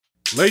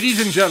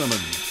Ladies and gentlemen,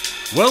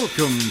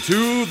 welcome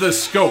to The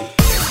Scope.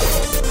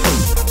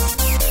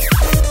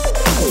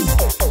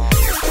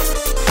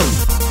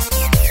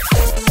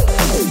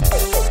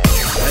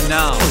 And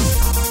now,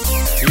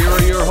 here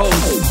are your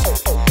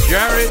hosts,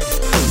 Jared,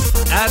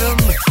 Adam,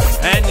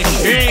 and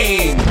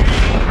Shane.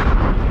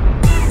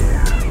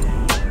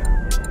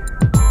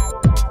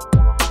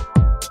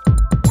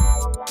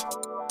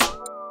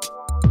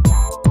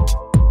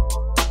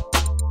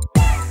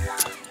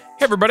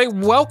 Hey everybody,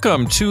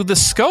 welcome to The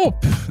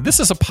Scope. This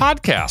is a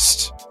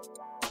podcast,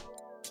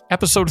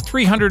 episode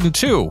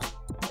 302.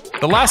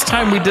 The last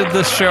time we did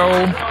this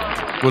show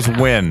was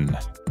when,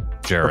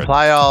 Jared?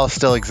 Reply All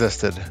still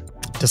existed.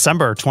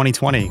 December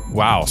 2020.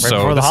 Wow. Right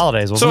before the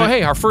holidays, wasn't it?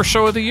 Hey, our first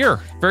show of the year.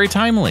 Very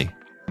timely.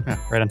 Yeah,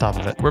 right on top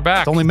of it. We're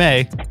back. It's only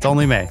May.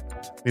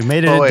 We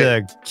made it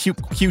into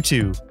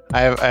Q2.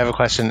 I have a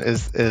question.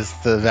 Is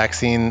the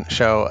vaccine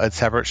show a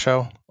separate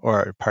show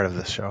or part of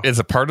this show? It's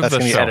a part of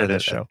the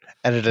show.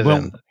 Edited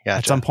in.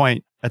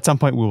 Gotcha. At some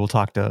point, we will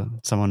talk to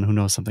someone who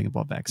knows something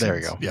about vaccines. There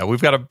we go. Yeah,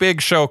 we've got a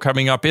big show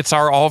coming up. It's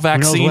our all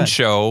vaccine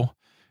show.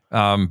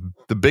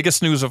 The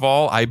biggest news of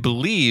all, I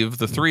believe,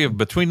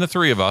 between the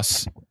three of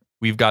us,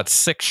 we've got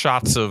 6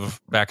 shots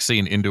of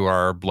vaccine into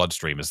our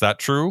bloodstream. Is that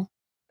true,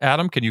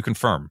 Adam? Can you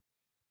confirm?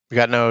 We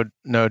got no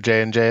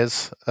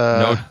J&Js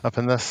up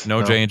in this?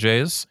 No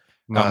J&Js?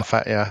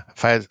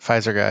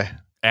 Pfizer guy.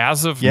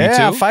 As of me too.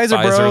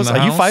 Pfizer bros.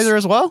 Are you Pfizer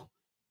as well?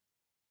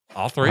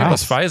 All three of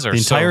us Pfizer. The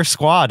entire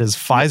squad is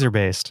Pfizer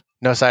based.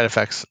 No side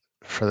effects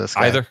for this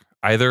guy.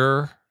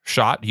 Either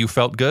shot, you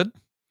felt good?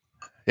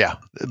 Yeah,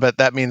 but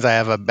that means I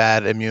have a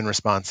bad immune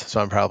response, so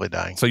I'm probably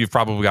dying. So you've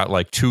probably got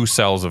like 2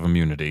 cells of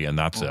immunity, and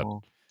that's it.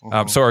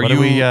 So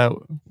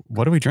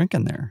what are we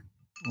drinking there?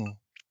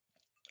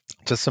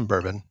 Just some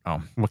bourbon.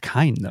 Oh, what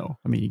kind though?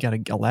 I mean, you got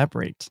to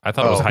elaborate. I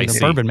thought it was high C.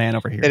 The bourbon man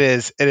over here. It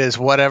is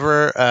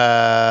whatever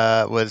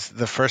was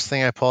the first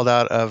thing I pulled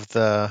out of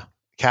the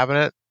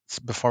cabinet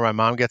before my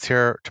mom gets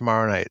here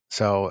tomorrow night.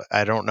 So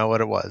I don't know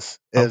what it was.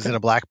 It was in a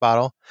black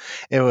bottle.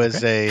 It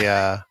was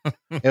a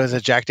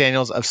Jack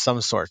Daniel's of some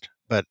sort,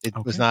 but it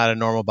was not a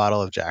normal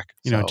bottle of Jack.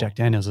 You know, Jack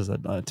Daniel's is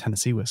a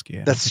Tennessee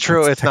whiskey. That's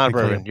true. It's not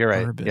bourbon. You're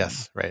right. Bourbon.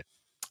 Yes, right.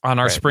 On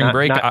our spring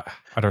break,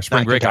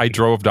 I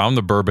drove down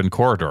the bourbon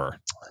corridor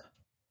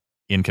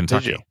in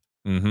Kentucky.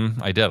 Did you?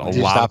 I did. Did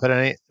you stop at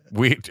any?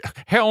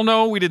 Hell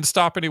no, we didn't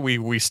stop any.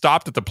 We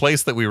stopped at the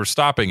place that we were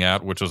stopping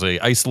at, which was a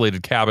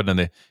isolated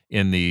cabin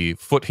in the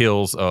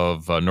foothills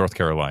of North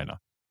Carolina.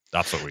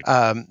 That's what we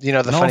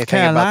did. The funny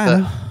thing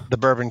about the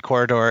bourbon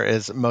corridor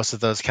is most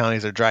of those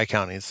counties are dry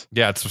counties.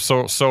 Yeah, it's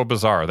so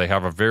bizarre. They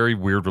have a very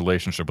weird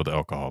relationship with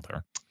alcohol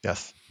there.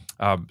 Yes.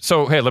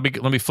 So hey, let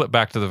me flip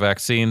back to the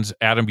vaccines.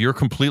 Adam, you're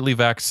completely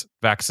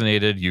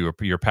vaccinated.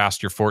 You're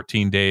past your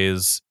 14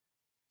 days.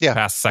 Yeah.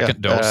 Past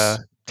second dose.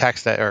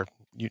 Tax day or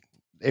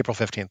April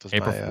 15th was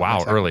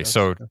wow, early.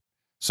 Dose.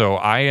 So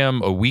I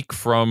am a week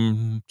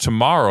from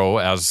tomorrow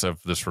as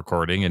of this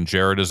recording, and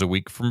Jared is a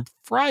week from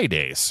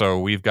Friday. So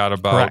we've got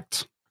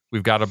about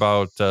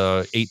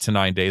 8 to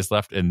 9 days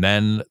left, and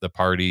then the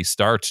party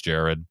starts.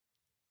 Jared,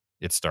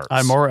 it starts.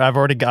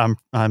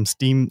 I'm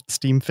steam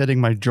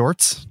fitting my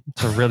jorts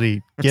to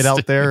really get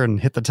out there and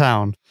hit the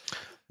town.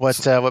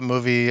 What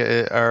movie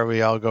are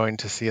we all going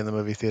to see in the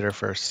movie theater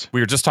first? We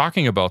were just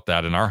talking about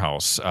that in our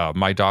house.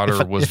 My daughter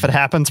if it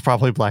happens,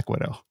 probably Black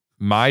Widow.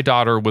 My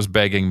daughter was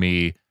begging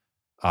me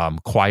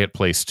Quiet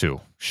Place 2.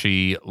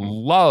 She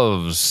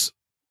loves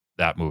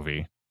that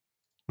movie.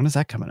 When is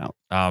that coming out?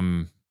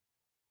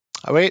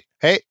 Wait.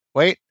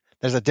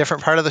 There's a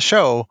different part of the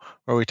show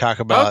where we talk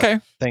about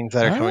things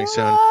that are coming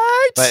soon.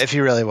 But if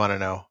you really want to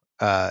know,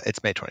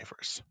 it's May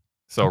 21st.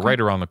 So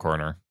right around the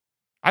corner.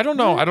 I don't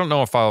know. I don't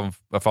know if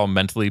I'll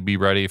mentally be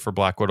ready for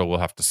Black Widow. We'll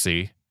have to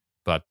see.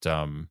 But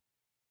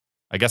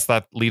I guess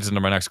that leads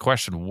into my next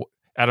question.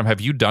 Adam,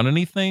 have you done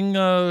anything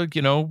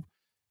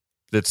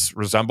that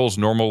resembles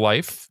normal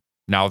life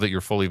now that you're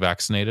fully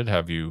vaccinated?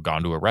 Have you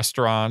gone to a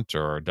restaurant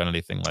or done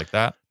anything like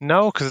that?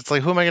 No, because it's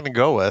like, who am I going to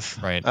go with?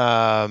 Right.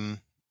 I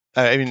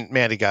mean,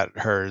 Mandy got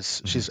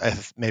hers.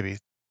 Mm-hmm.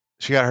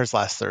 She got hers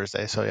last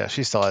Thursday. So yeah,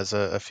 she still has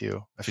a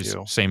few.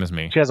 Same as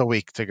me. She has a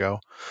week to go.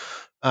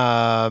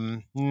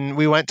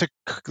 We went to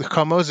the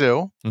Como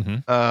Zoo.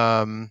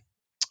 Mm-hmm.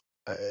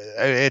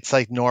 It's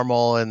like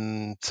normal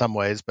in some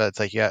ways, but it's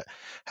like you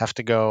have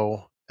to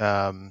go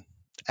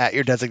at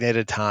your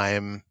designated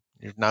time.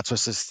 You're not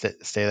supposed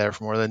to stay there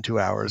for more than 2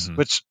 hours, mm-hmm.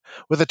 which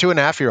with a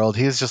 2.5-year-old,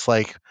 he's just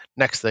like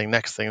next thing.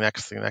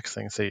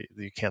 So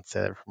you can't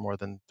stay there for more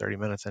than 30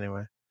 minutes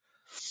anyway.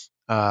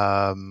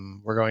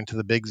 We're going to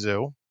the big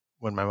zoo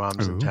when my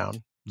mom's in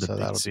town. So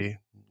that'll be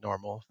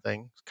normal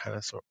thing, kind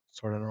of sort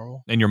of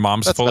normal. And your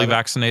mom's fully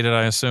vaccinated,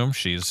 I assume?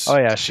 She's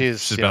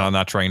been on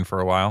that train for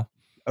a while.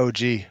 OG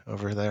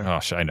over there. Oh,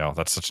 I know.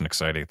 That's such an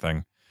exciting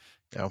thing.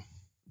 Yeah.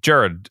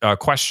 Jared,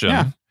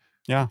 question.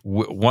 Yeah.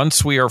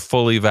 Once we are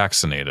fully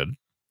vaccinated,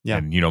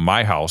 and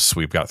my house,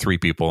 we've got 3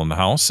 people in the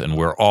house, and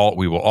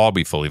we will all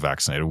be fully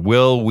vaccinated.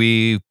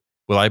 Will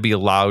I be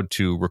allowed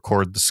to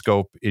record the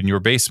scope in your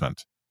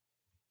basement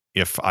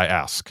if I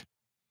ask?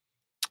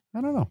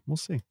 I don't know. We'll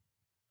see.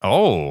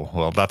 Oh,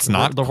 well, that's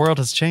not. The world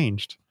has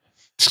changed.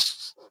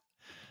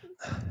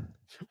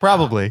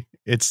 Probably.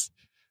 It's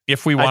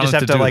If we I wanted just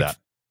have to to, do like, that.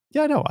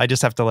 yeah, no. I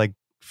just have to like.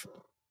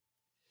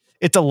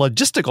 It's a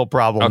logistical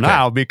problem Okay.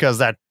 now because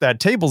that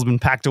table's been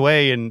packed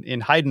away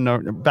and hiding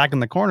back in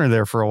the corner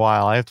there for a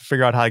while. I have to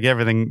figure out how to get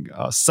everything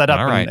set up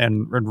All right.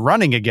 and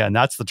running again.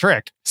 That's the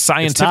trick.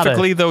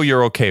 Scientifically, though,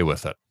 you're okay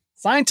with it.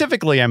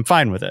 Scientifically, I'm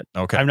fine with it.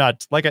 Okay. I'm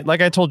not like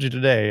I told you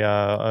today.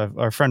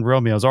 Our friend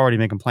Romeo is already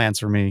making plans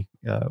for me,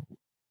 to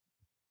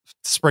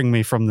spring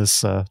me from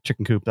this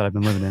chicken coop that I've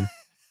been living in.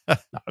 No,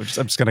 I'm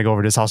just gonna go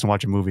over to his house and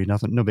watch a movie.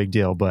 Nothing, no big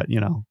deal. But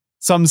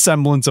some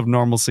semblance of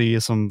normalcy,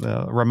 some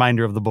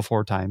reminder of the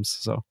before times.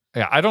 So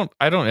Yeah, I don't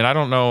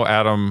know,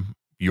 Adam,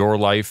 your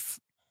life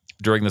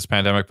during this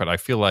pandemic, but I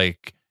feel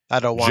like I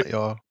don't want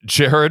your.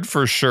 Jared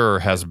for sure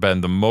has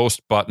been the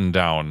most buttoned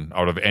down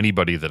out of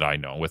anybody that I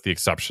know, with the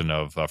exception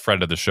of a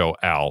friend of the show,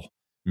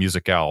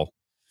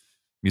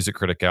 Music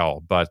Critic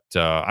Al. But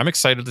I'm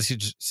excited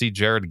to see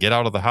Jared get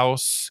out of the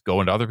house, go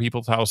into other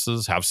people's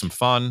houses, have some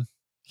fun,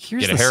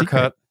 here's get a the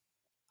haircut.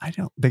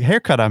 secret. The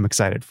haircut I'm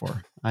excited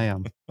for. I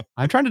am.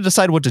 I'm trying to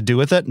decide what to do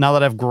with it now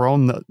that I've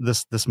grown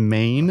this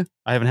mane.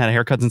 I haven't had a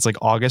haircut since like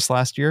August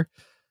last year.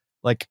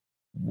 Like,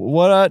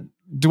 what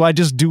do I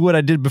just do what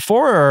I did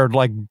before, or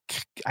like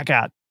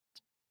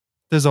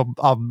there's a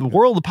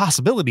world of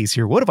possibilities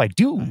here. What do I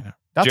do?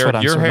 That's Jared, what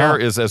I'm your sort of hair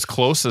not- is as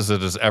close as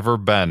it has ever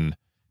been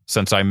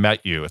since I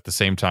met you at the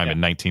same time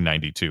in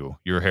 1992.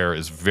 Your hair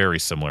is very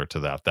similar to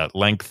that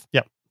length.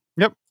 Yep.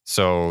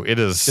 So it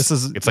is. It's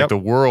like yep. the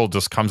world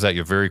just comes at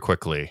you very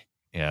quickly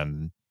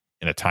and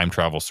in a time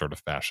travel sort of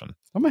fashion.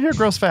 Well, my hair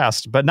grows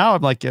fast, but now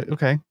I'm like,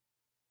 okay,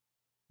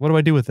 what do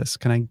I do with this?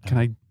 Can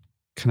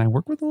I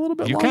work with a little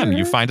bit? You longer can. You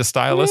hair? find a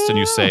stylist and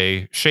you Yeah.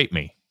 say, "Shape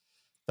me."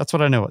 That's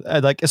what I know.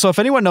 Like, so if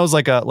anyone knows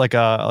like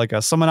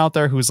a someone out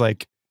there who's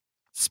like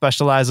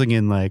specializing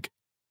in like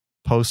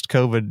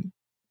post-COVID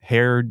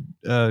hair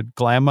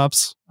glam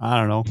ups, I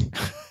don't know.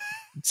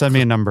 Send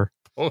me a number.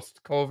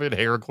 Post-COVID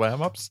hair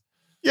glam ups.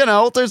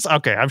 There's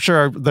okay. I'm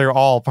sure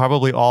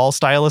probably all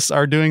stylists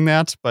are doing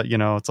that, but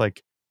it's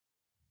like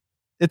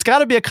it's got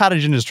to be a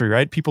cottage industry,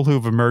 right? People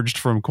who've emerged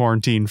from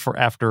quarantine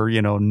after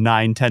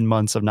 9-10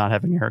 months of not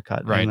having a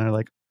haircut, Right? And they're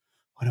like,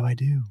 "What do I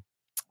do?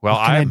 Well,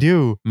 What can I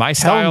do? My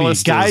Tell me,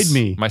 stylist guide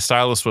me." My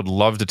stylist would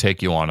love to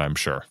take you on. I'm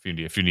sure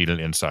if you need an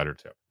insider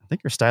tip. I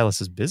think your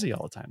stylist is busy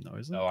all the time, though,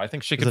 isn't it? No, I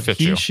think she Is could it fit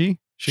he, you. She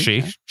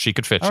She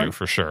could fit All you right.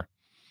 for sure.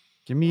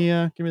 Give me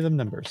them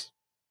numbers.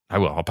 I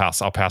will. I'll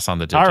pass on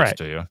the All digits right.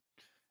 to you.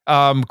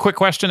 Quick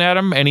question,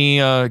 Adam.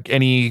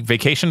 Any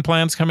vacation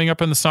plans coming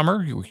up in the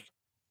summer?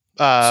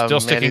 Still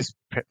sticking.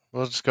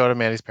 We'll just go to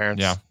Mandy's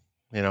parents. Yeah.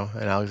 In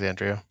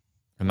Alexandria.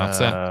 And that's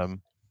it.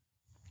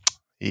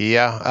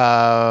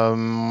 Yeah.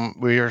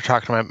 We were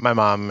talking to my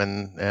mom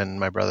and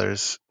my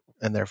brothers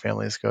and their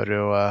families go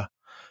to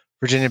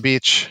Virginia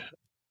Beach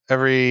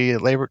every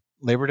Labor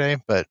Day,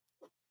 but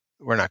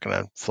we're not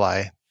going to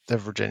fly to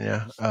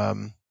Virginia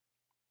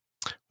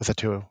with a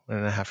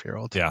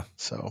 2.5-year-old. Yeah.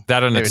 So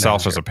That in maybe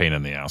itself next is a pain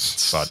in the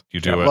ass, but you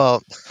do year. it.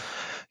 Well,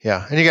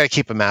 yeah, and you got to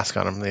keep a mask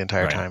on them the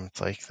entire Right. time.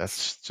 It's like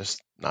that's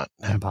just not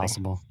happening.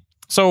 Impossible.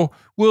 So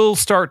we'll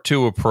start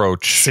to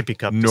approach Sippy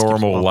cup just keeps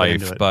normal bumping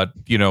into life, it. but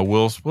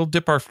we'll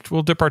dip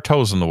our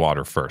toes in the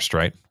water first,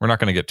 right? We're not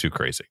going to get too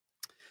crazy.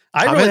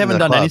 I I'm really in haven't the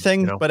done club,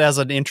 anything, but as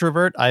an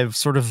introvert, I've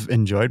sort of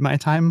enjoyed my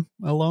time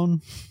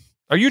alone.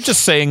 Are you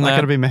just saying I'm not that?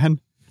 gonna be man.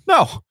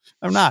 No,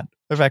 I'm not.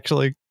 I've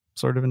actually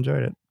sort of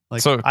enjoyed it.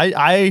 Like So-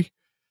 I've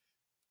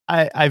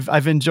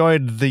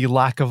enjoyed the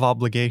lack of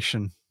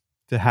obligation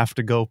to have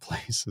to go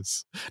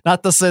places.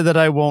 Not to say that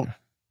I won't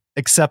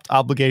accept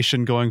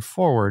obligation going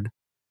forward,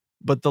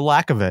 but the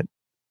lack of it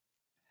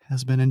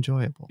has been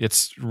enjoyable.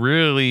 It's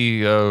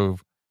really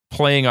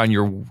playing on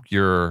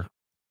your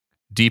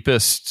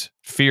deepest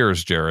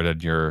fears, Jared,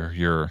 and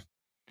your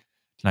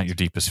not your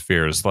deepest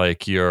fears,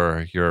 like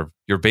your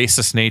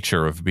basest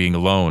nature of being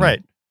alone.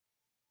 Right.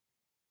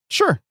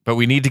 Sure. But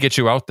we need to get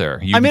you out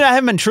there. I mean, I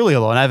haven't been truly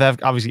alone.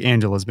 Obviously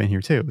Angela's been here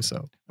too.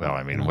 So well,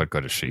 I mean, what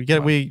good is she?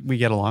 we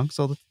get along,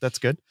 so that's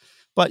good.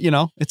 But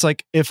it's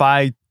like if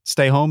I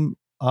stay home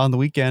on the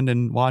weekend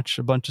and watch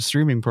a bunch of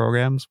streaming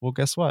programs, well,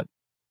 guess what?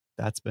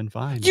 That's been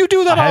fine. You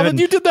do that I all. haven't-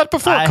 You did that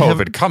before I COVID.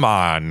 haven't- Come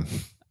on.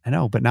 I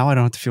know, but now I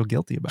don't have to feel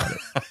guilty about it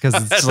because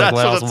it's That's like,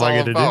 what else it's am I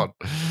all going to do? about.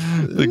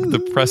 The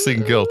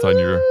pressing guilt on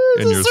your in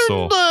There's your a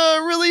certain,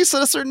 soul. release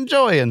and a certain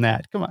joy in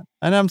that. Come on,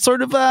 and I'm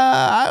sort of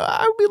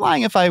I would be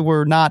lying if I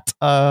were not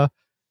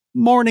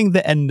mourning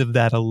the end of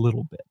that a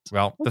little bit.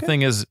 Well, the Okay.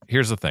 thing is,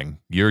 here's the thing.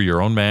 You're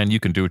your own man. You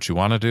can do what you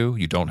want to do.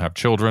 You don't have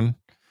children.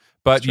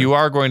 But you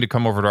are going to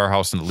come over to our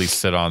house and at least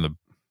sit on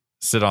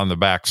the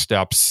back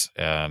steps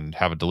and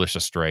have a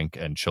delicious drink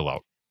and chill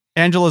out.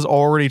 Angela's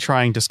already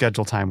trying to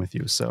schedule time with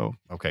you, so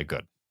Okay,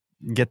 good.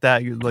 get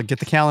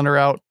the calendar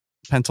out,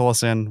 pencil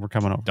us in. We're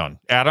coming over. Done.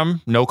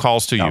 Adam, no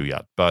calls to No. you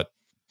yet, but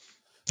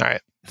All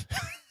right.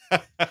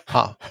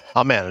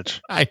 I'll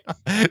manage.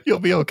 you'll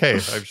be okay, I'm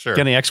sure.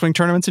 Got any X-Wing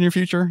tournaments in your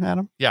future,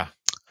 Adam?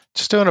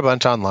 Just doing a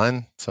bunch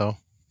online. So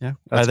Yeah.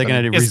 That's Are they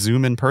going to funny.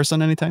 resume in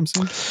person anytime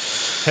soon?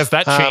 Has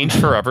that changed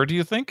forever, do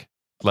you think?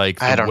 Like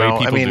the I don't way know. I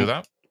people mean, do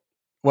that?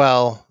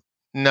 Well,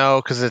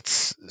 no, because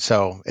it's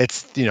so I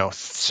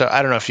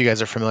don't know if you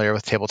guys are familiar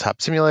with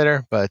Tabletop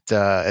Simulator, but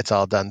it's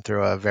all done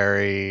through a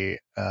very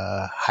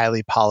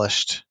highly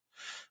polished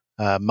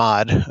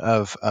mod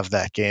of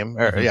that game,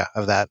 or Mhm.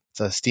 of that.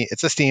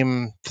 It's a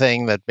Steam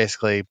thing that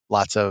basically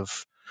lots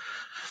of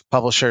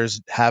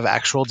publishers have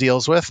actual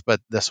deals with, but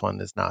this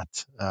one is not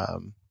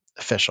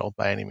official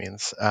by any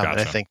means. And I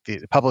Gotcha. think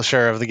the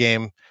publisher of the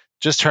game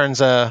just turns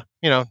a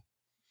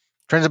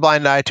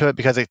blind eye to it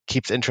because it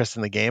keeps interest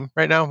in the game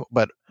right now.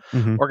 But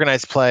Mhm.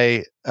 Organized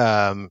Play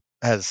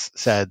has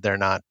said they're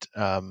not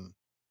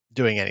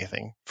doing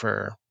anything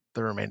for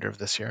the remainder of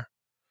this year,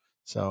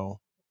 so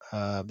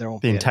there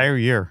won't The be entire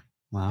year.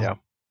 Wow.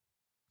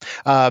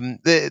 Yeah.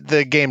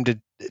 The game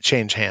did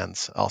change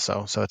hands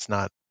also, so it's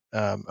not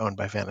owned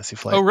by Fantasy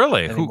Flight. Oh,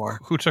 really? Anymore.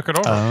 Who took it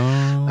over?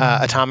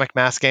 Atomic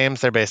Mass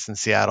Games. They're based in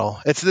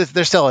Seattle.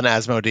 They're still an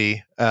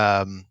Asmodee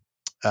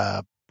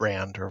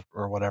brand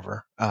or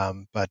whatever,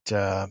 but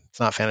it's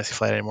not Fantasy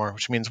Flight anymore,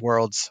 which means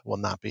Worlds will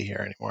not be here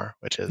anymore,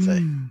 which is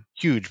a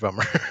huge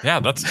bummer. Yeah,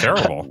 that's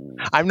terrible.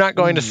 I'm not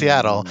going to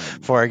Seattle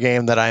for a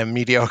game that I'm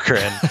mediocre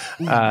in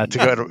to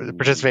go to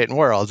participate in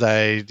Worlds.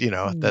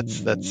 That's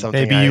something.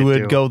 Maybe you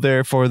would go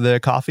there for the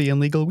coffee and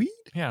legal weed.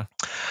 Yeah.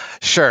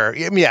 Sure.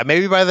 Yeah.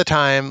 Maybe by the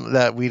time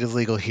that weed is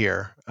legal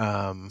here,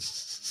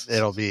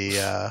 it'll be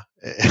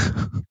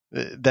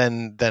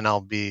then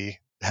I'll be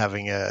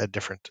having a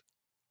different,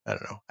 I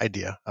don't know,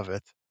 idea of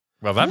it.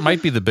 Well, that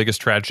might be the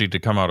biggest tragedy to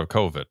come out of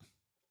COVID.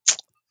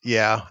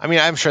 Yeah. I mean,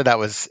 I'm sure that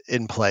was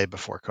in play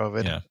before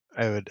COVID. Yeah.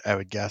 I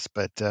would guess,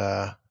 but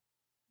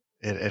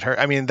it hurt.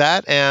 I mean,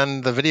 that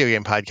and the video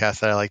game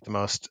podcast that I like the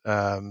most.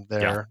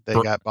 They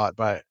got bought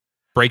by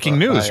breaking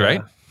news,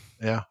 right?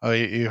 Yeah. Oh,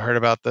 you heard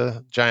about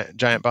the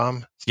giant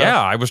bomb stuff? Yeah,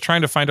 I was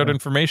trying to find out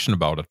information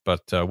about it,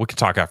 but we can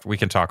talk after. We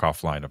can talk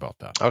offline about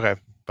that. Okay.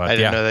 But I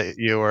didn't know that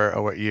you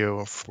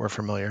were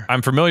familiar.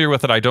 I'm familiar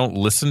with it. I don't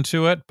listen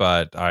to it,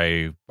 but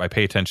I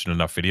pay attention to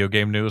enough video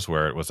game news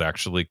where it was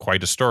actually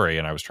quite a story,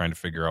 and I was trying to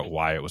figure out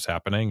why it was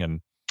happening. And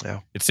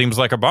it seems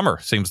like a bummer.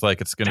 Seems like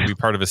it's going to be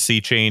part of a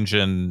sea change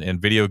in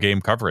video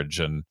game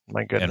coverage, and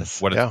my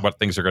goodness, and what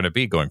things are going to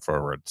be going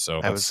forward. So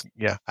that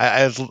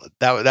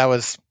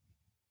was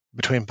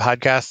between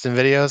podcasts and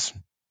videos,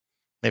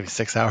 maybe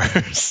 6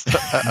 hours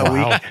a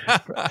week.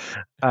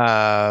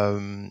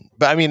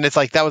 But I mean, it's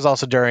like that was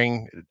also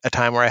during a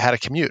time where I had a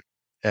commute,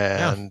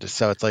 and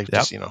so it's like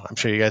just I'm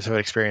sure you guys have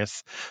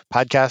experienced.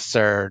 Podcasts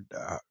are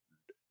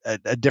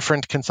a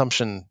different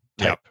consumption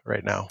type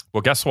right now.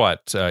 Well, guess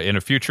what? In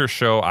a future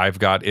show, I've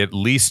got at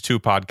least 2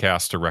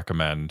 podcasts to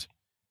recommend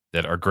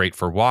that are great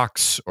for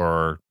walks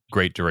or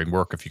great during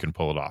work if you can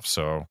pull it off.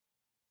 So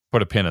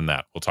put a pin in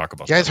that. We'll talk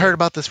about. You guys heard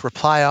about this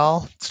Reply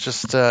All? It's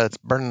just it's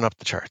burning up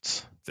the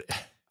charts.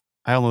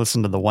 I only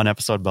listened to the one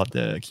episode about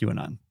the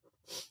QAnon.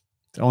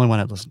 The only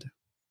one I listened to.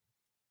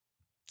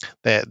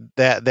 They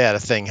had a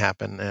thing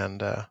happen,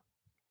 and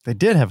they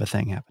did have a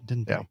thing happen,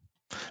 didn't they? Yeah.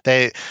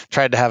 They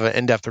tried to have an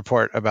in-depth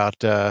report about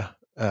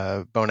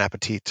Bon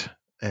Appetit,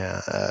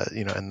 and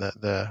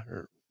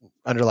the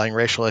underlying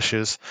racial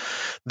issues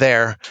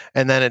there,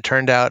 and then it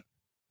turned out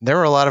there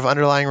were a lot of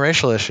underlying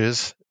racial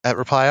issues at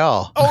Reply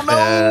All. Oh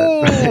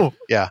no!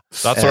 Yeah,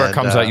 that's where it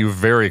comes at you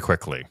very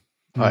quickly.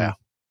 Oh yeah.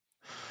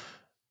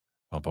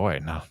 Oh boy,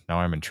 now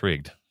I'm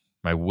intrigued.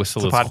 My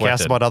whistle it's is a podcast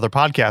whetted. about other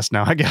podcasts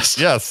now, I guess.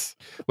 Yes.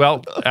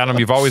 Well, Adam,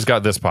 you've always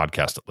got this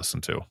podcast to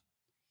listen to.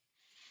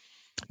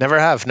 Never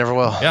have, never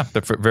will. Yeah,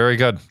 they're very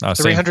good.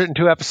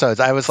 302 episodes.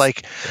 I was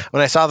like,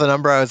 when I saw the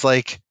number, I was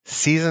like,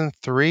 season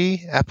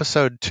 3,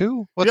 episode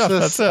 2. What's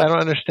this? That's it. I don't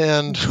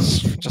understand.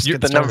 Just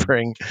the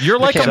numbering. You're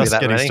like getting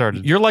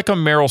started. You're like a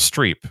Meryl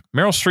Streep.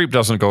 Meryl Streep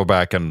doesn't go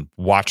back and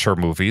watch her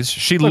movies.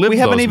 She lived. We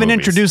haven't even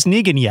movies. introduced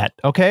Negan yet.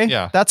 Okay.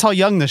 Yeah. That's how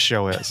young this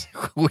show is.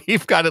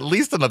 We've got at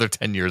least another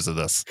 10 years of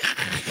this.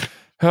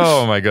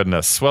 Oh my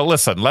goodness. Well,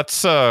 listen,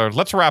 let's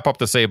wrap up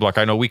this A-block.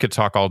 I know we could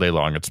talk all day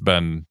long. It's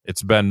been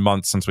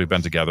months since we've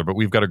been together, but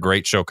we've got a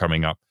great show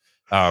coming up.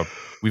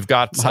 We've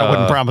got I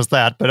wouldn't promise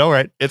that, but all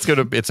right. It's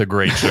a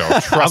great show.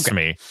 Trust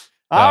me.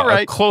 All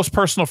right. A close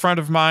personal friend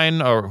of mine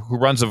who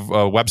runs a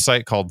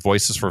website called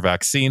Voices for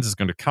Vaccines is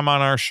going to come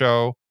on our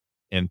show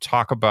and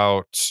talk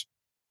about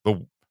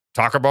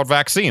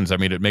vaccines. I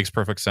mean, it makes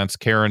perfect sense.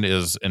 Karen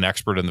is an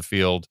expert in the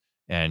field,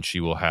 and she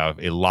will have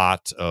a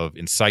lot of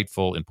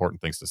insightful, important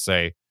things to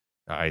say.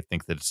 I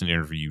think that it's an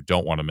interview you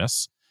don't want to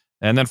miss.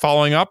 And then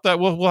following up, that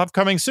we'll have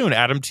coming soon.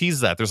 Adam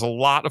teased that. There's a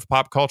lot of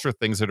pop culture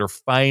things that are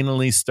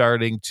finally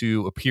starting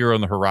to appear on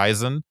the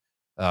horizon.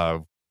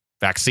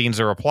 Vaccines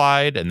are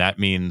applied, and that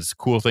means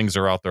cool things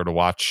are out there to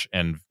watch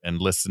and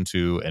listen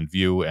to and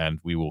view, and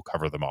we will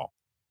cover them all.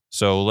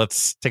 So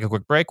let's take a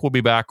quick break. We'll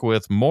be back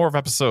with more of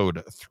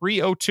episode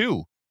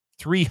 302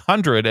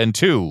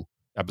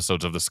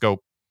 episodes of The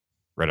Scope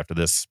right after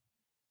this.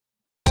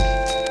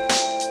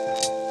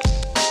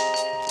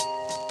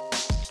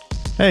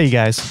 Hey, you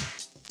guys.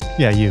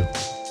 Yeah, you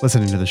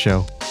listening to the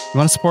show. You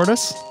want to support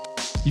us?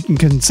 you can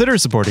consider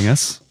supporting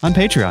us on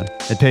Patreon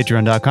at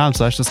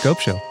patreon.com/The Scope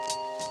Show.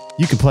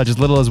 You can pledge as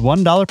little as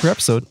 $1 per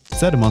episode,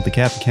 set a monthly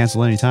cap, and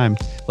cancel anytime,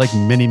 like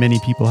many, many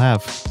people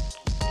have.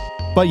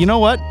 But you know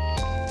what?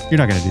 You're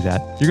not going to do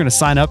that. You're going to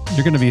sign up.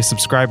 You're going to be a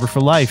subscriber for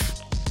life.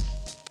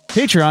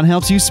 Patreon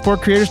helps you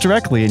support creators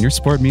directly, and your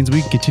support means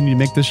we can continue to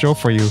make this show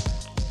for you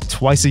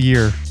twice a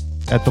year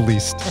at the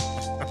least.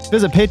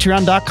 Visit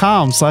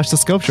patreon.com/The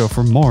Scope Show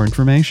for more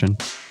information.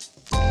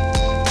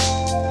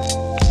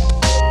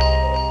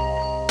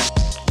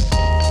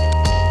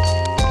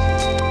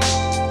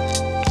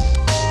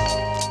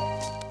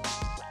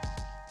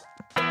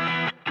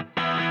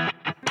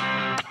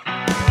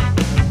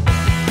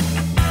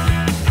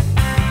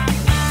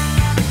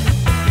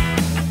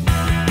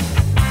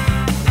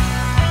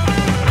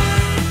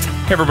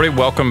 Hey everybody,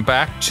 welcome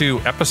back to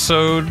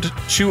episode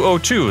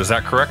 202. Is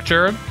that correct,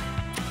 Jared?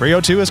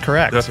 302 is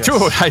correct. Yes.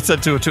 I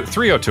said 202.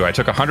 302. I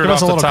took 100 Give off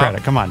us a the little top.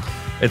 credit. Come on.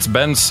 It's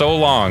been so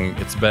long.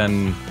 It's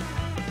been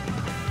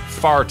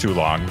far too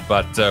long.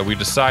 But we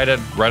decided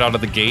right out of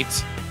the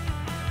gate,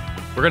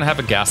 we're going to have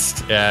a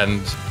guest.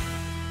 And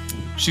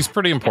she's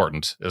pretty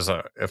important,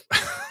 if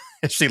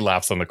she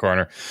laughs in the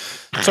corner.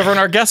 So everyone,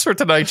 our guest for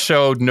tonight's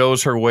show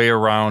knows her way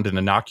around an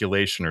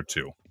inoculation or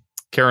two.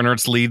 Karen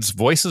Ernst leads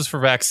Voices for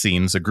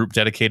Vaccines, a group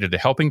dedicated to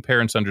helping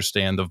parents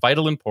understand the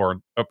vital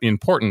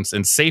importance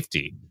and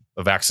safety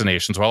of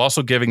vaccinations, while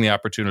also giving the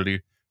opportunity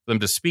for them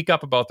to speak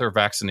up about their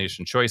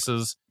vaccination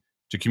choices,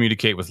 to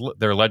communicate with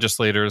their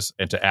legislators,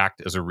 and to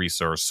act as a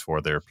resource for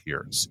their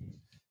peers.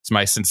 It's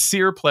my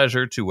sincere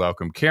pleasure to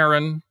welcome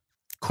Karen,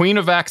 Queen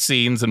of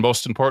Vaccines, and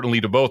most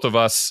importantly to both of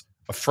us,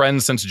 a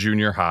friend since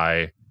junior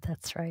high.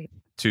 That's right.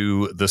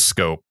 To The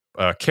Scope.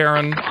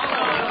 Karen,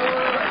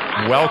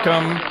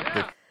 welcome.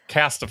 The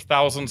cast of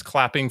thousands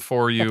clapping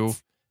for you.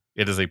 Yes.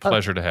 It is a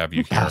pleasure to have you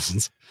here.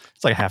 Thousands.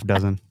 It's like a half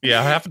dozen.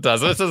 Yeah, half a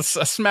dozen. It's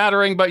a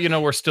smattering, but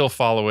we're still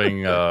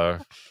following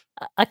a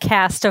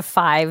cast of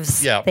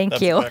fives. Yeah,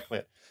 thank you. Exactly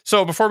it.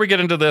 So before we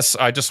get into this,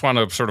 I just want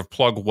to sort of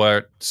plug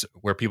where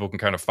people can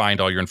kind of find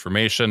all your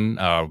information.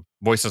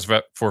 Voices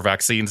for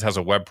Vaccines has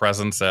a web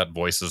presence at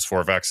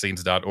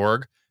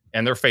voicesforvaccines.org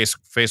and their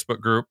Facebook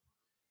group.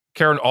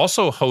 Karen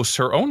also hosts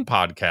her own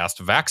podcast,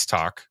 Vax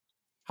Talk.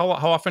 How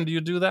often do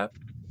you do that?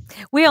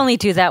 We only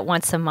do that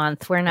once a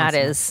month. We're not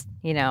as,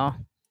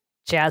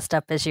 jazzed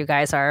up as you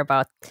guys are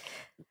about.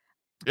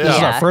 This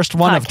is our first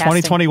one of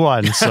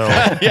 2021. So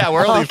yeah,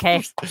 we're only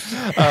okay.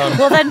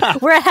 Well, then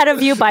we're ahead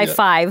of you by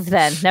 5.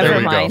 Then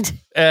never mind. Go.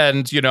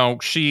 And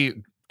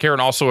Karen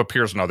also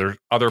appears in other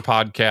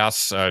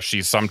podcasts.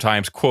 She's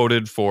sometimes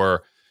quoted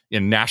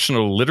in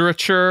national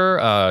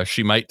literature.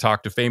 She might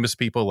talk to famous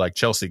people like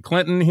Chelsea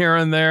Clinton here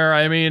and there.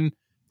 I mean,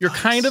 you're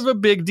kind of a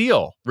big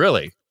deal,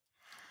 really.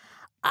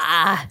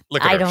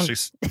 Look at her.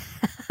 She's...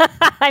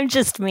 I'm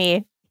just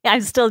me.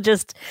 I'm still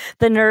just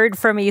the nerd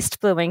from East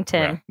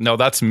Bloomington. Yeah. No,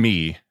 that's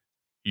me.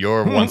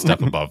 You're one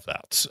step above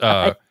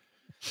that.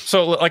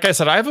 So, like I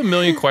said, I have a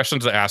million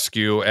questions to ask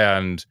you,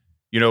 and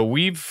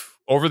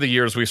over the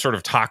years we've sort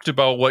of talked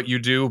about what you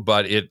do,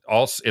 but it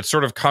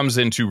sort of comes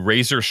into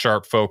razor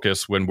sharp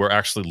focus when we're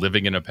actually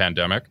living in a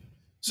pandemic.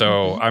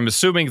 So I'm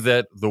assuming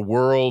that the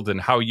world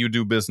and how you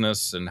do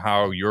business and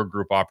how your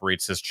group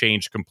operates has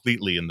changed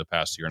completely in the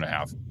past year and a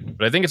half.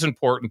 But I think it's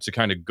important to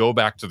kind of go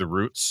back to the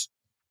roots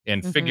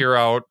and figure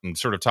out and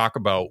sort of talk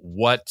about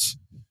what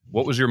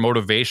was your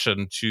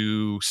motivation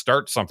to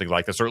start something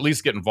like this, or at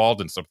least get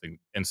involved in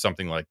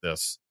something like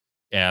this.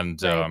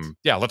 And right.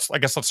 Let's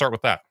start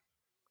with that.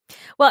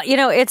 Well,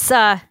 it's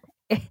a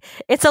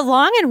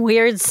long and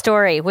weird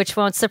story, which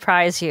won't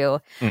surprise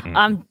you.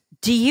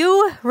 Do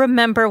you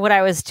remember what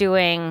I was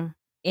doing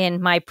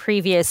in my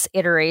previous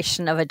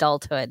iteration of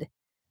adulthood?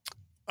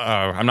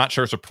 I'm not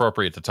sure it's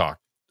appropriate to talk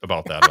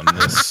about that on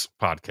this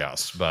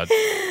podcast, but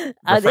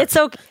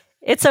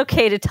it's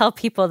okay to tell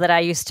people that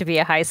I used to be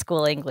a high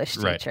school English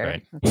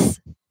teacher. Right.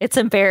 It's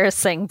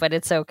embarrassing, but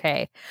it's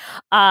okay.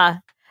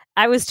 I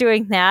was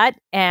doing that,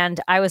 and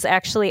I was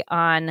actually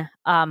on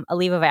a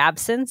leave of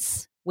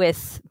absence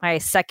with my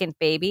second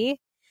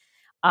baby.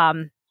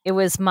 It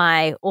was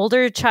my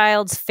older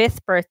child's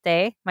 5th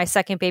birthday. My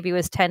second baby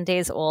was 10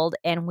 days old,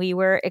 and we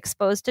were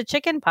exposed to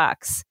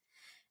chickenpox.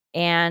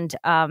 And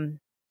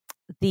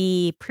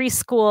the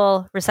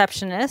preschool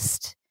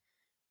receptionist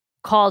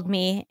called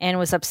me and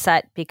was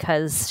upset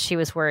because she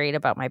was worried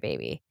about my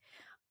baby.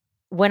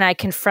 When I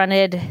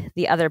confronted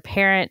the other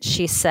parent,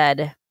 she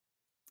said,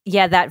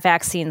 "Yeah, that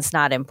vaccine's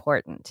not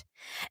important."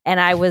 And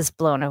I was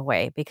blown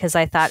away because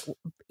I thought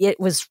it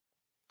was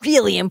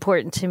really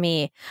important to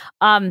me.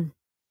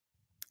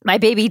 My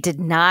baby did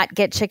not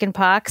get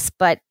chickenpox,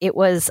 but it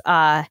was,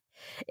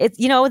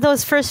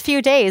 those first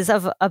few days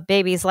of a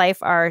baby's life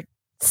are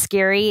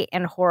scary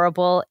and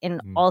horrible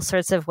in all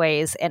sorts of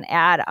ways, and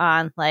add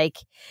on, like,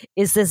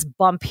 is this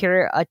bump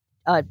here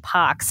a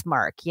pox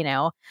mark,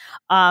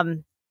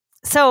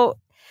 So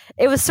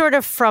it was sort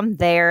of from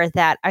there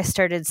that I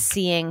started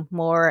seeing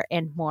more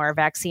and more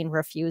vaccine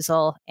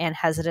refusal and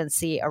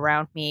hesitancy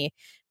around me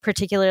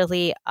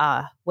particularly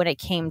when it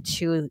came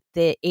to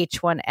the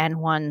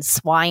H1N1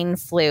 swine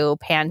flu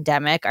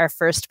pandemic, our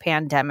first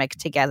pandemic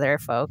together,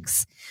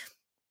 folks.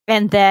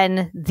 And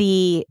then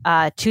the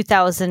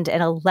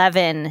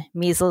 2011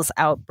 measles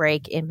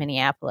outbreak in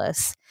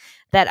Minneapolis,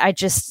 that I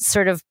just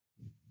sort of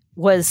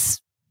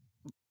was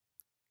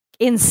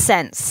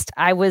incensed.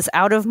 I was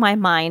out of my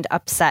mind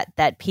upset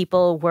that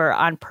people were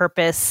on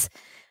purpose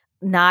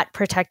not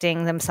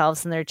protecting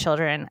themselves and their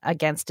children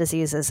against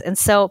diseases. And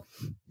so,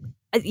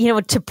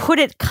 to put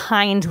it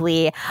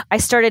kindly, I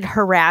started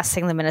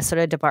harassing the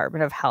Minnesota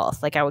Department of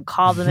Health. Like, I would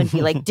call them and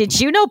be like, did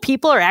you know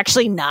people are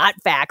actually not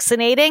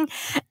vaccinating?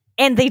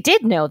 And they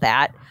did know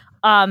that.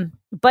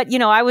 But,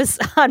 I was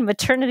on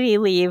maternity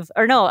leave,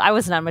 or no, I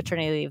wasn't on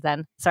maternity leave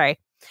then. Sorry.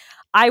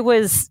 I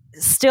was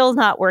still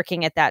not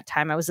working at that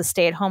time. I was a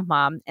stay-at-home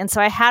mom. And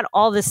so I had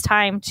all this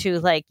time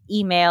to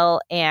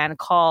email and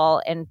call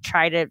and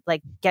try to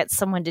get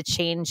someone to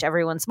change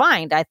everyone's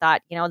mind. I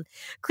thought,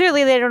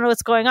 clearly they don't know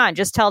what's going on.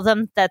 Just tell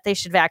them that they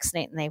should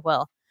vaccinate and they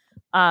will.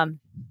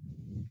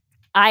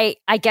 I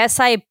guess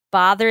I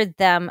bothered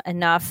them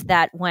enough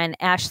that when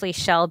Ashley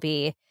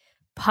Shelby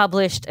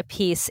published a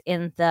piece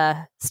in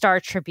the Star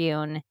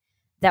Tribune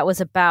that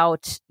was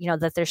about,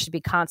 that there should be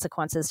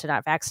consequences to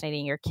not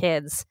vaccinating your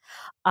kids.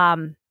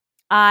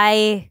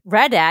 I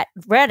read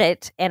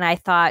it and I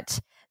thought,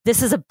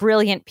 this is a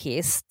brilliant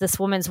piece. This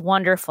woman's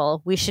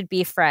wonderful. We should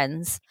be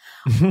friends.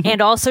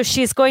 And also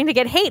she's going to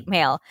get hate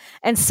mail.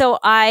 And so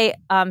I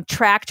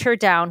tracked her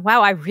down.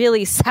 Wow, I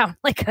really sound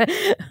like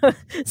a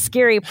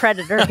scary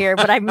predator here,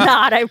 but I'm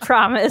not, I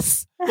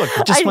promise. Look,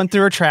 I just went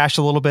through her trash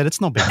a little bit. It's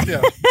no big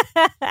deal.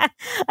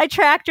 I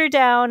tracked her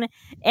down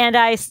and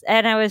I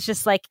was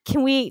just like,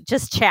 can we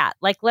just chat?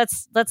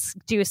 Let's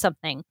do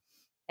something.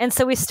 And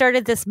so we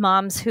started this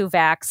Moms Who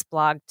Vax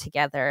blog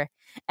together.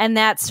 And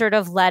that sort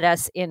of led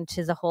us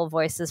into the whole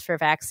Voices for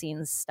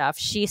Vaccines stuff.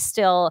 She's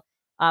still,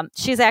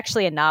 she's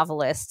actually a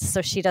novelist,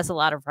 so she does a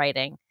lot of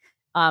writing.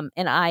 And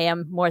I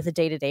am more the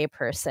day-to-day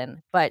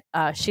person, but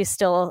she's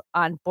still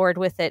on board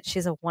with it.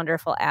 She's a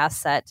wonderful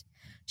asset.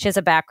 She has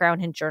a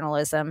background in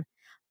journalism.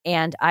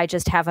 And I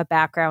just have a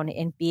background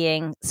in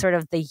being sort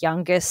of the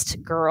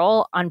youngest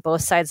girl on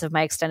both sides of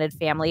my extended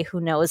family who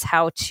knows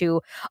how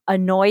to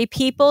annoy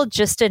people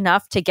just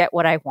enough to get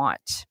what I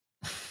want.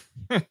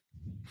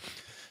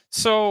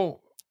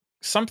 So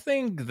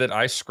something that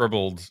I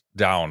scribbled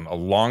down a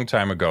long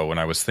time ago when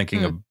I was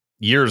thinking of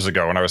years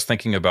ago, when I was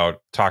thinking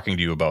about talking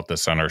to you about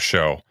this on our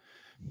show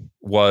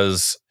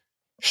was,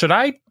 should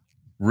I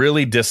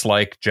really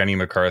dislike Jenny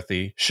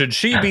McCarthy? Should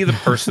she be the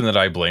person that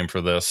I blame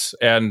for this?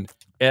 And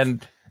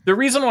the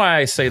reason why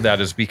I say that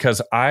is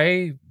because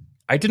I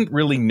didn't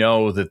really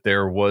know that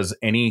there was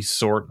any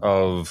sort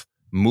of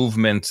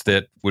movement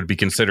that would be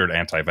considered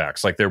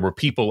anti-vax. Like there were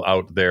people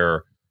out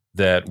there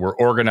that were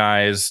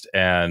organized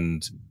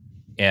and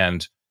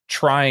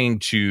trying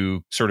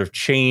to sort of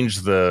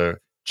change the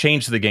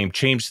game,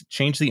 change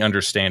the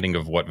understanding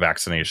of what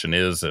vaccination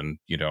is, and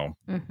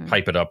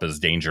hype it up as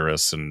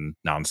dangerous and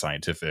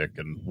non-scientific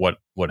and what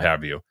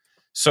have you.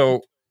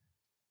 So,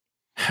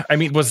 I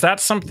mean, was that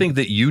something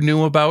that you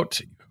knew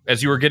about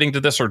as you were getting to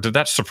this, or did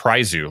that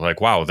surprise you?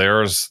 Like, wow,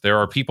 there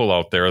are people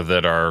out there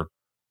that are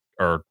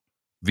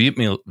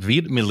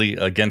vehemently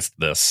against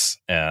this,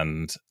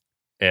 and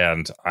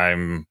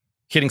I'm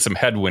hitting some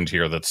headwind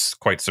here that's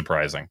quite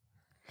surprising.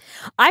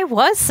 I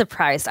was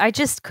surprised. I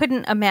just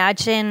couldn't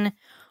imagine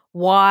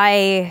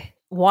why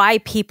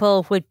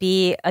people would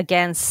be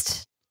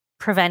against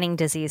preventing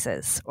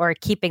diseases or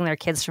keeping their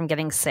kids from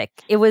getting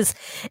sick. It was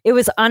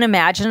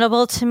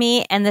unimaginable to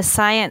me, and the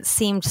science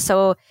seemed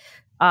so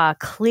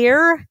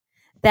clear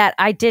that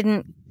I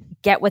didn't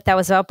get what that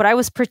was about. But I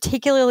was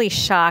particularly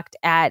shocked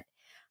at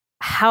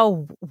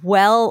how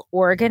well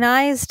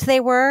organized they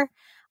were,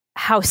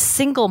 how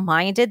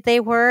single-minded they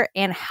were,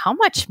 and how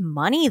much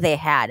money they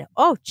had.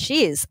 Oh,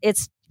 geez,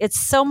 it's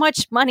so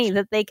much money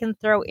that they can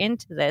throw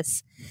into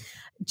this.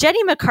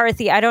 Jenny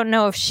McCarthy, I don't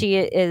know if she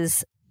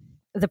is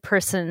the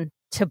person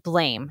to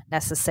blame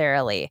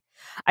necessarily.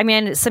 I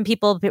mean, some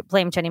people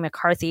blame Jenny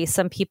McCarthy.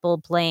 Some people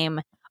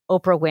blame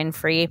Oprah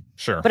Winfrey.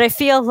 Sure. But I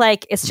feel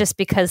like it's just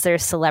because they're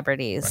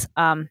celebrities.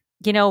 Right.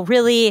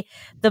 Really,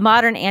 the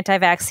modern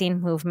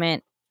anti-vaccine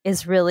movement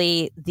is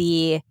really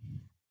the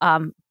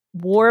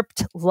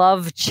warped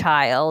love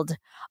child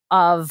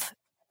of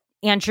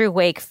Andrew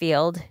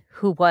Wakefield,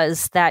 who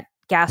was that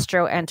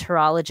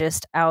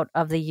gastroenterologist out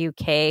of the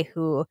UK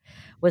who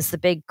was the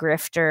big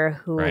grifter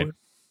who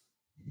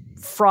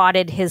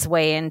frauded his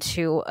way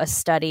into a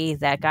study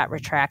that got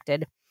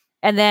retracted.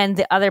 And then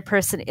the other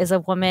person is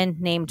a woman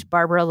named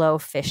Barbara Loe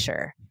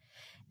Fisher.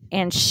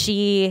 And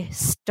she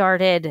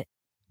started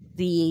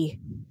she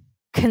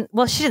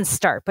didn't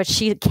start, but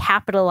she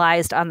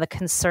capitalized on the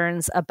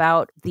concerns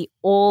about the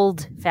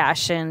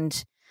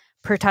old-fashioned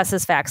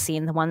pertussis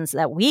vaccine, the ones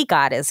that we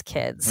got as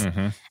kids,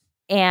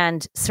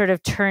 and sort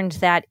of turned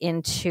that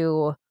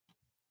into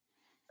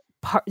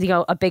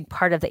a big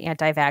part of the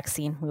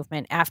anti-vaccine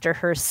movement after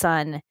her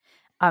son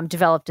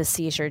developed a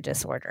seizure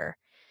disorder.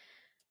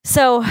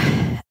 So,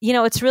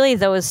 it's really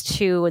those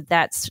two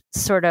that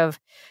sort of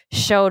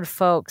showed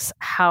folks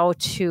how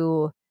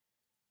to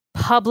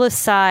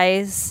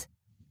publicize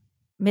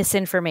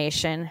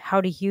misinformation,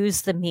 how to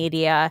use the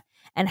media,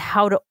 and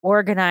how to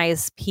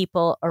organize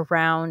people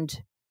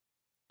around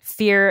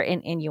fear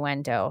and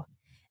innuendo.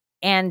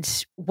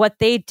 And what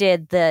they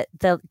did, the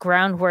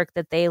groundwork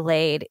that they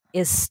laid,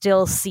 is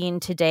still seen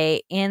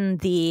today in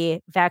the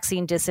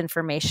vaccine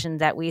disinformation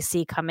that we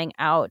see coming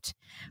out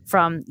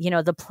from,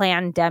 the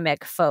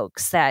Plandemic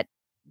folks that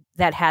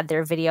had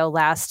their video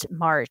last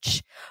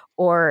March,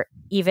 or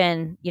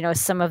even,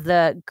 some of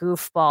the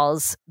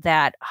goofballs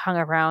that hung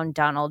around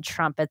Donald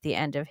Trump at the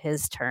end of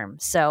his term.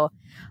 So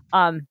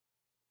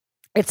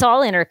it's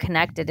all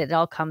interconnected. It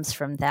all comes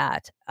from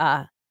that.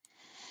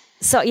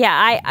 So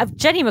yeah,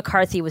 Jenny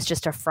McCarthy was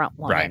just a front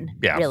woman, right.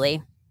 Yeah.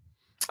 Really.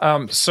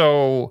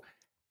 So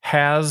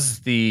has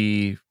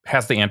the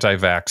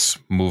anti-vax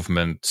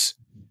movement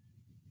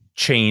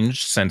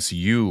changed since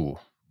you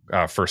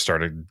first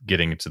started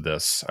getting into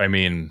this? I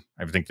mean,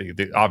 I think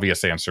the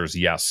obvious answer is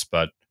yes,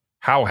 but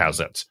how has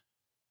it?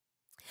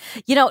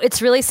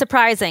 It's really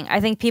surprising. I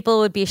think people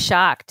would be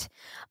shocked.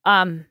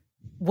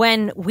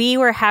 When we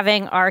were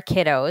having our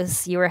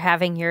kiddos, you were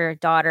having your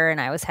daughter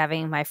and I was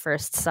having my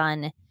first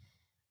son.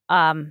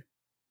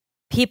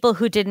 People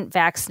who didn't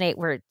vaccinate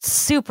were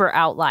super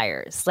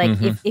outliers. Like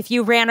if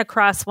you ran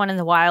across one in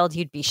the wild,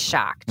 you'd be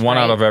shocked. One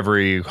out of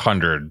every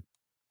 100,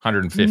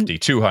 150,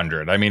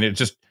 200. I mean, it's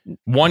just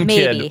one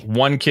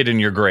kid in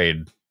your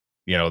grade,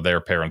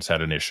 their parents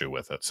had an issue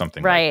with it,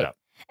 something like that.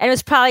 And it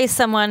was probably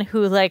someone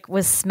who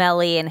was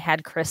smelly and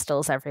had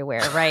crystals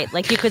everywhere, right?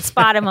 Like you could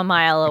spot him a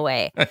mile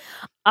away.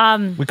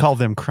 We call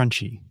them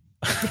crunchy.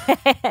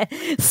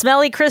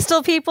 Smelly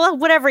crystal people,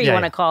 whatever you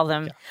want to call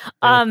them.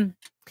 Yeah.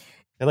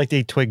 They like to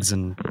eat twigs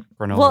and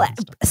granola. Well,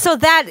 so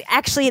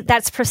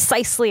that's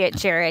precisely it,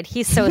 Jared.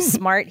 He's so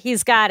smart.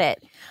 He's got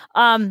it.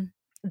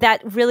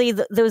 That really,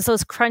 those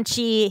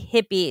crunchy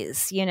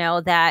hippies,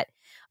 that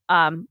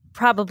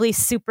probably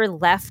super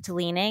left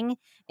leaning.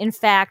 In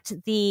fact,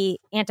 the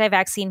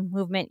anti-vaccine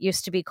movement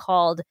used to be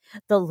called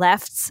the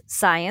left's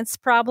science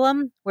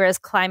problem, whereas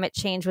climate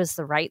change was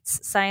the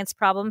right's science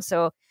problem.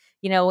 So,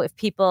 if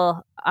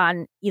people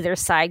on either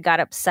side got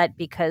upset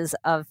because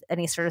of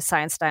any sort of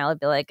science denial, it'd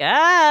be like,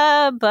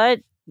 but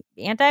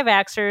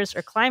anti-vaxxers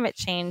or climate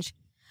change.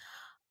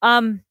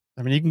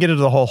 I mean, you can get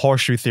into the whole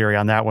horseshoe theory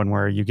on that one,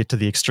 where you get to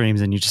the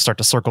extremes and you just start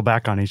to circle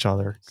back on each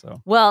other.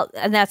 So, well,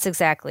 and that's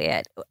exactly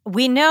it.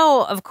 We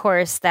know, of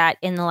course, that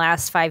in the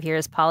last 5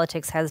 years,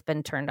 politics has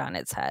been turned on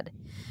its head.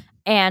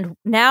 And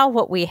now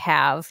what we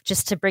have,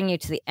 just to bring you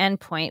to the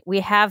end point, we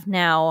have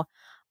now,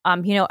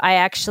 I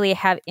actually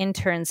have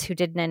interns who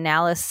did an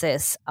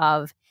analysis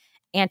of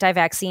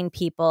anti-vaccine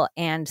people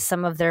and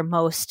some of their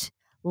most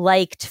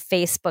liked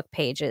Facebook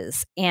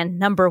pages. And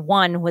number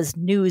one was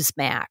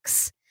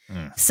Newsmax.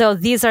 So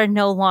these are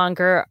no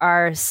longer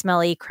our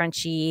smelly,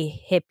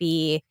 crunchy,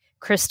 hippie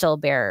crystal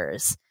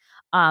bearers.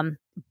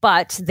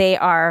 But they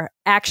are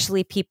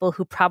actually people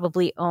who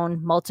probably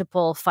own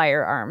multiple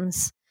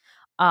firearms,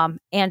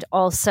 and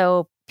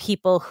also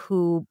people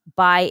who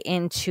buy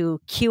into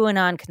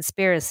QAnon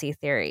conspiracy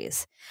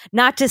theories.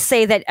 Not to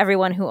say that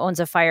everyone who owns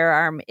a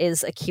firearm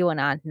is a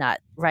QAnon nut,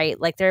 right?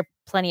 Like there are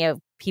plenty of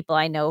people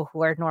I know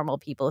who are normal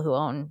people who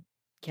own,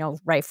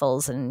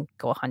 rifles and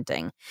go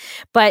hunting.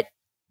 But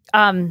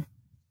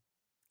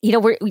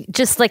we're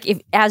just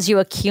like, as you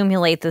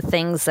accumulate the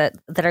things that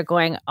are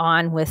going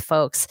on with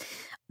folks,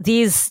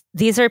 these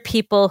are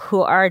people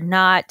who are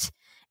not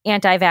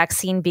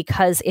anti-vaccine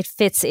because it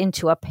fits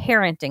into a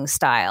parenting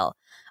style,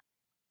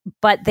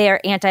 but they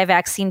are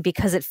anti-vaccine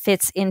because it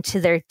fits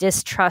into their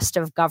distrust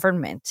of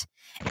government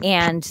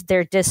and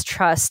their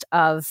distrust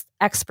of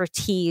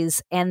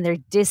expertise and their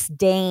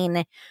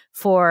disdain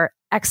for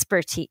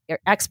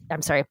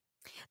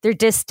their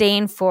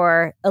disdain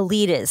for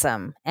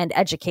elitism and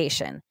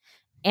education.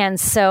 And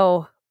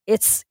so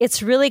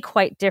it's really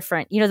quite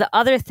different. The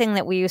other thing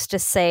that we used to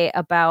say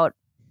about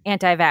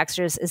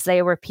anti-vaxxers is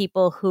they were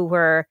people who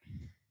were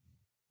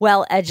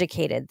well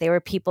educated. They were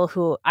people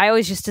who, I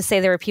always used to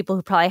say, they were people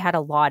who probably had a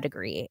law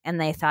degree, and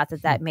they thought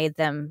that made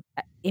them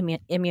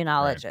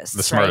immunologists. Right.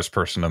 The smartest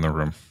person in the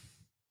room.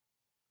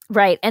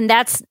 Right. And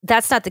that's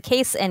not the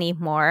case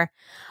anymore.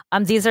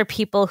 These are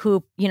people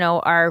who,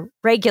 are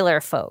regular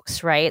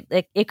folks, right?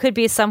 Like it could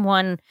be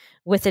someone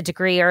with a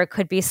degree, or it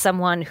could be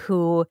someone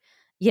who,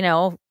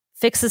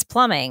 fixes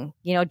plumbing,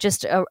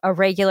 just a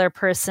regular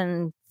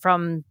person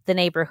from the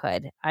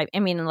neighborhood. I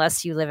mean,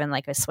 unless you live in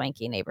like a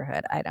swanky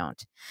neighborhood, I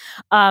don't.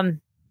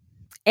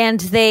 And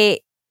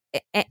they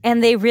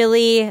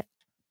really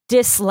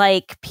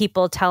dislike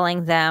people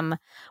telling them,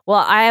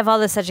 well, I have all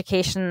this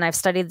education and I've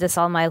studied this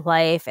all my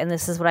life, and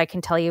this is what I can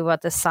tell you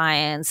about the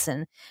science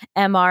and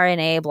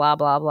mRNA, blah,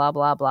 blah, blah,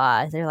 blah,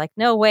 blah. They're like,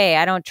 no way,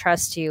 I don't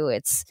trust you.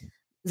 It's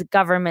the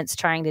government's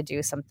trying to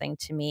do something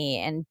to me,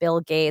 and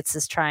Bill Gates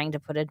is trying to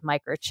put a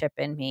microchip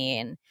in me,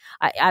 and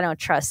I don't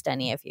trust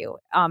any of you.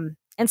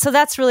 And And so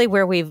that's really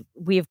where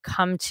we've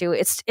come to.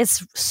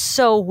 It's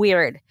so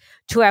weird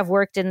to have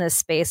worked in this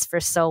space for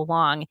so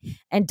long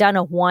and done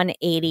a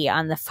 180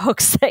 on the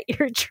folks that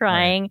you're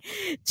trying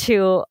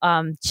to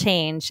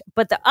change.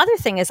 But the other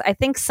thing is, I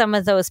think some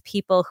of those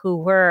people who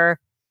were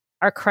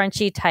our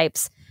crunchy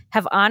types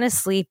have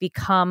honestly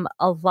become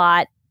a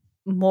lot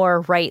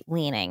more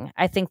right-leaning.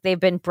 I think they've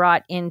been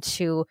brought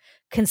into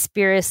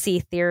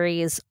conspiracy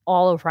theories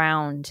all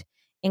around,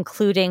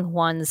 including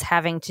ones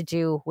having to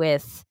do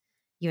with,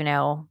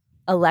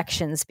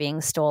 elections being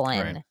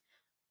stolen,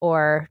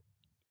 or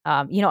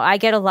I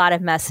get a lot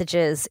of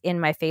messages in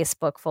my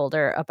Facebook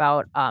folder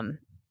about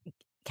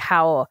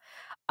how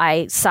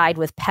I side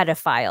with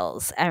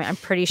pedophiles. I'm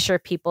pretty sure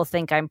people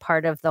think I'm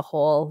part of the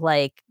whole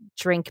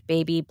drink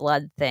baby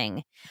blood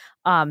thing.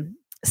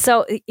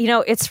 So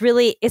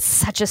it's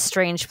such a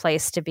strange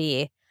place to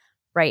be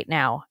right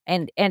now,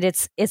 and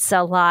it's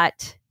a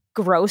lot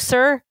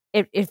grosser.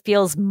 It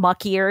feels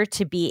muckier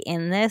to be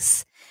in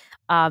this.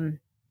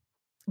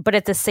 But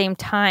at the same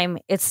time,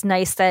 it's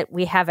nice that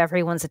we have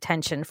everyone's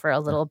attention for a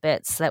little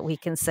bit so that we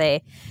can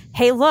say,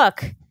 hey,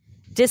 look,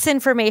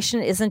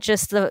 disinformation isn't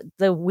just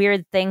the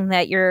weird thing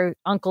that your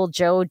Uncle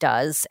Joe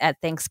does at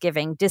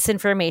Thanksgiving.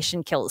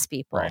 Disinformation kills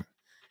people. Right.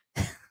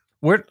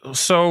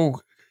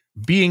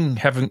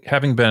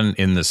 Having been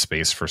in this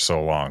space for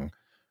so long,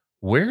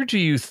 where do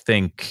you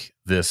think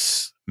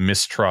this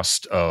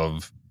mistrust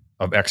of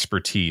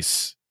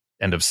expertise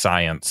and of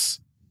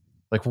science,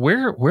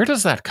 where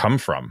does that come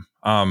from?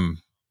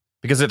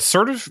 Because it's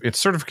sort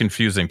of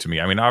confusing to me.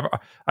 I mean,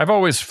 I've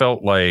always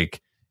felt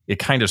like it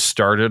kind of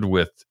started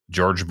with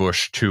George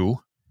Bush too,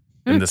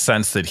 in the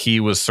sense that he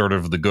was sort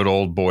of the good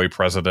old boy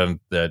president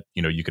that,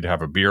 you could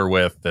have a beer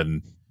with,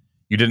 and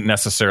you didn't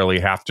necessarily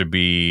have to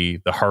be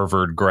the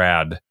Harvard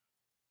grad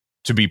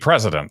to be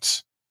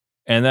president.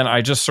 And then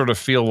I just sort of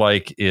feel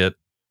like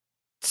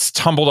it's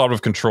tumbled out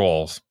of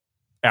control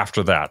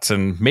after that.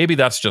 And maybe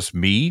that's just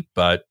me,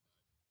 but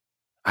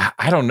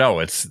I don't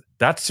know.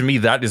 To me,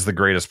 that is the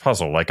greatest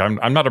puzzle.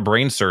 I'm not a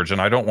brain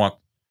surgeon.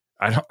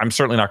 I'm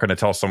certainly not going to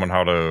tell someone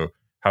how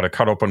to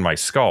cut open my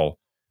skull.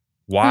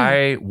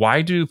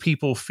 Why do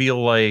people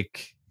feel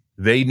like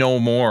they know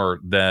more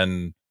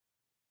than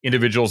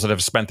individuals that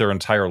have spent their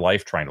entire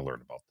life trying to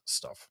learn about this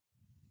stuff?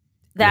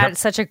 That's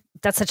such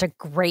a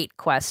great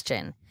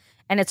question.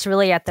 And it's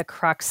really at the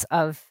crux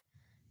of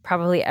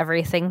probably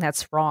everything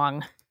that's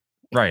wrong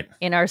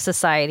in our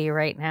society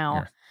right now.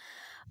 Yeah.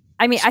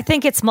 I mean, I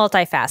think it's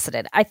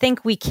multifaceted. I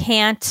think we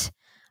can't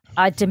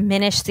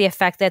diminish the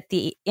effect that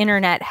the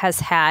internet has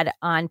had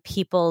on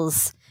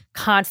people's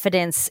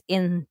confidence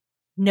in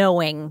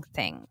knowing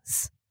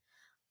things.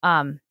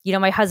 My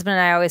husband and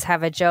I always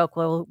have a joke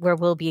where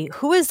we'll be,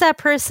 who is that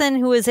person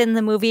who was in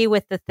the movie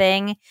with the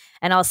thing?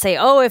 And I'll say,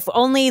 oh, if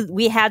only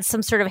we had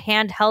some sort of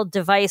handheld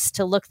device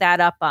to look that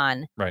up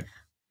on. Right.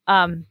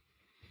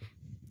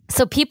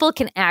 So people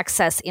can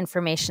access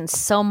information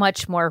so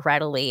much more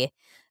readily.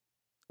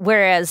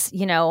 Whereas,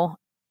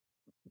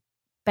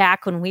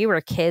 back when we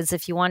were kids,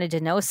 if you wanted to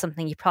know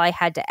something, you probably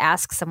had to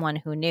ask someone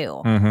who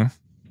knew. Mm-hmm.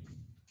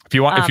 If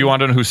you wanted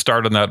to know who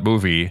starred in that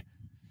movie,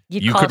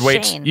 you could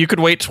wait. Shane. You could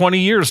wait 20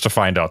 years to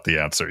find out the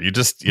answer. You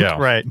just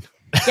right.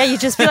 Yeah, you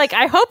just be like,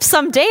 I hope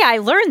someday I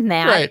learn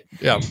that. Right.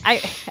 Yeah.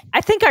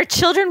 I think our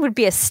children would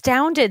be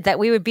astounded that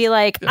we would be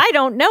like, I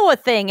don't know a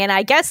thing, and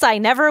I guess I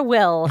never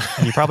will.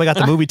 And you probably got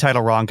the movie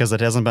title wrong because it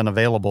hasn't been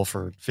available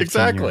for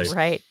 15 years.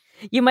 Right.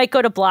 You might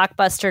go to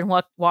Blockbuster and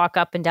walk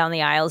up and down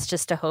the aisles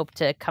just to hope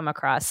to come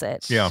across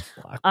it. Yeah.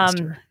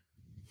 Blockbuster.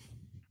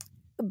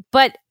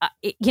 But,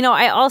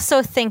 I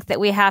also think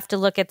that we have to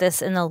look at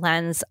this in the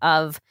lens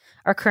of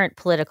our current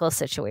political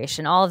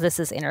situation. All of this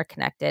is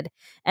interconnected.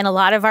 And a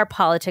lot of our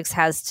politics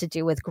has to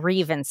do with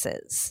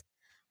grievances.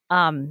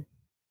 And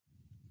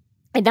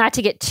not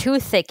to get too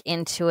thick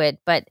into it,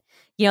 but,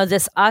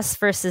 this us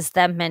versus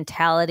them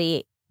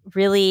mentality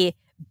really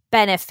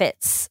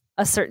benefits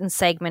a certain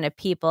segment of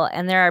people.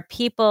 And there are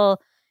people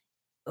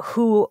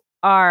who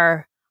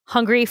are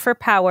hungry for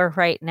power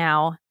right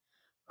now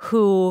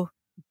who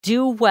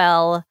do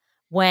well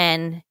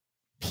when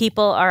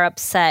people are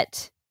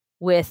upset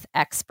with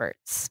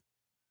experts.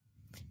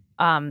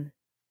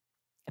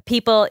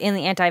 People in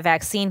the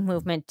anti-vaccine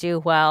movement do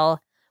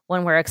well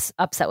when we're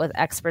upset with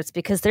experts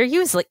because they're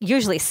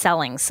usually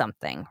selling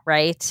something,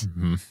 right?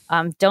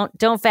 Mm-hmm.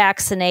 Don't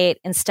vaccinate,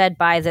 instead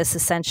buy this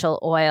essential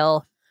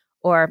oil.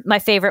 Or my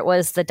favorite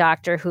was the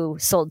doctor who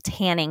sold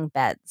tanning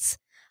beds.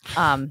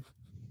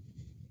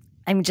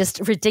 Just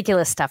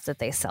ridiculous stuff that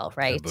they sell,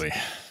 right?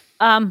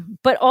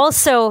 But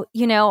also,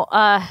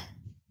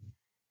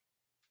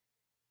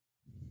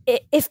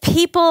 if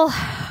people,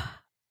 I'm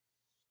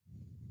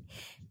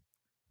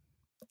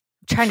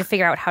trying to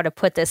figure out how to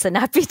put this and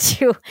not be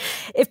too,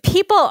 if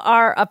people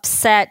are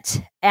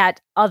upset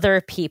at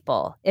other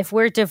people, if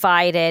we're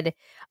divided,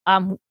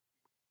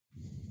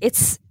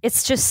 it's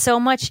just so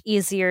much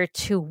easier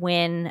to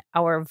win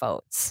our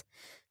votes.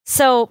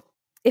 So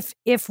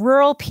if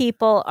rural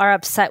people are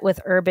upset with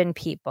urban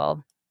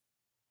people,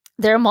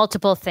 there are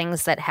multiple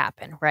things that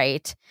happen,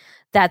 right?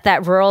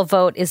 that rural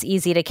vote is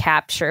easy to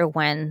capture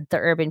when the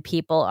urban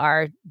people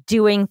are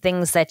doing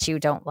things that you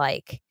don't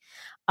like.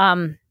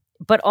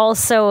 But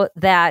also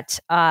that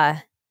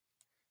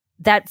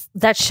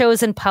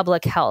shows in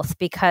public health,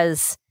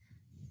 because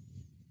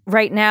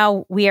right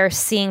now we are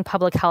seeing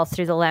public health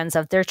through the lens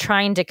of they're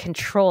trying to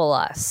control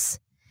us.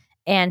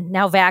 And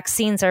now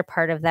vaccines are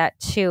part of that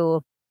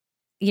too.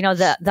 You know,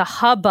 the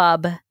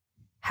hubbub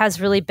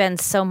has really been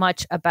so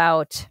much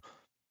about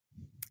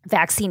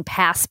vaccine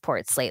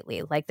passports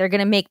lately. Like, they're going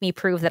to make me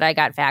prove that I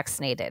got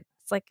vaccinated.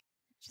 It's like,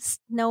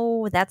 just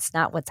no, that's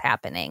not what's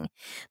happening.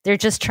 They're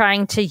just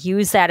trying to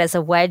use that as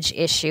a wedge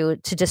issue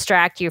to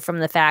distract you from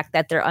the fact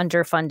that they're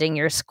underfunding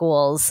your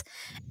schools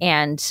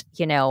and,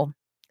 you know,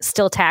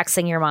 still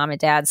taxing your mom and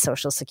dad's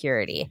Social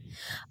Security.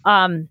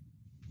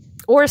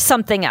 Or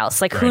something else.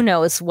 Like, who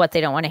knows what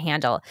they don't want to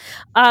handle.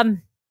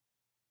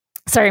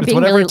 Sorry, I'm it's being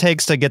whatever really... it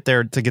takes to get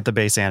the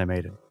base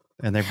animated.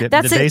 And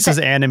the base is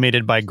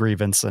animated by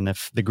grievance. And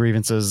if the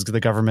grievance is the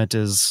government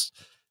is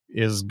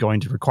going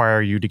to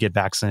require you to get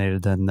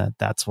vaccinated, then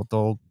that's what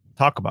they'll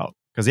talk about.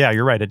 Because, yeah,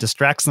 you're right. It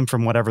distracts them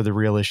from whatever the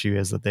real issue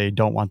is that they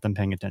don't want them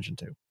paying attention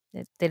to.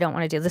 They don't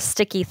want to do the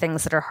sticky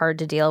things that are hard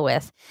to deal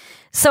with.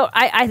 So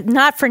I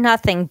not for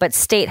nothing, but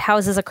state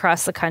houses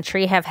across the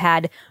country have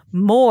had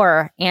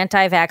more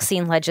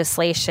anti-vaccine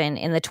legislation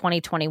in the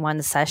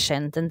 2021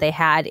 session than they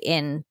had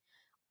in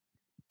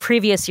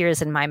previous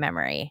years in my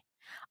memory.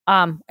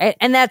 And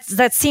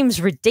that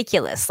seems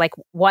ridiculous. Like,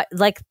 what,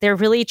 like they're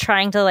really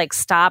trying to like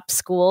stop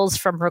schools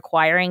from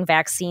requiring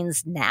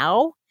vaccines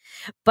now.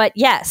 But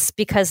yes,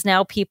 because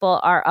now people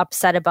are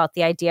upset about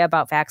the idea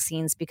about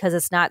vaccines because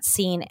it's not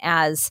seen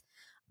as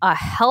a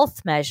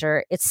health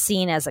measure. It's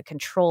seen as a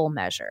control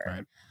measure.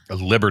 Right. A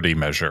liberty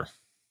measure.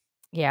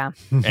 Yeah.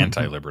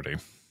 Anti-liberty.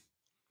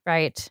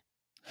 Right.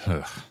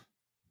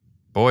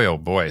 Boy, oh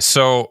boy.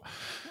 So,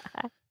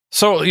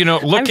 you know,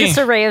 looking... I'm just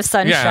a ray of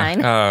sunshine.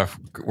 Yeah,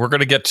 we're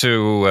going to get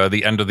to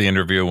the end of the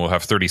interview and we'll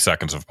have 30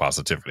 seconds of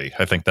positivity.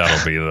 I think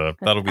that'll be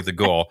the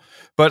goal.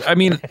 But I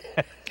mean...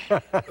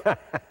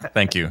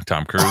 Thank you,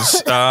 Tom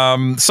Cruise.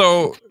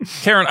 So,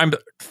 Karen, I'm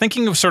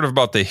thinking of sort of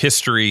about the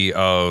history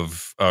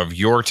of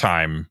your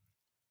time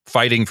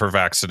fighting for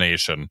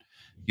vaccination.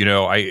 You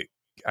know, I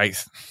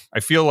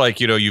feel like,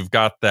 you know, you've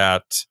got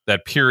that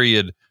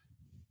period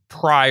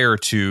prior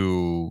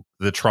to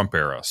the Trump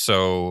era.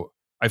 So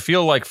I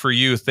feel like for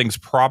you, things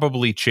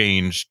probably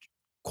changed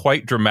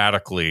quite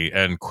dramatically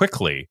and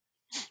quickly,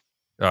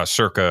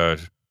 circa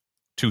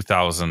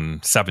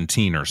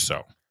 2017 or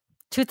so.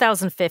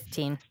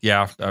 2015.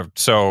 Yeah.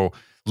 So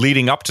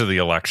leading up to the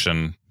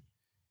election,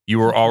 you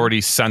were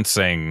already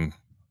sensing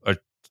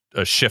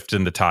a shift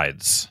in the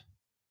tides.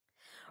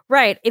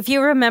 Right. If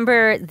you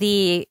remember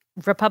the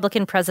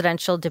Republican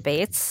presidential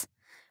debates,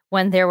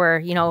 when there were,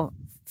 you know,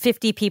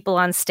 50 people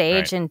on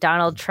stage and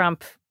Donald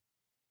Trump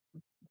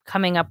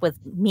coming up with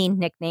mean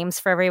nicknames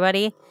for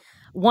everybody,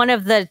 one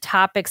of the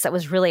topics that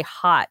was really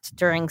hot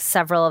during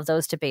several of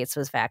those debates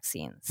was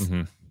vaccines.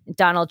 Mm-hmm.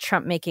 Donald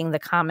Trump making the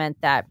comment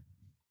that,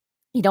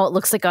 you know, it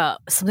looks like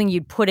something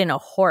you'd put in a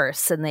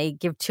horse and they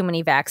give too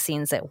many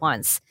vaccines at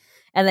once.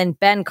 And then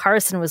Ben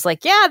Carson was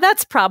like, yeah,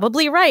 that's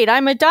probably right.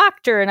 I'm a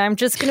doctor and I'm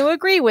just going to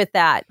agree with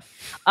that.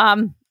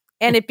 And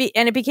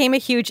it became a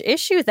huge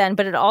issue then,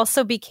 but it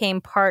also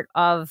became part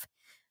of,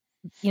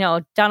 you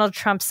know, Donald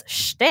Trump's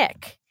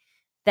shtick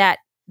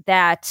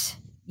that,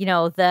 you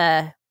know,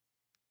 the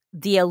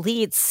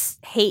elites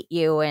hate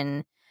you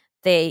and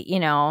they, you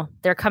know,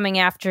 they're coming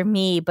after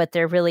me, but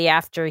they're really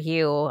after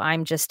you.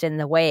 I'm just in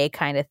the way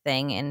kind of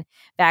thing. And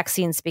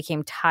vaccines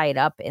became tied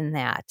up in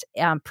that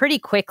pretty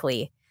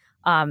quickly.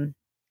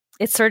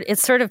 It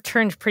sort of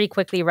turned pretty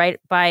quickly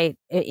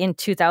in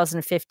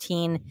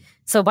 2015.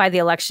 So by the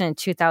election in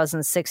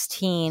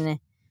 2016,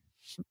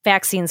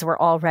 vaccines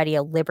were already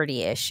a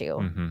liberty issue.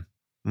 Mm-hmm.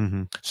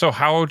 Mm-hmm. So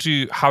how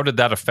did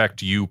that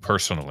affect you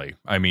personally?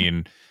 I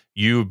mean,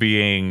 you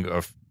being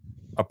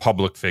a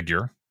public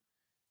figure,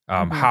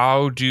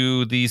 how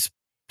do these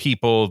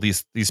people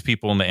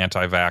in the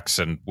anti-vax,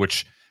 and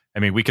which, I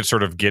mean, we could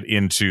sort of get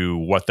into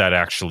what that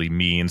actually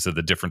means of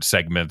the different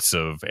segments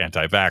of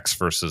anti-vax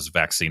versus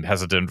vaccine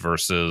hesitant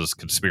versus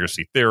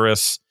conspiracy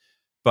theorists.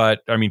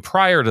 But I mean,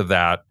 prior to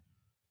that,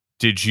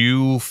 did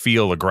you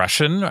feel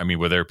aggression? I mean,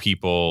 were there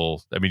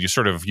people? I mean, you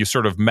sort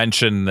of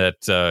mentioned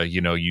that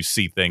you know, you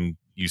see things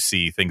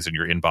in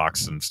your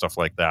inbox and stuff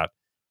like that.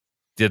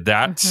 Did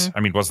that? Mm-hmm. I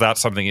mean, was that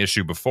something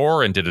issue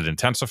before, and did it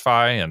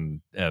intensify?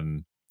 And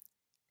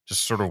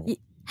just sort of,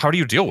 how do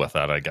you deal with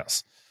that, I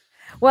guess?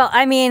 Well,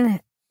 I mean,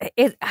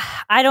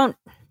 I don't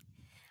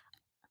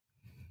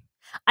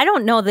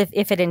know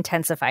if it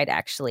intensified,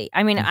 actually.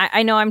 I mean,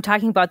 I know I'm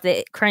talking about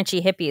the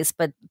crunchy hippies,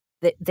 but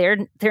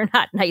they're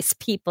not nice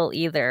people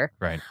either.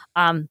 Right.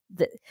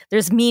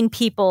 There's mean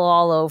people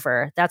all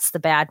over. That's the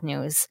bad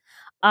news.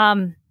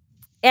 And,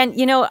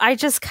 you know,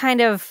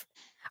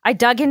 I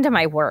dug into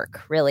my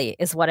work, really,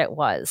 is what it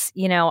was.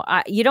 You know,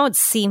 you don't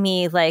see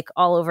me like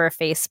all over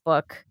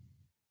Facebook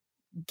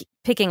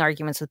picking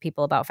arguments with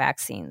people about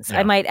vaccines. Yeah.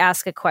 I might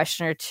ask a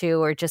question or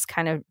two or just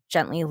kind of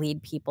gently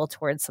lead people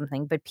towards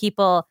something. But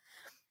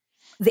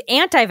the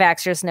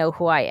anti-vaxxers know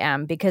who I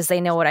am because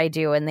they know what I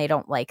do and they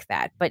don't like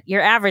that. But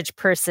your average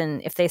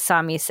person, if they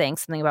saw me saying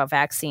something about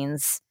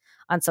vaccines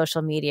on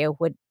social media,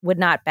 would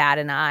not bat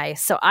an eye.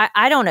 So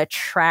I don't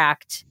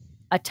attract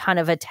a ton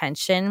of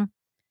attention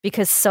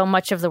because so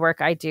much of the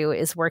work I do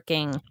is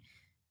working,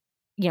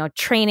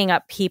 training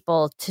up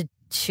people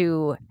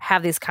to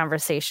have these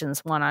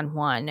conversations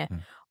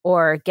one-on-one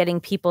or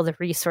getting people the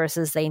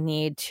resources they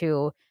need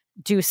to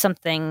do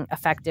something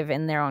effective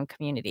in their own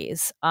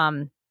communities.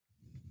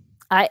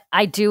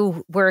 I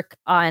do work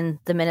on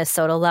the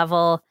Minnesota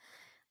level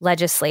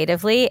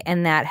legislatively,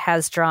 and that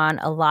has drawn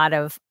a lot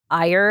of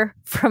ire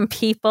from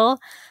people.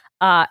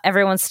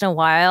 Every once in a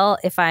while,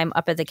 if I'm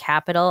up at the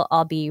Capitol,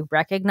 I'll be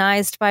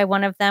recognized by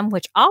one of them,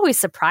 which always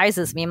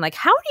surprises me. I'm like,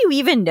 how do you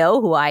even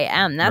know who I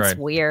am? That's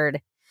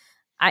weird.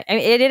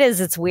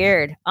 It's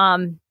weird.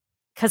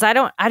 Because I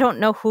don't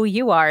know who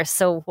you are.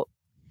 So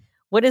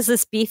what is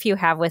this beef you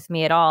have with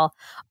me at all?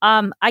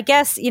 I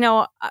guess,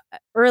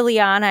 early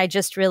on,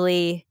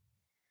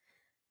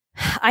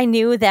 I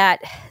knew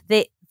that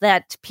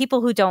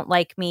people who don't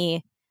like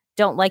me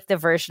don't like the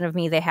version of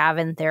me they have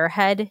in their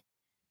head.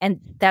 And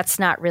that's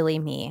not really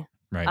me.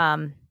 Right.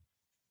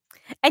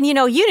 And you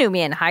knew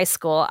me in high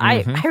school.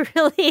 Mm-hmm. I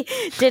really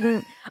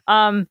didn't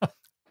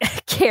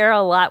care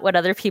a lot what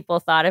other people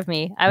thought of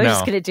me. I was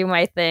just going to do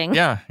my thing.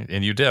 Yeah,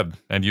 and you did,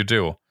 and you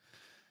do.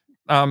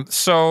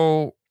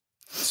 So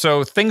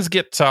things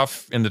get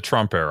tough in the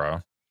Trump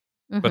era,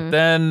 but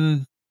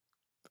then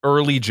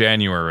early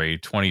January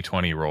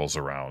 2020 rolls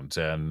around,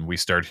 and we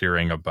start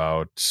hearing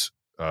about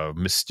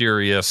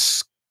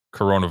mysterious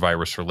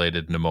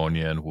coronavirus-related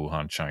pneumonia in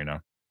Wuhan,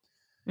 China.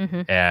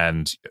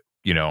 And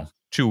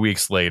 2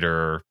 weeks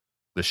later,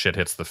 the shit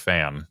hits the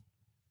fan.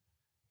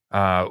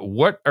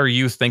 What are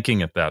you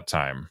thinking at that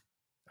time?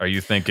 Are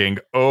you thinking,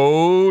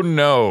 oh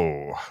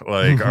no,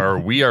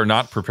 like, we are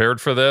not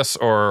prepared for this?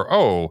 Or,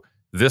 oh,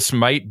 this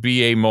might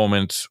be a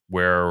moment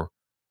where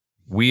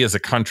we as a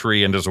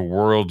country and as a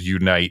world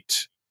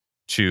unite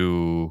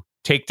to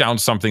take down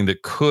something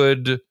that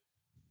could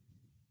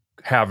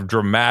have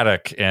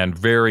dramatic and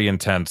very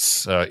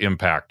intense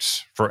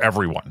impact for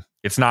everyone.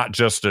 It's not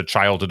just a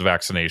childhood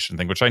vaccination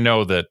thing, which I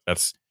know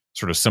that's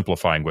sort of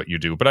simplifying what you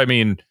do. But I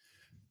mean,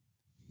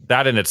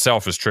 that in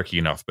itself is tricky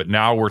enough. But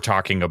now we're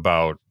talking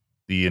about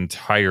the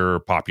entire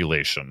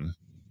population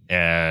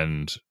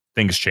and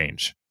things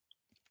change.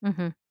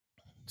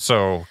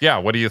 So, yeah,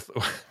 what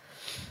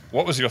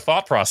was your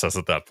thought process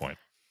at that point?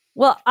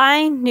 Well,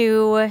 I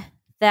knew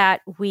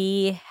that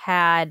we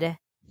had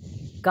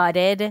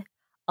gutted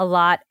a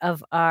lot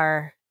of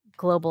our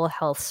global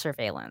health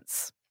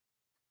surveillance.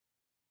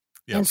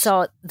 Yes. And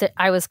so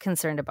I was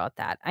concerned about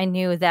that. I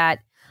knew that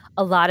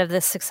a lot of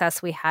the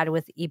success we had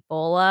with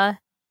Ebola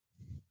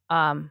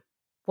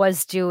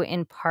was due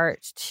in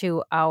part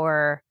to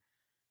our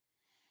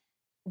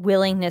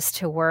willingness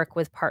to work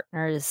with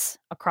partners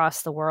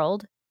across the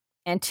world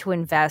and to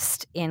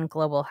invest in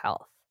global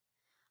health.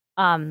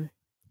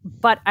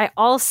 But I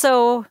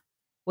also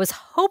was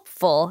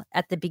hopeful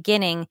at the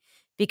beginning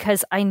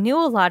because I knew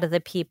a lot of the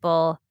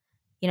people.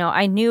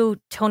 I knew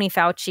Tony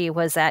Fauci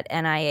was at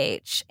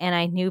NIH, and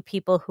I knew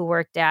people who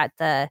worked at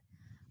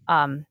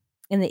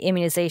in the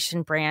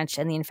immunization branch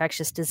and the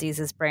infectious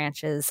diseases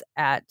branches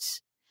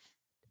at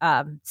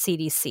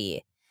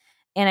CDC.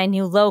 And I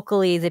knew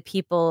locally the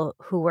people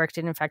who worked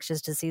in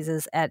infectious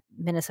diseases at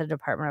Minnesota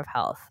Department of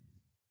Health.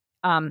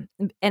 And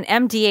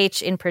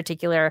MDH in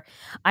particular,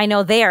 I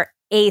know they are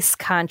ACE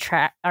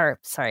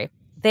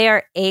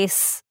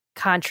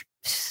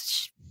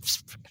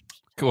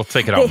We'll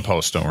take it out in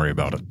post. Don't worry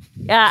about it.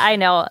 Yeah, I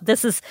know.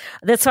 That's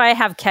why I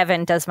have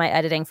Kevin does my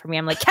editing for me.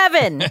 I'm like,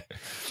 Kevin.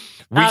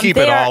 We keep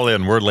it all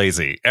in. We're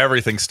lazy.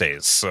 Everything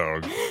stays. So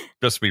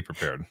just be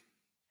prepared.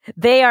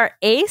 They are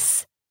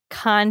ACE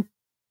contact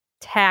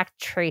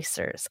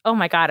tracers. Oh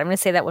my God. I'm going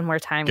to say that one more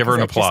time. Give her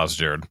an applause,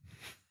 Jared.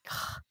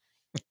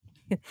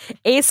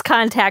 ACE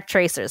contact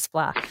tracers.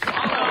 Blah.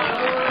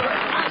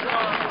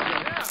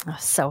 Oh,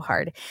 so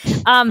hard.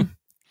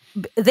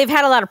 They've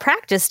had a lot of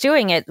practice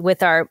doing it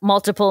with our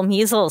multiple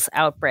measles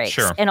outbreaks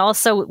and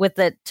also with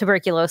the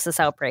tuberculosis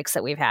outbreaks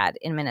that we've had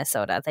in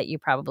Minnesota that you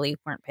probably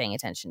weren't paying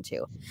attention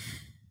to.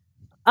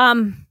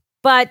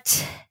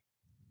 But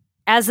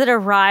as it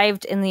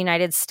arrived in the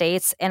United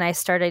States and I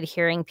started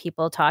hearing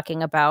people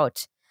talking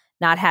about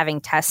not having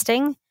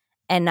testing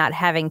and not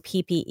having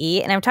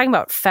PPE, and I'm talking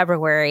about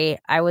February,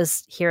 I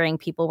was hearing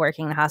people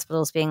working in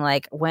hospitals being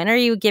like, when are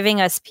you giving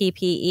us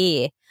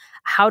PPE?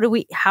 How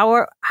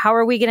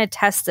are we going to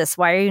test this?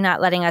 Why are you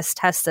not letting us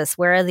test this?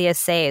 Where are the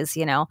assays?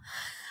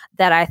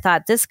 That I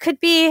thought this could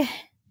be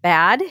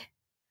bad.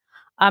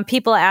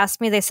 People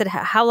asked me, they said,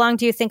 how long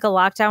do you think a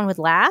lockdown would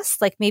last?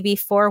 Like maybe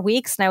 4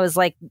 weeks. And I was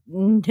like,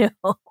 no,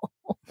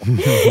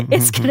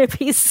 it's going to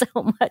be so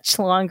much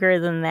longer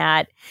than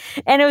that.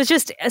 And it was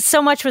just,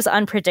 so much was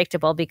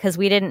unpredictable because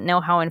we didn't know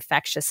how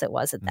infectious it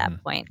was at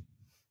that point.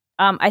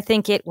 I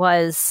think it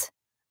was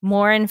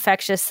more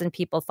infectious than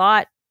people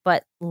thought,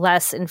 but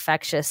less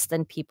infectious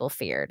than people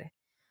feared.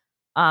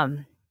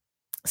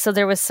 So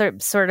there was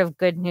sort of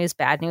good news,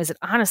 bad news. It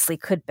honestly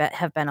could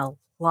have been a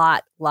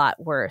lot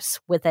worse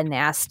with a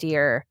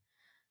nastier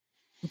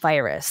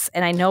virus.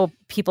 And I know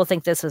people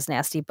think this was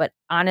nasty, but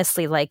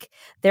honestly, like,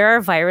 there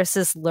are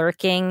viruses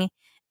lurking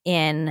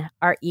in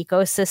our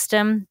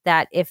ecosystem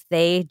that if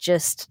they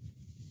just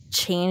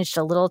changed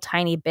a little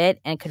tiny bit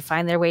and could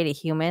find their way to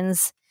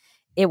humans,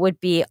 it would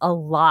be a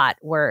lot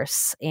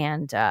worse.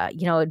 And,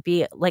 it'd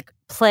be like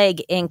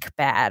Plague Inc.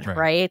 bad,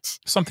 right?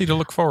 Something to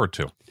look forward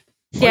to.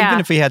 Well, even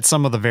if we had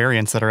some of the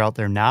variants that are out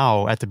there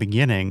now at the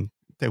beginning,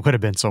 it would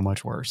have been so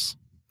much worse.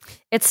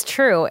 It's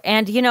true.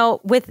 And,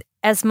 with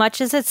as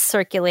much as it's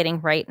circulating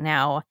right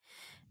now,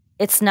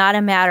 it's not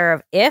a matter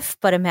of if,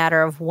 but a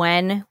matter of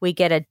when we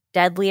get a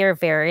deadlier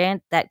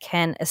variant that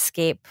can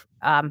escape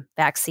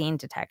vaccine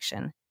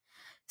detection.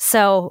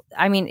 So,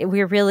 I mean,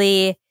 we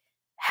really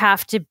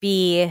have to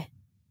be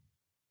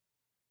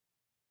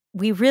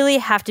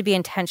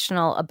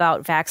intentional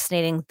about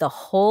vaccinating the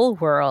whole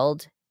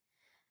world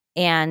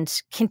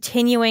and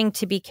continuing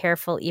to be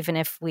careful even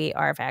if we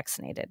are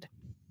vaccinated.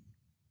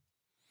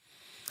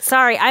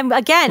 Sorry, I'm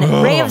again,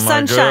 ray of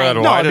sunshine.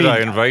 God, why did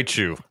I invite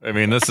you? I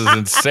mean, this is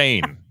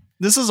insane.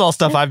 This is all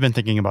stuff I've been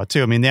thinking about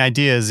too. I mean, the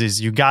idea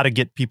is you got to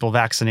get people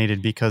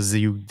vaccinated because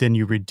then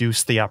you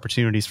reduce the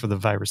opportunities for the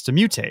virus to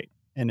mutate.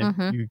 And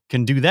if you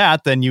can do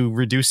that, then you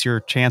reduce your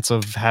chance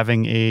of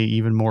having a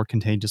even more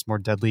contagious, more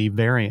deadly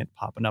variant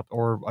popping up,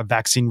 or a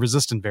vaccine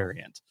resistant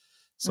variant.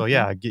 So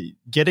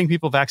getting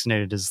people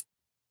vaccinated is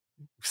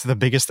the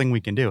biggest thing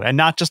we can do, and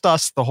not just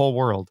us, the whole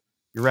world.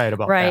 You're right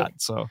about that.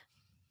 So,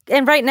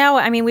 and right now,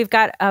 I mean, we've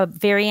got a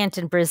variant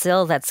in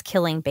Brazil that's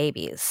killing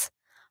babies.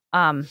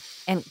 And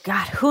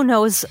God, who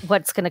knows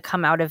what's going to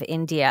come out of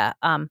India.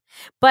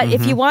 But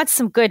if you want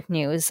some good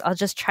news, I'll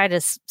just try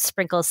to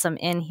sprinkle some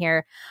in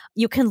here.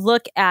 You can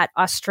look at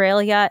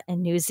Australia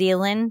and New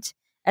Zealand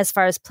as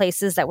far as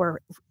places that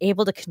were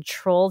able to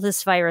control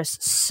this virus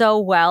so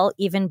well,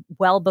 even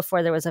well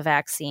before there was a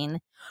vaccine.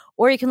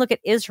 Or you can look at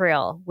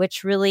Israel,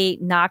 which really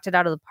knocked it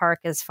out of the park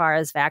as far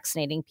as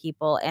vaccinating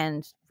people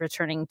and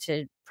returning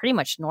to pretty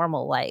much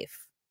normal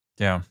life.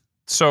 Yeah.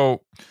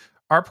 So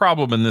our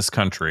problem in this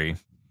country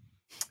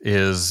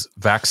is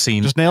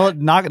vaccine. Just nail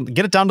it,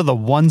 get it down to the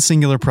one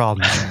singular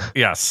problem.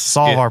 Yes.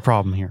 Solve our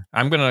problem here.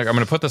 I'm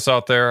gonna put this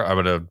out there. I'm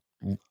gonna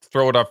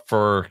throw it up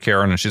for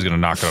Karen, and she's gonna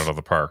knock it out of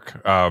the park.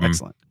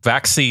 Excellent.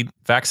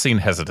 Vaccine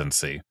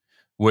hesitancy,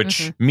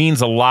 which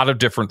means a lot of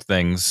different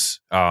things.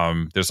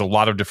 There's a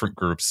lot of different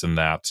groups in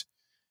that.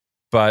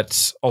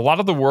 But a lot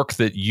of the work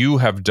that you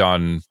have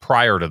done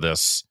prior to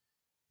this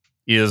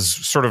is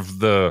sort of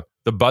the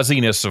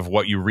buzziness of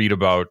what you read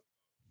about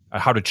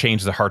how to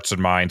change the hearts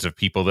and minds of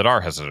people that are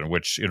hesitant,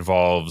 which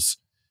involves,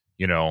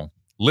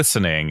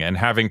 listening and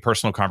having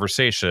personal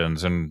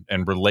conversations and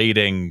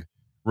relating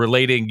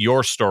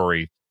your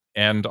story,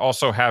 and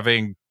also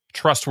having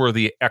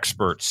trustworthy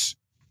experts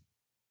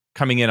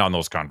coming in on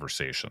those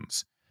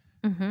conversations.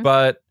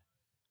 But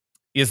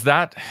is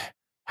that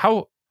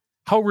how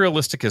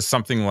realistic is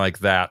something like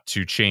that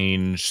to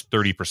change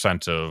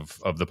 30%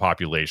 of the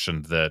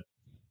population that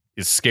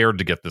is scared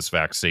to get this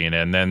vaccine?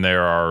 And then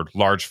there are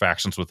large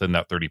factions within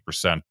that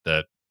 30%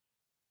 that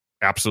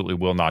absolutely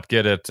will not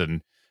get it.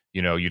 And,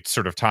 you'd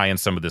sort of tie in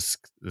some of this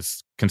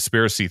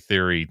conspiracy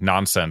theory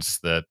nonsense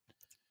that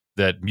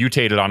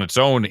mutated on its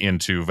own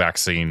into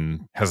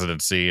vaccine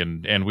hesitancy.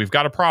 And we've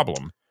got a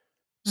problem.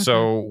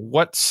 So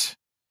what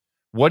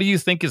do you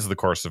think is the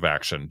course of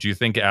action? Do you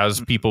think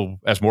as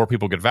more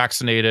people get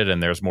vaccinated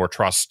and there's more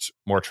trust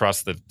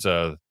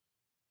that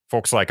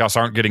folks like us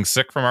aren't getting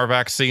sick from our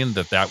vaccine,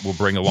 that will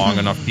bring along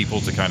enough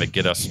people to kind of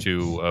get us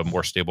to a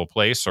more stable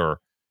place? Or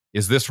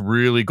is this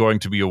really going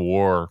to be a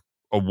war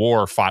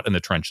fought in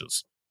the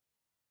trenches?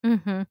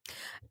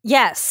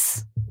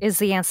 Yes, is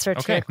the answer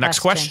to your question. Next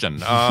question.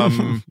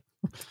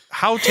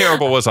 How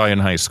terrible was I in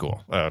high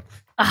school?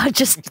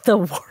 Just the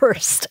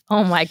worst.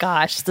 Oh my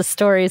gosh, the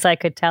stories I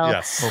could tell.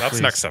 Yes, that's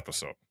next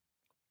episode.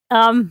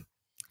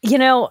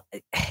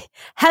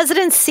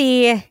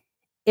 Hesitancy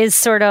is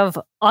sort of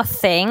a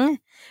thing,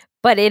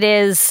 but it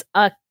is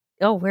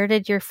where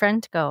did your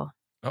friend go?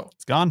 Oh,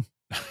 it's gone.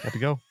 Got to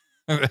go.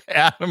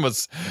 Adam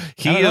is a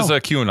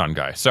QAnon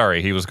guy.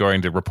 Sorry, he was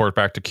going to report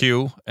back to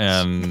Q,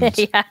 and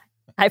yeah,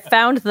 I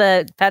found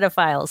the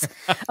pedophiles.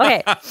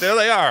 Okay, there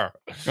they are.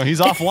 Oh,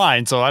 he's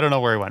offline, so I don't know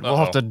where he went.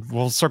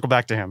 We'll circle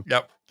back to him.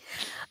 Yep.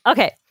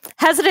 Okay,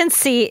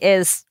 hesitancy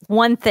is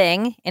one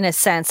thing in a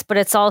sense, but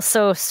it's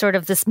also sort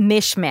of this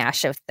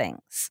mishmash of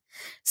things.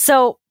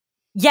 So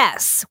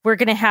yes, we're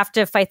going to have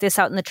to fight this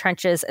out in the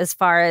trenches as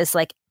far as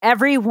like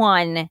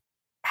everyone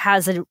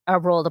has a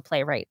role to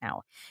play right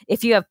now.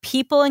 If you have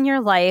people in your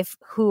life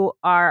who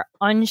are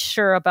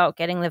unsure about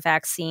getting the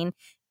vaccine,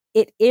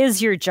 it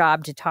is your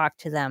job to talk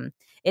to them.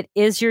 It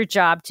is your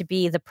job to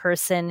be the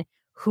person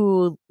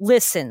who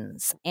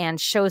listens and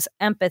shows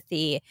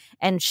empathy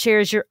and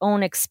shares your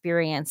own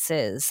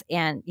experiences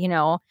and,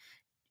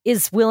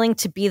 is willing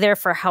to be there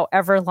for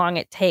however long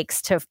it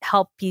takes to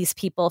help these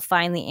people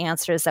find the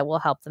answers that will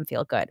help them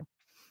feel good.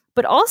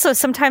 But also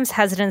sometimes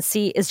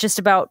hesitancy is just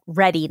about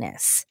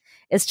readiness.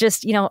 It's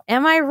just, am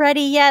I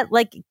ready yet?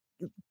 Like,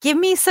 give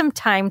me some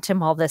time to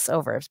mull this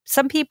over.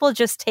 Some people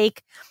just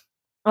take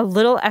a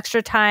little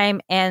extra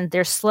time and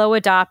they're slow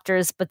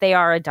adopters, but they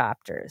are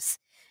adopters.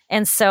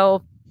 And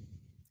so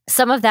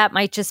some of that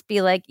might just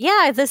be like,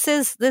 yeah, this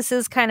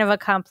is kind of a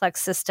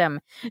complex system.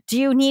 Do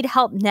you need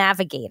help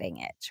navigating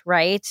it?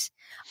 Right.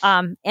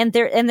 And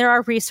there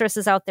are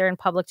resources out there in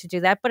public to do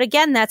that. But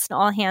again, that's an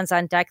all hands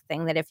on deck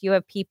thing, that if you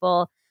have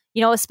people,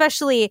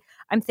 especially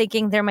I'm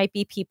thinking there might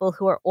be people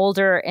who are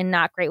older and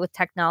not great with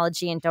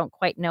technology and don't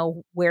quite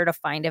know where to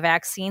find a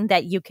vaccine,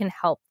 that you can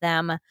help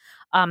them.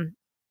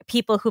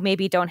 People who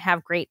maybe don't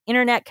have great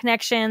internet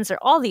connections or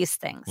all these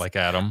things. Like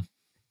Adam.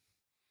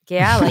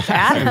 Yeah, like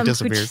Adam.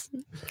 Just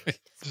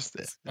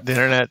the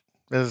internet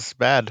is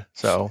bad,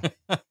 so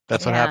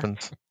that's what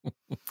happens.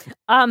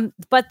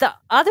 But the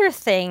other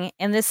thing,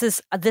 and this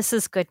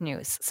is good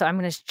news, so I'm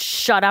going to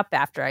shut up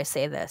after I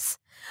say this.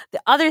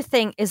 The other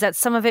thing is that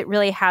some of it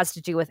really has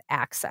to do with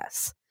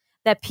access.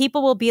 That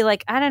people will be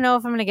like, I don't know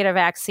if I'm going to get a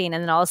vaccine,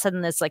 and then all of a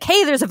sudden it's like,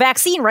 hey, there's a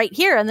vaccine right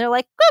here, and they're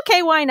like,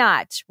 okay, why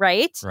not?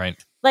 Right?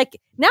 Like,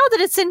 now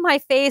that it's in my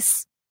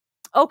face,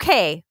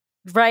 okay,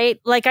 right?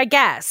 Like, I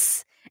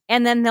guess.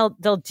 And then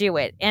they'll do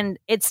it. And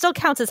it still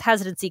counts as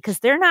hesitancy because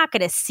they're not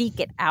going to seek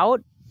it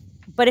out.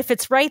 But if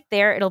it's right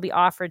there, it'll be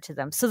offered to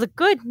them. So the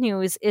good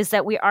news is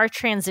that we are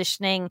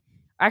transitioning,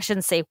 I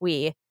shouldn't say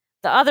we,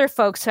 the other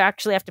folks who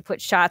actually have to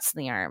put shots in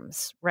the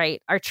arms,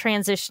 right, are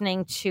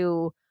transitioning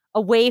to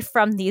away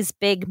from these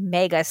big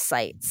mega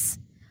sites,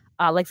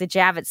 like the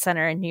Javits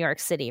Center in New York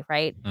City,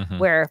 right? Mm-hmm.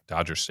 Where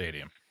Dodger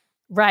Stadium.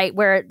 Right,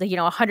 where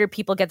 100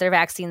 people get their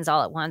vaccines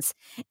all at once,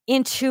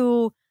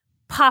 into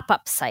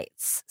pop-up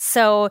sites.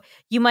 So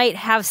you might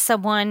have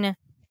someone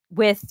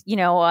with,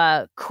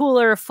 a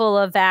cooler full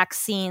of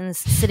vaccines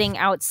sitting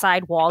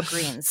outside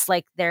Walgreens,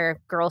 like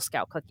their Girl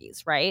Scout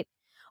cookies, right?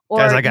 Or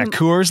guys, I got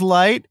Coors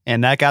Light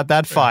and I got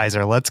that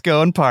Pfizer. Let's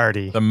go and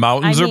party. The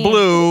mountains are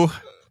blue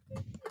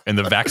and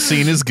the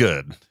vaccine is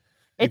good.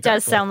 It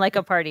does sound like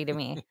a party to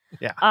me.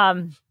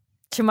 Yeah.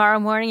 Tomorrow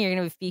morning, you're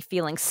going to be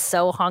feeling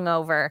so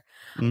hungover.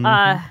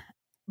 Mm-hmm.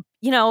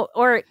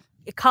 Or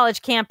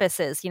college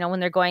campuses, when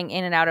they're going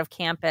in and out of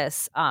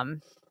campus,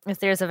 if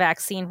there's a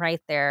vaccine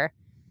right there,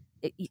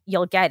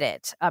 you'll get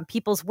it.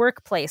 People's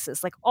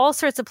workplaces, like all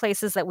sorts of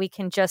places that we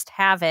can just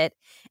have it.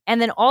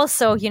 And then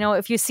also,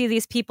 if you see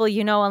these people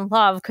and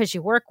love because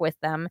you work with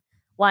them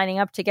lining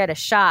up to get a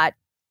shot,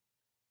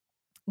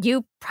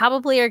 you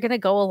probably are going to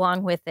go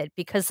along with it,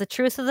 because the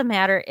truth of the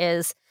matter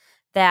is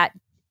that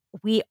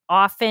we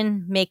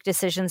often make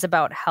decisions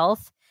about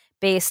health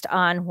based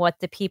on what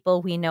the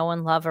people we know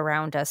and love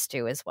around us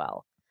do as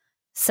well.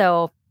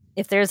 So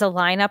if there's a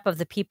lineup of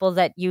the people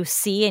that you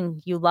see and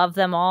you love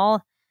them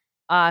all,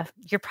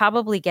 you're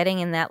probably getting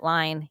in that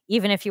line.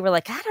 Even if you were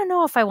like, I don't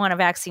know if I want a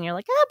vaccine, you're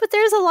like, but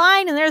there's a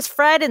line and there's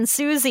Fred and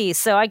Susie,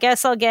 so I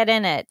guess I'll get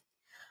in it.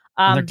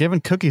 And they're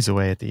giving cookies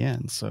away at the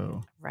end,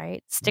 so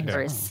right,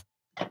 stickers.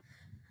 Yeah.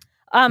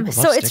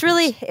 So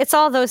it's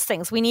all those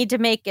things. We need to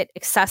make it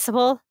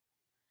accessible.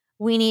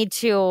 We need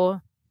to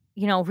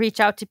reach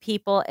out to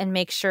people and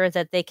make sure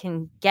that they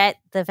can get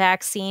the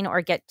vaccine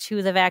or get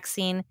to the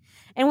vaccine.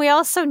 And we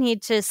also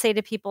need to say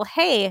to people,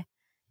 hey,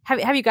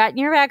 have you gotten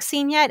your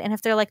vaccine yet? And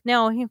if they're like,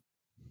 no,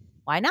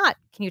 why not?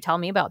 Can you tell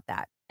me about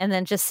that? And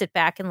then just sit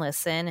back and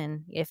listen.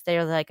 And if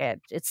they're like,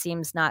 it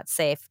seems not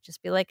safe,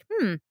 just be like,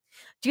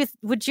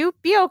 would you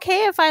be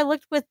okay if I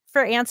looked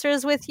for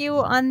answers with you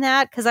on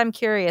that? Because I'm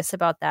curious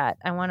about that.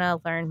 I want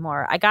to learn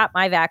more. I got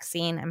my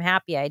vaccine. I'm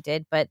happy I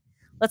did, but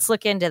let's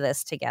look into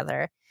this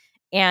together.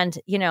 And,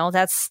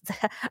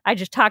 I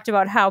just talked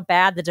about how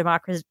bad the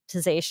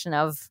democratization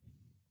of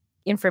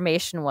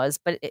information was,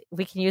 but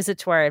we can use it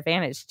to our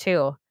advantage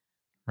too.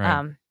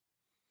 Right.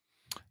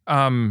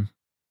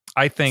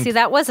 I think. See,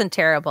 that wasn't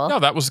terrible. No,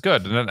 that was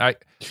good. And I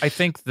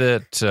think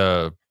that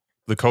the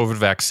COVID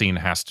vaccine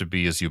has to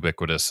be as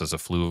ubiquitous as a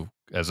flu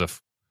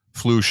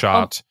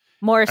shot.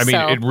 More so. I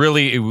mean, it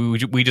really,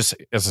 we just,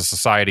 as a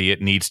society,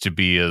 it needs to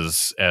be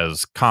as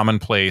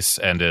commonplace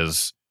and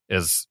as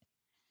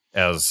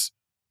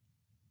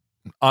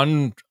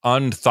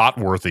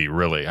unthought-worthy,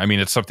 really. I mean,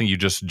 it's something you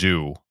just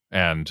do,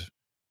 and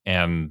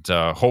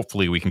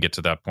hopefully we can get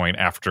to that point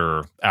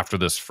after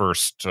this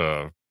first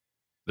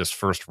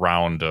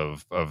round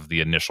of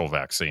the initial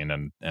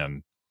vaccine,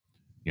 and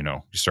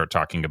you start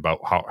talking about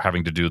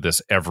having to do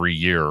this every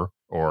year,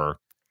 or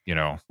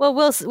Well,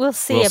 we'll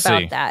see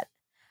about that.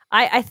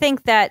 I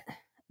think that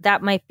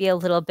might be a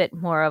little bit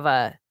more of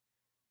a.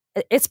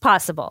 It's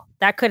possible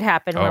that could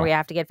happen where we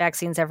have to get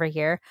vaccines every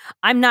year.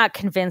 I'm not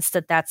convinced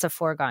that that's a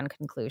foregone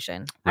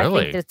conclusion.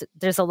 Really? I think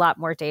there's a lot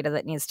more data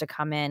that needs to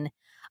come in.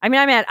 I mean,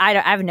 I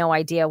have no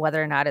idea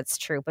whether or not it's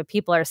true, but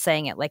people are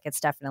saying it like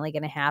it's definitely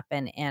going to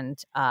happen. And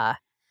I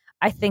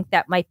think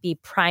that might be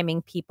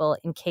priming people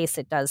in case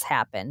it does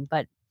happen.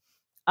 But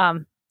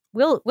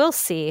we'll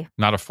see.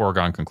 Not a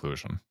foregone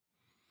conclusion.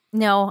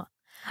 No.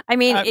 I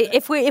mean,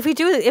 if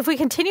we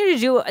continue to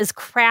do as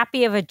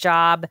crappy of a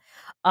job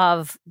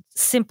of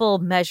simple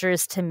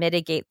measures to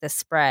mitigate the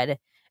spread,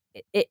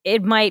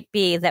 it might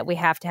be that we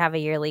have to have a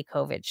yearly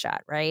COVID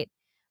shot, right?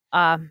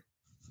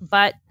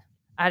 But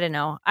I don't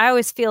know. I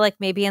always feel like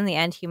maybe in the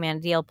end,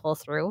 humanity will pull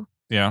through.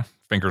 Yeah,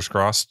 fingers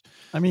crossed.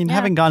 I mean,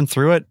 having gone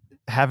through it,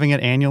 having it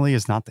annually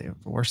is not the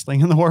worst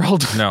thing in the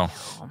world. No.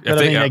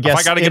 If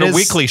I got to get a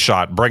weekly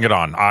shot, bring it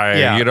on.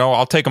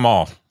 I'll take them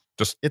all.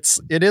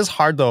 It is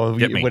hard though,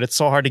 but it's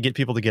so hard to get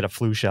people to get a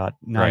flu shot.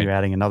 Now you're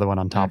adding another one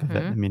on top of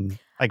it. I mean,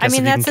 I guess if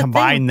you can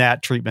combine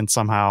that treatment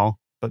somehow,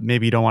 but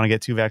maybe you don't want to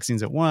get 2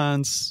 vaccines at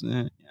once. I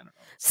don't know.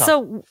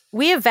 So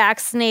we have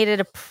vaccinated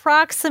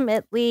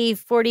approximately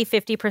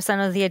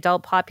 40-50% of the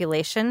adult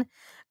population.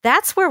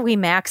 That's where we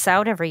max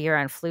out every year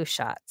on flu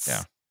shots.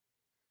 Yeah.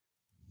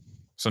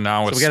 So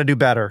now we got to do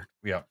better.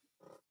 Yeah.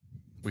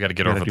 We got to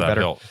get over that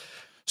hill.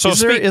 So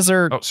is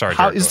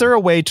there a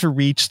way to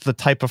reach the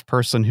type of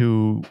person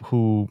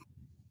who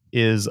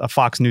is a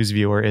Fox News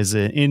viewer, is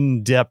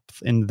in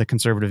depth in the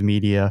conservative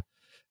media,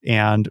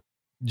 and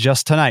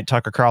just tonight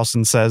Tucker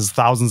Carlson says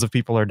thousands of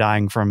people are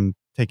dying from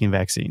taking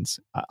vaccines,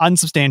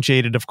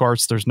 unsubstantiated, of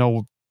course. There's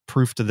no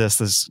proof to this.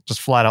 This is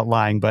just flat out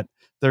lying. But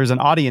there's an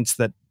audience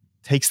that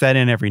takes that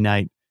in every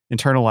night,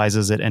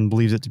 internalizes it, and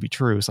believes it to be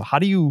true. So how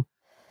do you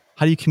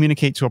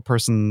communicate to a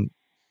person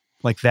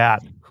like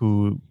that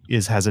who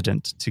is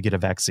hesitant to get a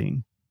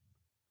vaccine?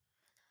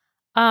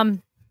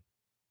 When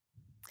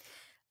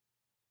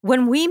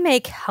we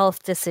make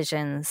health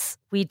decisions,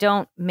 we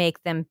don't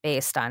make them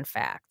based on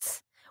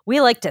facts. We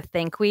like to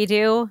think we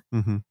do,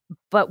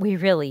 but we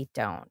really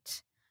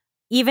don't.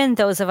 Even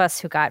those of us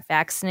who got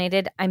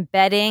vaccinated, I'm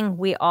betting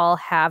we all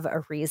have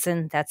a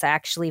reason that's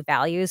actually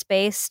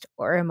values-based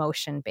or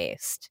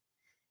emotion-based.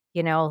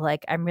 You know,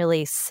 like, I'm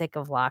really sick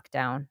of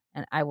lockdown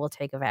and I will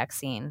take a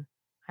vaccine.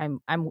 I'm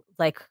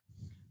like,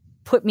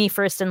 put me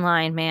first in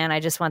line, man. I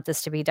just want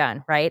this to be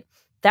done, right?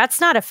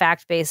 That's not a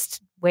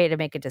fact-based way to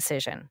make a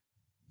decision.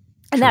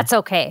 And that's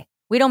okay.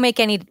 We don't make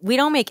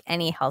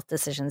any health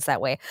decisions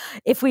that way.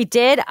 If we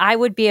did, I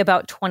would be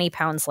about 20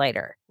 pounds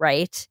lighter,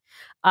 right?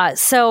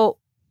 So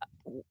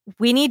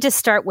we need to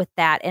start with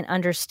that and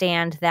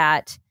understand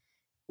that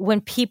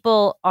when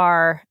people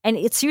are, and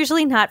it's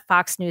usually not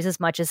Fox News as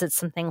much as it's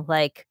something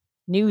like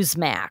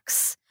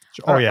Newsmax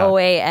or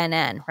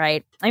OANN,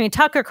 right? I mean,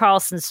 Tucker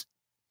Carlson's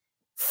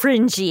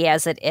fringy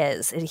as it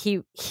is.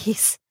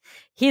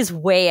 He's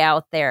way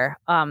out there.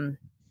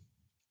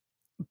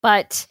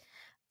 But,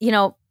 you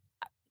know,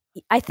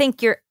 I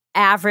think your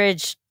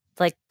average,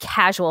 like,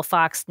 casual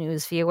Fox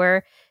News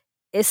viewer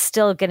is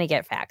still going to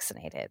get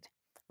vaccinated,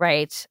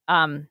 right?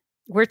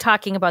 We're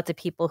talking about the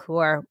people who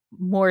are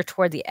more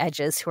toward the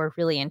edges, who are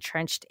really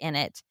entrenched in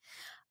it.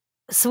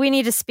 So we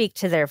need to speak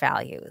to their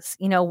values.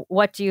 You know,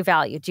 what do you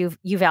value? Do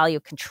you value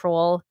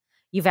control?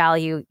 You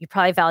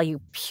probably value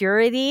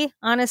purity,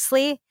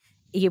 honestly.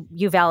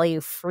 You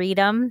value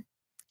freedom,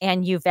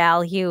 and you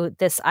value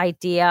this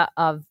idea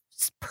of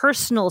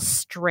personal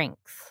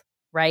strength,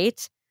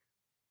 right?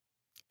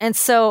 And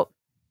so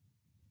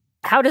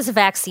how does a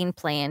vaccine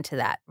play into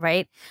that,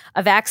 right?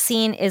 A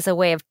vaccine is a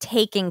way of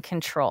taking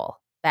control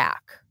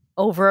back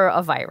over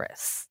a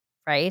virus,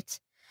 right?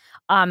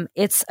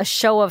 It's a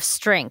show of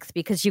strength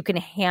because you can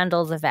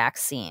handle the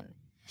vaccine.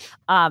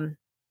 And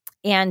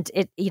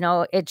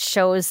it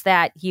shows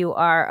that you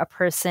are a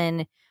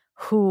person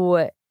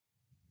who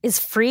is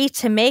free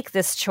to make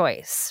this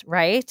choice,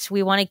 right?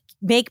 We want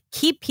to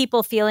keep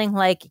people feeling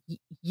like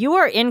you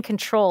are in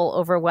control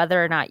over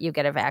whether or not you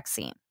get a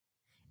vaccine.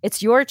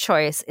 It's your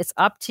choice. It's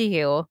up to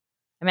you.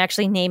 I'm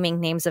actually naming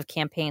names of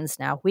campaigns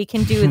now. We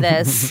can do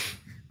this.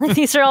 Like,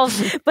 these are all,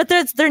 but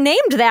they're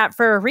named that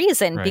for a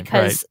reason,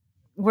 because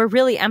we're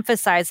really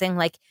emphasizing,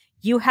 like,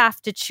 you have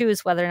to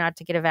choose whether or not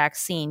to get a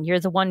vaccine. You're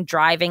the one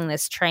driving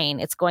this train.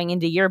 It's going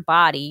into your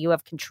body. You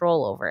have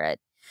control over it.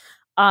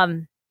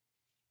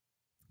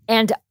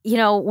 And, you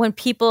know, when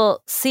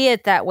people see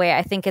it that way,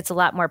 I think it's a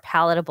lot more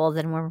palatable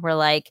than when we're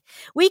like,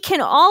 we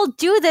can all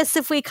do this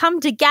if we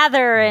come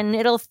together and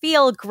it'll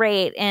feel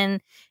great.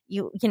 And,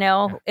 you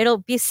know, it'll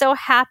be so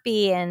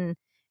happy and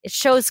it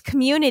shows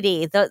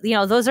community.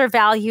 Those are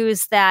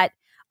values that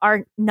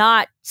are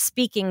not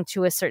speaking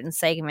to a certain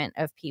segment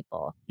of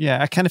people.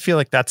 Yeah, I kind of feel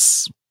like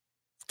that's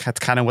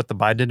kind of what the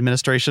Biden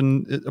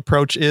administration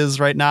approach is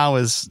right now,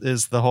 is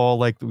the whole,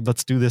 like,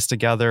 let's do this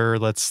together.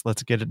 Let's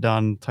get it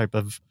done type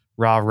of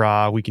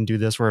rah, we can do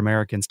this, we're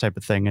Americans type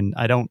of thing. And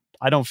I don't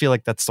feel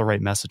like that's the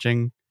right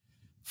messaging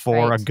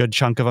for a good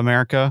chunk of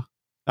America.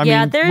 I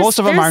mean, most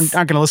of them aren't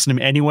going to listen to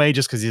him anyway,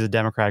 just because he's a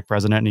Democratic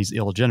president and he's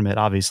illegitimate,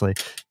 obviously.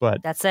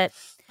 But that's it.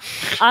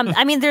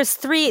 I mean, there's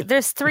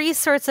three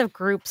sorts of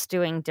groups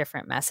doing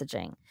different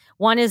messaging.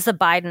 One is the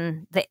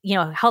Biden,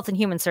 Health and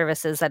Human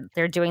Services, that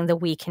they're doing the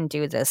We Can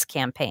Do This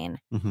campaign.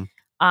 Mm-hmm.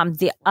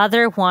 The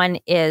other one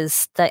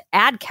is the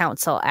Ad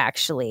Council,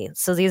 actually.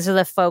 So these are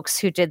the folks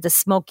who did the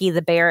Smokey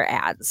the Bear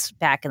ads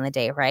back in the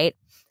day, right?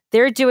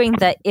 They're doing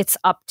the It's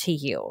Up to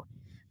You.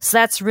 So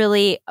that's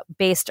really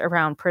based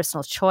around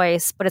personal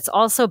choice, but it's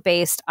also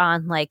based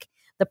on, like,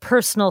 the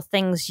personal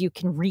things you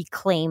can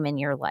reclaim in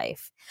your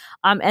life.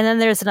 And then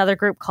there's another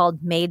group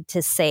called Made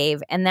to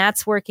Save, and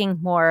that's working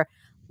more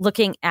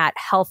looking at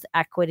health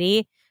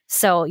equity.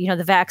 So,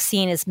 the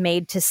vaccine is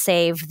made to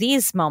save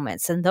these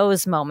moments and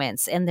those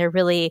moments, and they're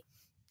really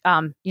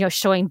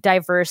showing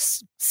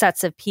diverse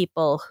sets of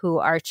people who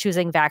are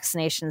choosing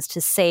vaccinations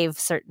to save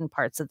certain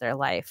parts of their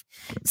life.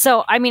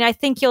 So, I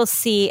think you'll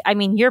see,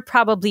 you're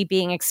probably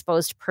being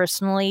exposed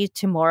personally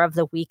to more of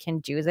the We Can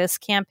Do This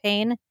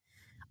campaign,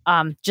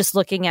 just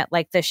looking at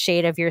like the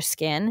shade of your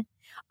skin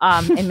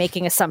and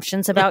making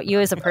assumptions about you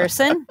as a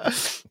person.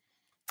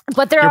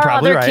 But there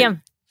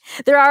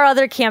are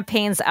other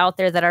campaigns out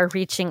there that are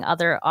reaching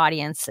other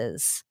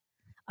audiences.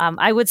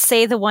 I would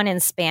say the one in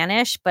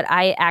Spanish, but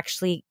I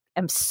actually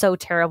am so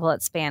terrible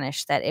at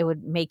Spanish that it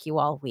would make you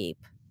all weep.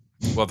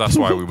 Well, that's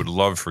why we would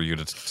love for you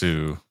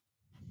to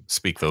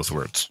speak those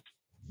words.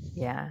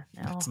 Yeah,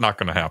 no, it's not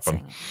going to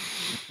happen.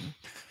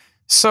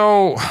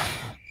 So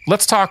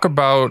let's talk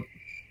about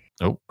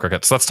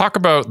crickets. Let's talk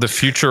about the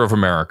future of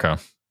America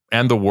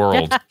and the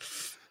world.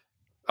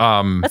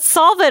 Let's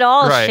solve it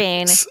all, right.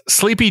 Shane.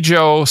 Sleepy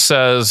Joe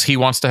says he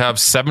wants to have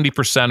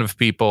 70% of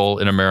people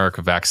in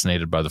America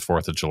vaccinated by the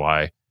 4th of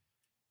July.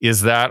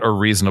 Is that a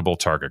reasonable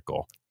target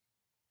goal?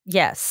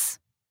 Yes.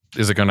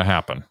 Is it going to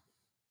happen?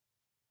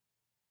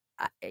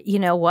 You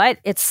know what?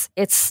 It's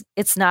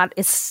not.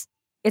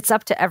 It's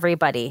up to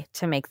everybody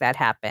to make that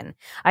happen.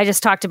 I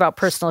just talked about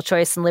personal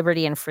choice and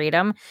liberty and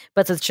freedom,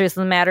 but the truth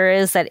of the matter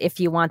is that if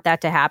you want that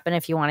to happen,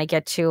 if you want to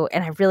get to,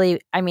 and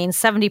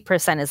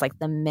 70% is like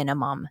the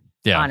minimum.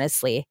 Yeah.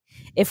 Honestly,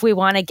 if we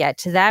want to get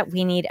to that,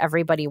 we need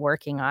everybody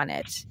working on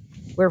it.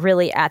 We're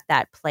really at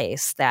that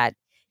place that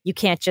you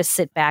can't just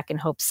sit back and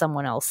hope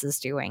someone else is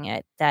doing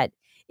it. That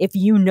if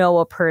you know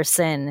a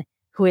person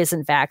who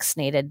isn't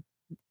vaccinated,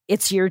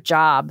 it's your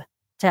job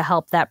to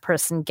help that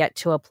person get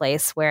to a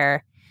place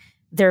where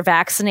they're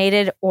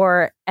vaccinated,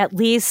 or at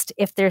least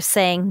if they're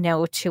saying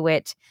no to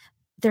it,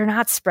 they're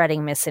not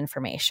spreading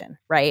misinformation,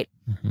 right?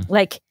 Mm-hmm.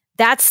 Like,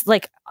 that's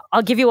like,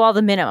 I'll give you all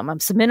the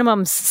minimums. The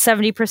minimum's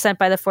 70%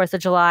 by the 4th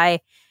of July.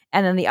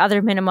 And then the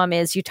other minimum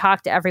is you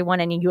talk to everyone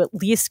and you at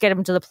least get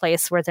them to the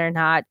place where they're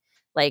not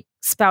like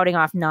spouting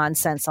off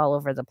nonsense all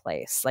over the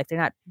place. Like they're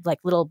not like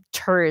little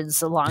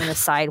turds along the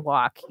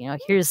sidewalk.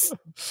 Here's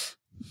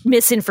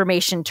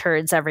misinformation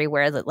turds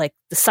everywhere that like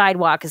the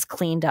sidewalk is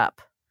cleaned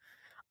up.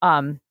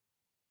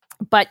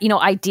 But,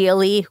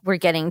 ideally we're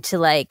getting to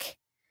like,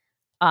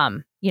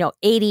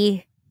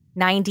 80,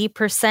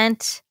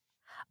 90%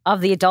 of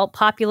the adult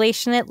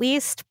population at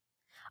least.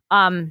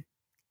 And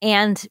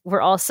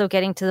we're also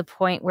getting to the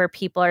point where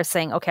people are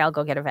saying, okay, I'll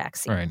go get a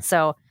vaccine. Right.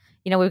 So,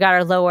 we've got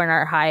our low and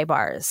our high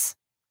bars.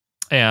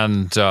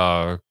 And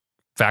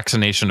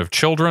vaccination of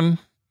children.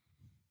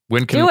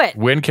 When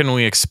can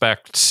we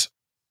expect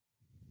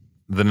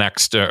the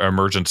next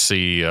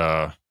emergency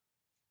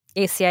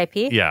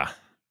ACIP? Yeah.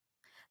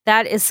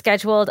 That is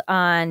scheduled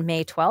on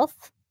May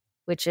 12th,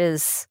 which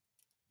is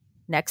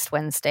next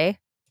Wednesday.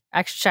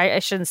 Actually, I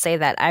shouldn't say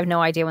that. I have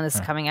no idea when this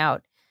is coming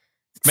out.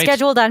 It's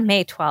scheduled on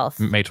May 12th.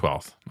 May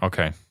 12th.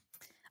 Okay.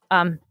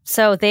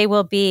 So they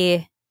will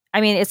be,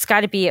 it's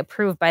got to be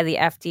approved by the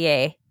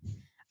FDA.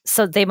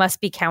 So they must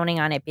be counting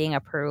on it being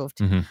approved.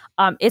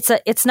 Mm-hmm.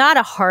 It's not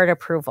a hard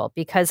approval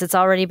because it's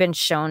already been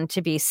shown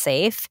to be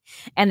safe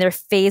and they're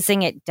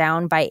phasing it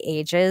down by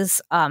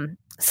ages.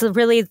 So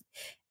really,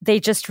 they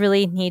just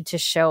really need to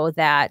show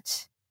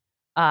that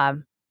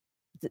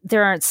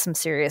there aren't some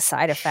serious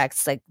side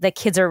effects. Like the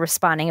kids are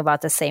responding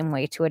about the same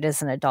way to it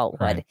as an adult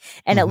would. Right.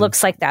 And it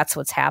looks like that's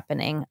what's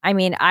happening.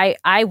 I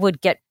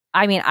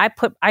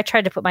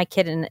tried to put my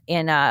kid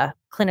in a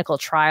clinical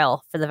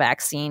trial for the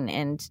vaccine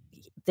and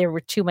there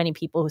were too many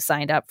people who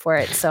signed up for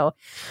it. So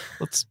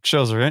that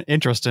shows our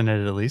interest in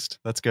it, at least.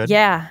 That's good.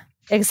 Yeah,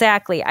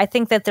 exactly. I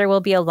think that there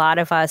will be a lot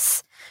of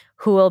us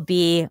who will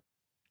be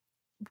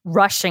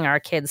rushing our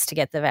kids to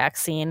get the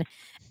vaccine.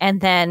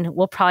 And then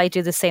we'll probably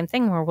do the same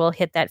thing where we'll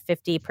hit that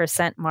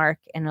 50% mark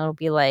and it'll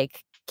be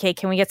like, okay,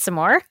 can we get some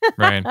more?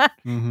 Right.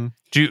 Mm-hmm.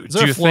 Is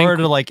there a floor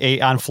to like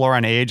floor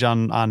on age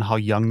on how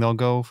young they'll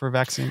go for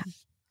vaccine?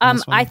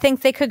 I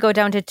think they could go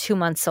down to 2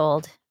 months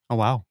old. Oh,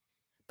 wow.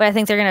 But I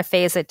think they're going to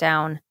phase it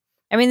down.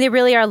 They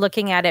really are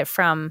looking at it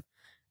from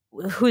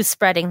who's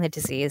spreading the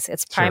disease.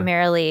 It's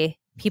primarily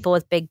people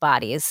with big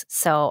bodies.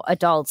 So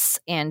adults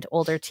and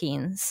older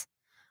teens.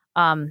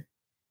 And,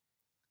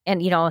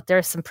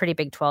 there's some pretty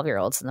big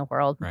 12-year-olds in the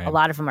world. Right. A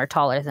lot of them are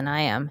taller than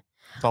I am.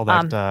 It's all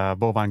that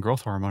bovine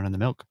growth hormone in the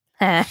milk.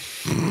 I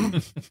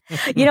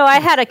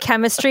had a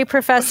chemistry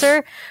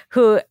professor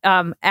who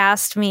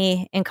asked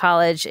me in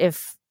college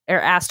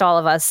asked all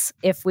of us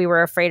if we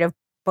were afraid of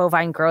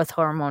bovine growth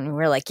hormone. We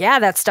were like, yeah,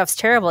 that stuff's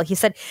terrible. He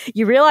said,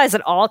 you realize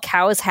that all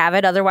cows have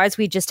it. Otherwise,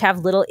 we just have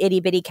little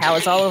itty bitty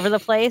cows all over the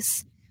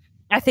place.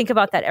 I think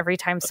about that every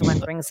time someone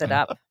brings it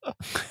up.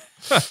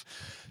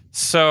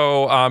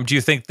 So, do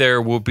you think there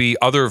will be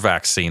other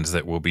vaccines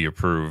that will be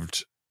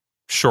approved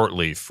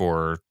shortly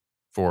for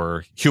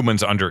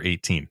humans under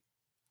 18?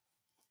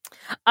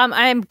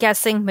 I'm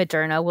guessing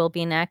Moderna will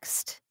be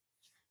next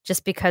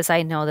just because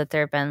I know that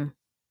there have been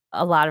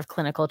a lot of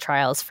clinical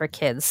trials for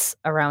kids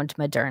around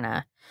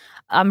Moderna.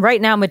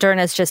 Right now,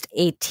 Moderna is just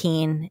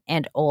 18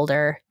 and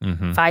older.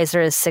 Mm-hmm.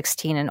 Pfizer is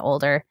 16 and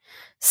older.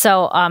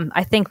 So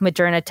I think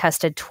Moderna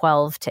tested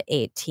 12 to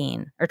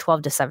 18 or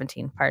 12 to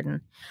 17,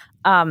 pardon.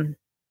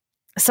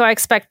 So I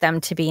expect them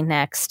to be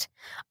next.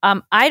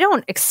 I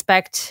don't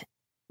expect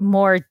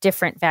more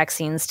different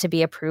vaccines to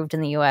be approved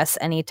in the U.S.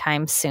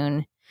 anytime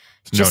soon,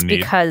 just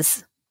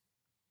because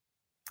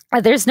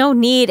there's no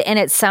need. And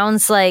it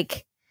sounds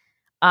like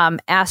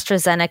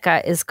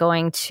AstraZeneca is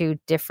going to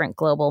different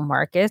global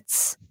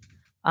markets.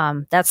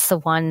 That's the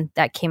one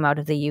that came out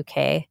of the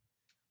UK.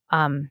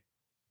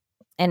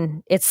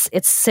 And it's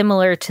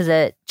similar to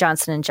the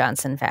Johnson &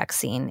 Johnson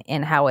vaccine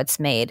in how it's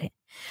made.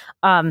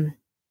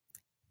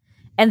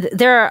 And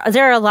there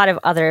are a lot of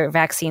other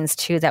vaccines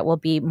too that will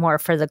be more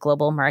for the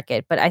global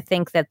market. But I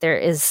think that there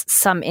is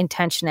some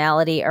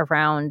intentionality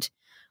around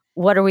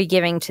what are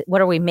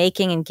we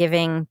making and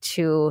giving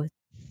to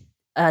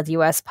the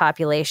U.S.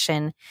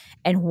 population,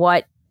 and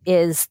what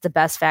is the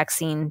best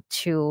vaccine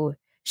to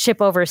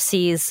ship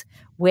overseas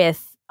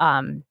with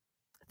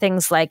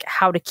things like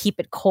how to keep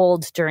it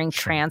cold during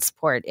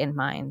transport in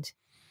mind.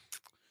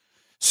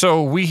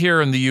 So we here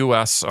in the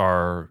U.S.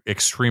 are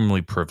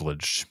extremely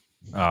privileged.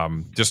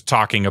 Just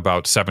talking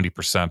about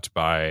 70%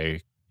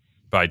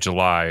 by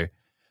July,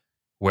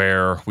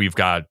 where we've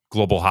got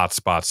global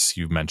hotspots.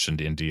 You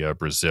mentioned India,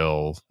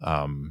 Brazil,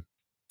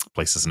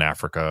 places in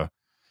Africa.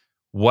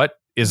 What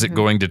is it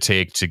going to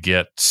take to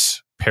get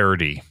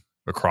parity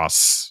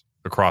across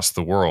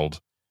the world?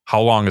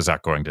 How long is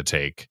that going to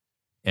take?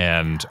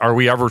 And are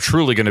we ever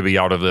truly going to be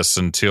out of this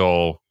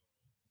until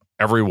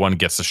everyone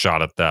gets a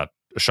shot at the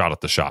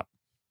shot?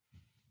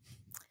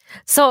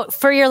 So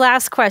for your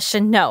last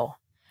question, no.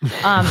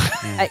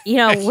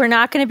 We're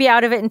not going to be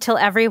out of it until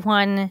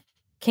everyone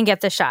can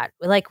get the shot.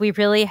 Like, we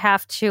really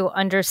have to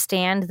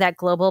understand that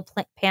global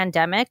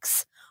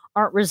pandemics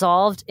aren't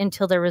resolved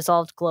until they're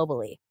resolved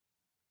globally.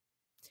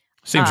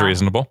 Seems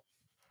reasonable.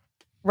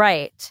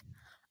 Right.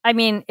 I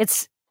mean,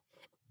 it's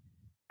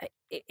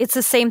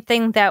the same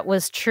thing that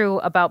was true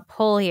about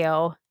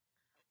polio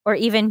or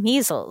even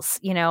measles,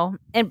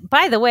 And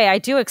by the way, I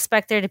do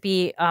expect there to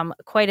be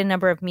quite a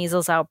number of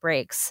measles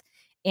outbreaks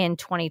in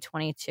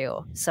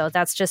 2022. So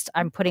that's just,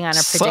 I'm putting on a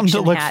prediction Something to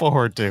look hat.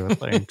 forward to.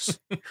 Thanks.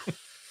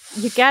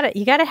 You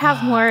gotta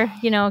have more,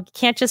 you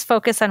can't just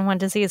focus on one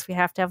disease. We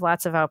have to have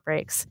lots of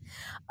outbreaks.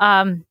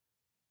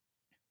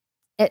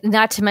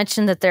 Not to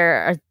mention that there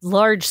are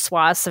large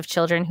swaths of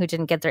children who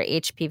didn't get their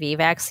HPV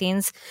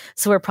vaccines.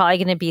 So we're probably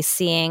going to be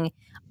seeing,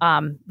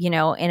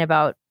 in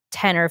about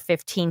 10 or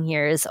 15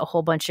 years, a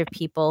whole bunch of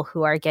people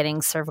who are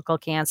getting cervical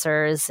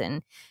cancers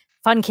and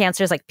fun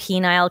cancers like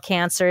penile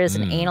cancers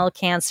and anal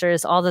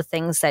cancers, all the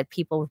things that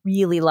people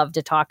really love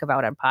to talk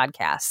about on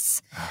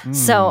podcasts.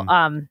 So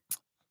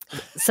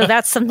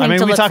that's something to look forward to. I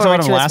mean, we talked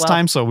about them last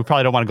time, so we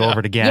probably don't want to go over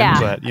it again. Yeah,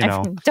 but I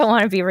don't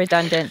want to be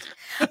redundant.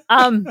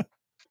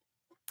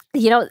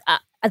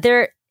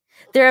 There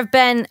have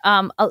been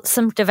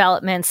some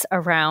developments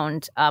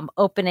around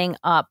opening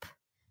up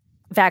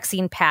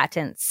vaccine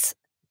patents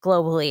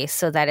globally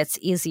so that it's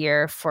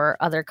easier for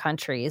other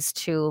countries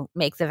to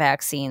make the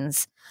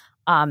vaccines.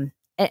 And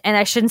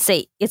I shouldn't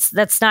say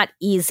that's not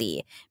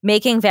easy.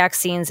 Making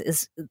vaccines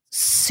is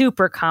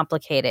super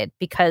complicated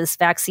because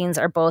vaccines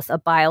are both a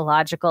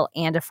biological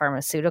and a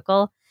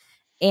pharmaceutical.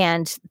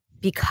 And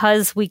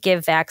because we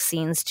give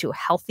vaccines to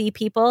healthy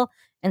people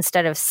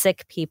instead of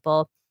sick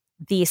people,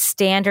 the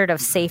standard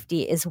of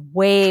safety is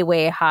way,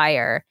 way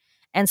higher.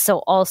 And so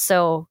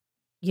also,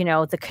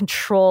 the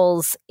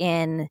controls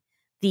in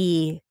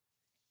the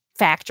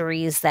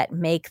factories that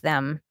make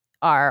them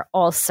are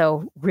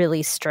also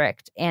really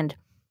strict. And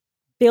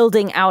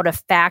building out a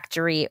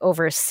factory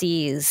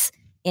overseas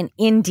in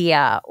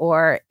India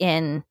or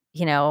in,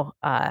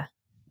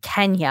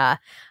 Kenya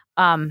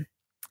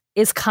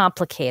is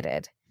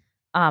complicated.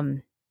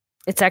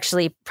 It's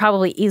actually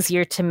probably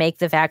easier to make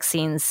the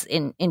vaccines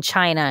in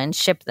China and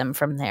ship them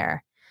from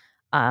there.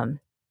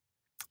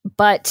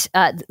 But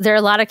there are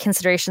a lot of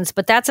considerations,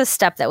 but that's a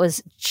step that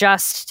was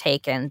just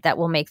taken that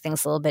will make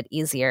things a little bit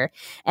easier.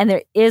 And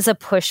there is a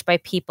push by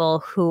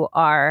people who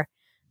are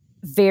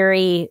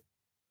very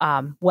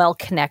well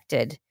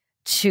connected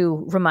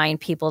to remind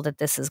people that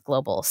this is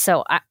global.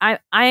 So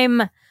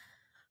I'm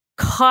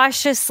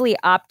cautiously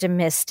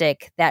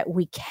optimistic that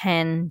we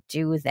can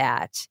do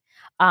that.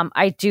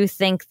 I do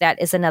think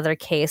that is another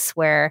case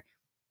where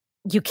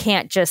you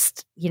can't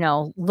just,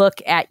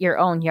 look at your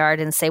own yard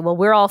and say, well,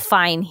 we're all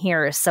fine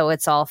here, so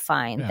it's all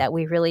fine. Yeah. That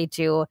we really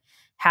do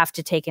have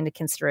to take into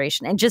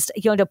consideration. And just,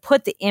 to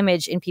put the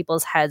image in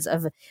people's heads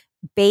of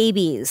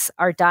babies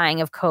are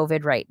dying of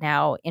COVID right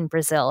now in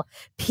Brazil.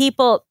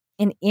 People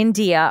in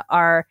India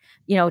are,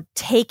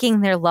 taking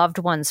their loved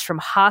ones from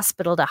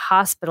hospital to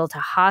hospital to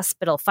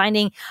hospital,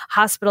 finding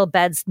hospital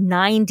beds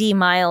 90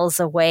 miles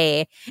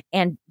away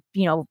and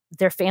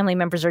their family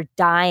members are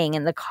dying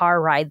in the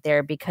car ride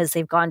there because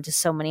they've gone to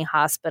so many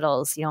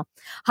hospitals.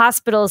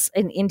 Hospitals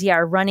in India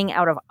are running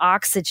out of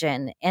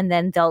oxygen, and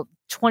then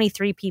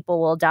 23 people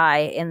will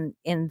die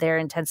in their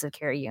intensive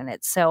care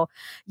units. So,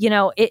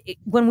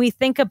 when we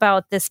think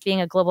about this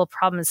being a global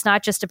problem, it's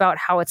not just about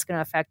how it's going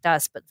to affect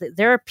us, but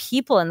there are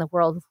people in the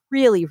world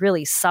really,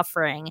 really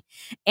suffering.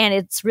 And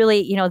it's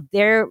really,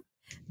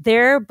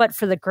 there, but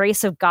for the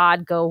grace of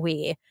God go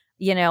we.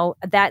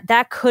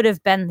 That could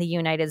have been the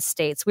United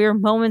States. We were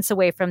moments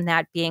away from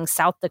that being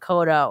South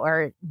Dakota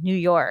or New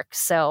York.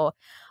 So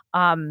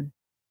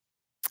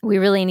we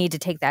really need to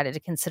take that into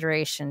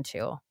consideration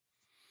too.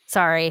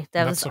 Sorry,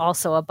 that was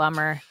also a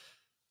bummer.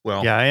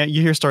 Well, yeah,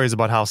 you hear stories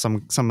about how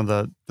some of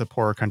the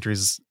poorer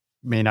countries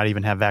may not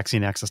even have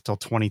vaccine access till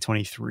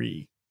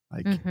 2023.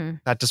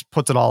 That just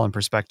puts it all in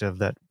perspective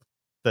that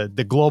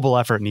the global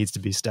effort needs to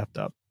be stepped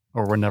up,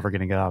 or we're never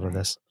going to get out of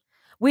this.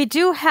 We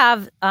do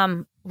have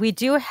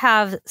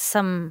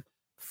some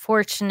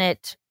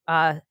fortunate.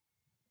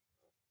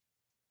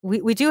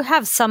 We do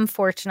have some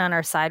fortune on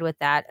our side with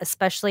that,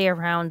 especially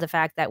around the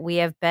fact that we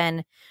have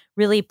been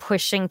really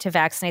pushing to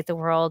vaccinate the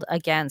world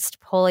against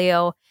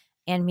polio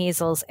and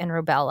measles and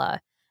rubella.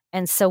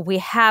 And so we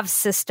have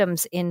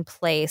systems in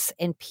place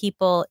and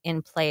people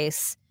in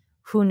place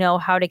who know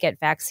how to get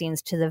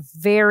vaccines to the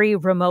very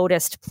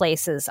remotest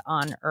places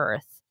on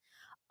Earth.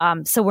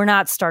 So we're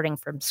not starting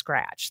from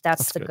scratch.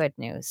 That's the good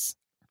news.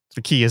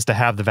 The key is to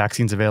have the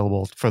vaccines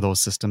available for those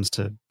systems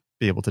to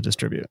be able to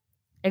distribute.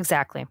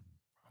 Exactly.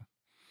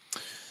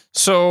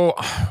 So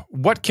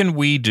what can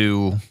we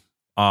do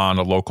on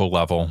a local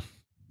level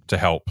to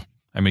help?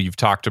 I mean, you've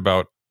talked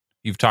about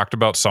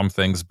some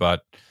things,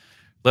 but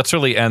let's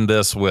really end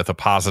this with a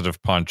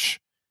positive punch.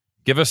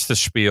 Give us the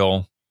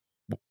spiel.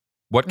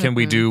 What can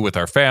we do with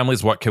our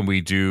families? What can we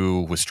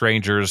do with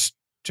strangers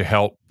to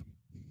help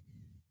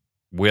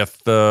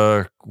with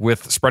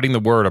spreading the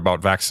word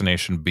about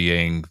vaccination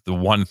being the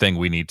one thing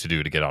we need to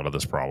do to get out of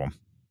this problem?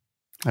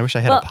 I wish I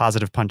had a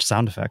positive punch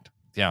sound effect.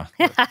 Yeah.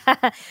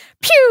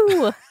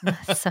 Pew!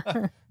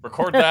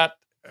 Record that.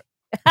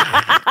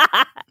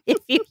 If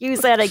you use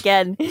that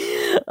again.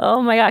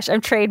 Oh my gosh,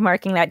 I'm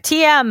trademarking that.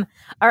 TM.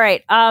 All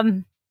right.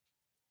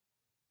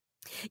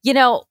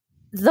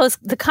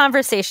 The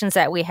conversations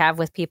that we have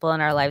with people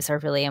in our lives are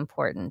really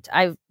important.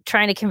 I'm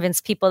trying to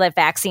convince people that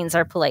vaccines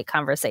are polite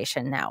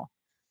conversation now.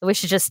 We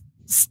should just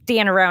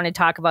stand around and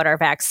talk about our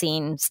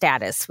vaccine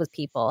status with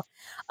people.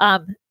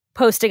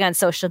 Posting on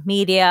social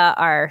media,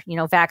 our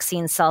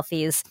vaccine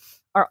selfies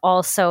are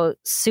also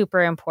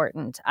super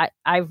important.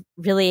 I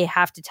really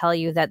have to tell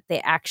you that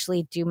they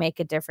actually do make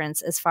a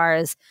difference as far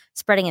as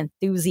spreading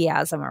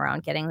enthusiasm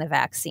around getting the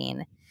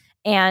vaccine.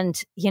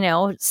 And,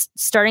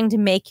 starting to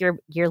make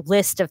your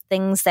list of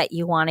things that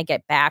you want to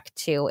get back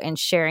to and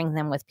sharing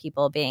them with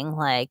people, being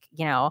like,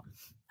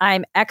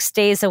 I'm X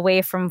days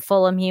away from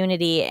full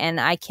immunity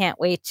and I can't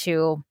wait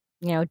to,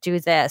 do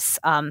this.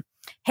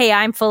 Hey,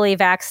 I'm fully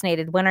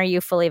vaccinated. When are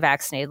you fully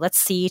vaccinated? Let's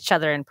see each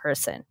other in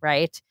person,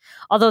 right?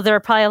 Although there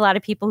are probably a lot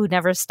of people who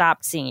never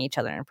stopped seeing each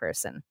other in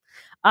person.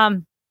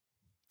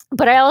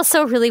 But I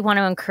also really want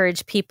to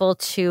encourage people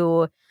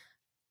to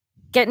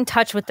get in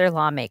touch with their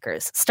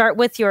lawmakers. Start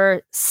with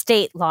your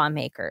state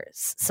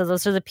lawmakers. So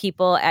those are the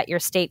people at your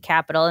state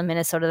capital. In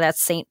Minnesota,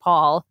 that's St.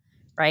 Paul,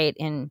 right?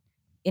 In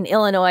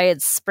Illinois,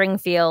 it's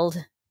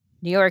Springfield.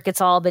 New York, it's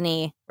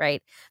Albany,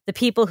 right? The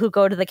people who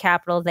go to the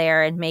Capitol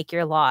there and make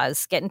your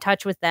laws, get in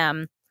touch with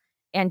them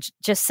and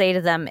just say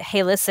to them,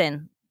 hey,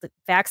 listen, the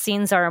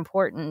vaccines are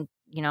important.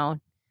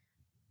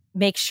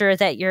 Make sure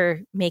that you're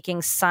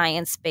making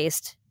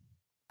science-based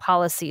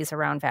policies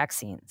around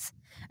vaccines,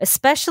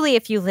 especially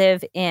if you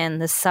live in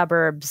the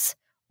suburbs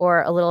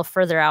or a little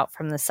further out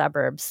from the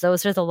suburbs.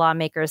 Those are the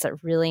lawmakers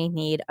that really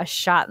need a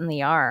shot in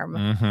the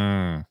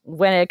arm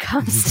when it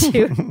comes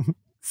to...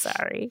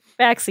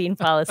 vaccine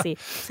policy.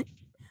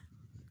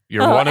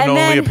 Your one and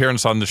only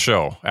appearance on the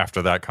show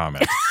after that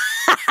comment.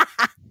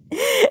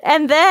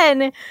 And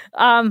then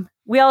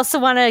we also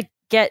want to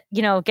get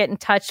in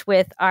touch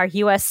with our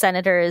U.S.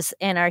 senators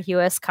and our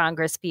U.S.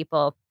 Congress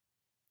people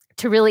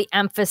to really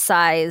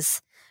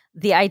emphasize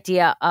the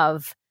idea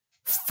of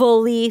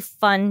fully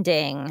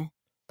funding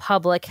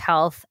public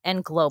health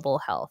and global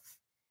health.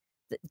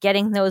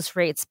 Getting those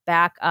rates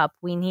back up.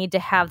 We need to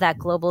have that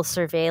global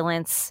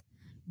surveillance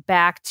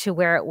back to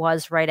where it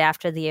was right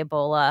after the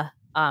Ebola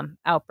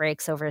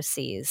outbreaks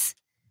overseas.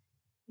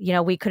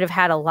 We could have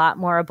had a lot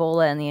more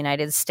Ebola in the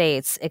United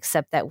States,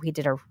 except that we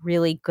did a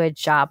really good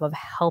job of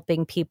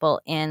helping people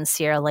in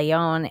Sierra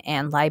Leone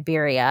and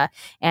Liberia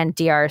and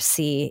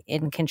DRC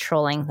in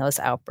controlling those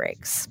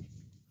outbreaks.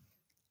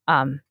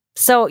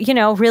 So,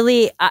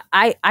 really,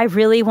 I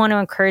really want to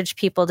encourage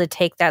people to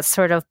take that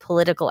sort of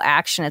political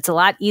action. It's a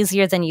lot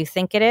easier than you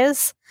think it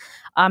is.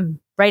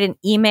 Write an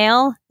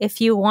email if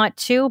you want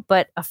to,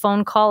 but a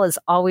phone call is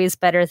always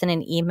better than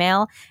an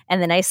email.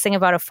 And the nice thing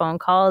about a phone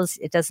call is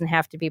it doesn't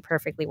have to be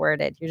perfectly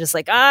worded. You're just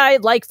like, I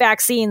like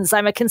vaccines.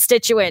 I'm a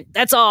constituent.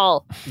 That's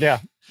all. Yeah.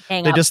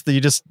 Hang up.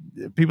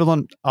 People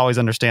don't always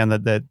understand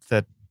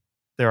that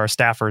there are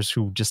staffers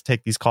who just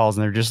take these calls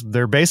and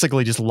they're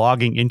basically just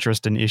logging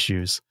interest in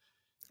issues.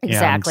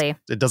 Exactly. And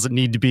it doesn't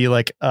need to be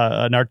like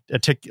a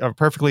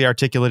perfectly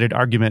articulated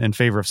argument in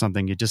favor of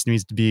something. It just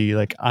needs to be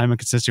like, I'm a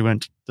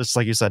constituent, just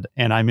like you said,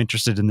 and I'm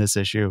interested in this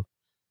issue.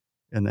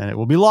 And then it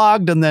will be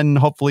logged, and then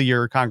hopefully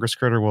your Congress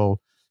critter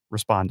will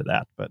respond to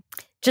that. But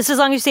just as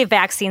long as you say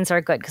vaccines are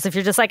good, because if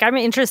you're just like, I'm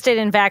interested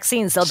in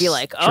vaccines, they'll be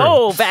like,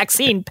 oh,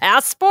 vaccine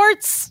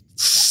passports?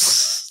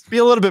 Be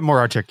a little bit more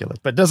articulate,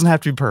 but it doesn't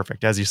have to be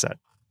perfect, as you said.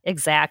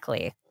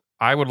 Exactly.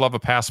 I would love a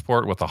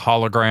passport with a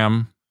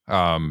hologram,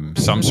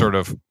 some sort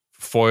of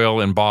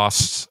foil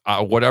embossed,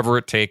 whatever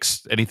it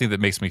takes, anything that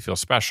makes me feel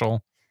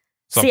special.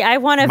 See, I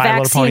want a My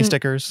Little Pony vaccine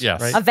stickers.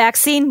 Yes. Right? A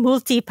vaccine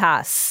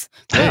multipass.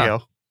 There you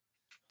go.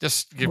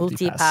 Just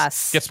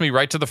Multipass. gets me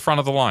right to the front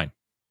of the line,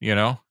 you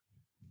know?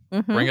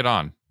 Mm-hmm. Bring it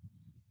on.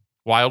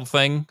 Wild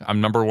Thing,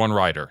 I'm number one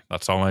rider.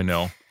 That's all I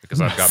know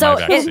because I've got So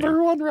my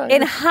vaccine.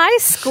 In high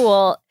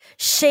school,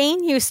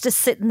 Shane used to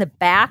sit in the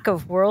back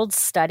of World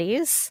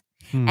Studies,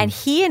 and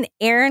he and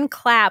Aaron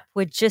Clapp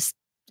would just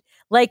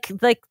like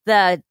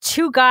the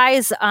two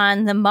guys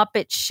on the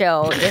Muppet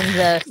Show in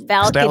the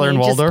balcony. Statler and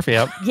Waldorf,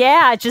 yep.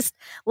 Yeah, just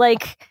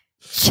like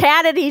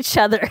chat at each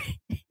other.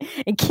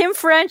 And Kim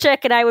Frenchek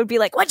and I would be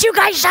like, "Would you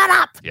guys shut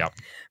up? Yep.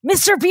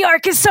 Mr.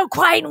 Bjork is so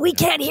quiet and we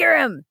can't hear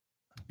him."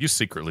 You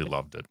secretly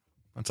loved it.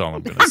 That's all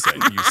I'm going to say.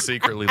 You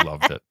secretly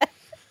loved it.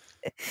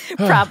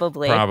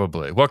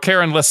 Probably. Well,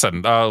 Karen,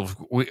 listen,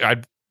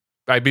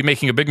 I'd be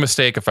making a big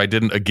mistake if I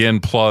didn't again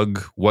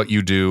plug what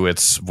you do.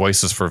 It's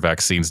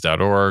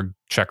voicesforvaccines.org.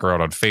 Check her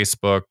out on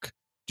Facebook.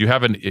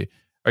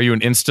 Are you an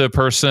Insta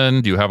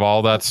person? Do you have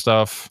all that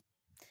stuff?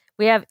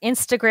 We have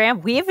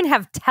Instagram. We even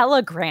have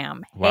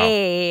Telegram. Wow.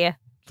 Hey.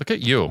 Look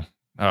at you.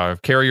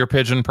 Carrier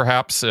pigeon,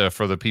 perhaps,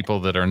 for the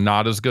people that are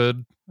not as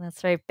good.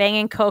 That's right.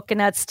 Banging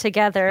coconuts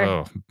together.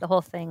 Oh, the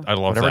whole thing. I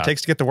love Whatever that. it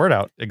takes to get the word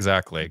out.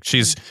 Exactly.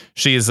 She's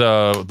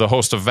the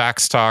host of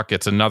Vax Talk.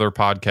 It's another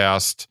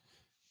podcast.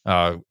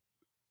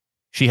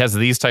 She has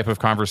these type of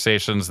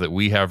conversations that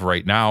we have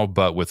right now,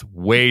 but with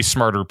way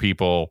smarter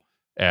people.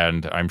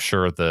 And I'm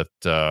sure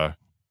that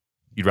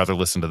you'd rather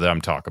listen to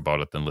them talk about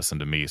it than listen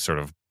to me sort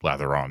of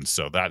blather on.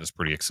 So that is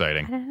pretty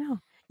exciting. I don't know.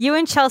 You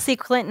and Chelsea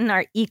Clinton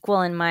are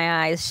equal in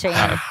my eyes, Shane.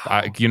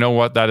 You know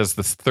what? That is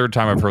the third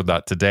time I've heard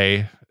that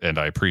today, and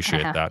I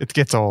appreciate that. It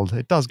gets old.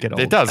 It does get old.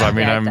 It does. I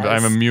mean, Yeah, it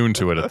I'm does. immune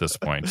to it at this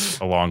point,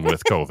 along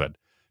with COVID.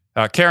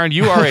 Karen,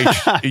 you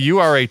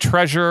are a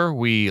treasure.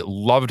 We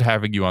loved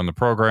having you on the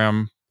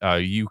program.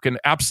 You can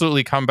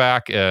absolutely come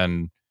back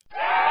and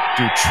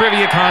do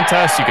trivia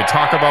contests. You can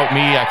talk about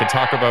me. I can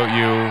talk about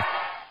you.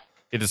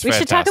 It is. We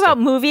fantastic. should talk about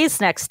movies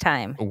next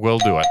time. We'll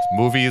do it.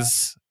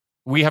 Movies.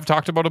 We have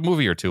talked about a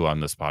movie or two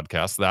on this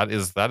podcast. That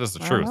is the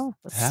truth.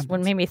 That's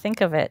what made me think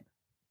of it.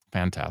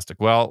 Fantastic.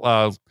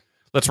 Well,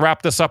 let's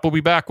wrap this up. We'll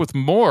be back with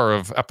more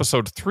of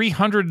episode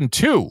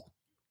 302.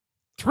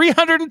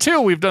 302.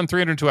 We've done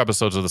 302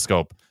 episodes of The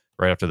Scope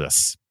right after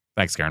this.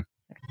 Thanks, Karen.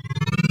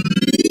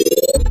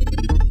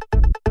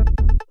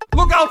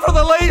 Look out for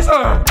the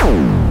laser!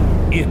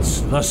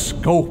 It's The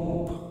Scope.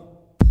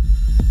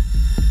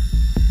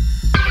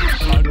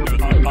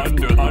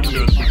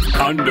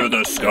 Under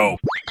the Scope.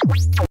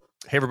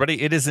 Hey,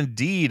 everybody. It is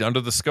indeed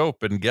Under the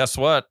Scope. And guess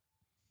what?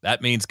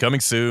 That means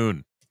coming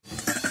soon.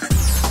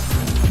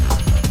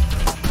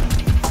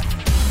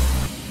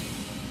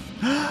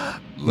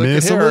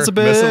 Miss at her.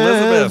 Elizabeth. Miss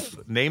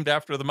Elizabeth. Named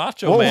after the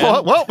Macho Man.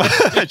 Whoa.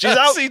 She's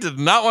out. She did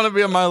not want to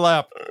be on my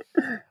lap.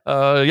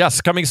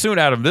 Yes, coming soon,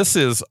 Adam. This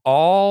is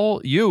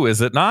all you,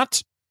 is it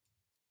not?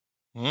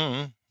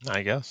 I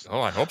guess.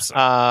 Oh, I hope so.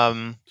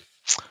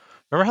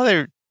 Remember how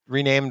they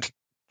renamed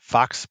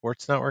Fox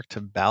Sports Network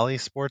to Bally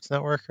Sports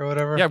Network or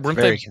whatever? Yeah, It's weren't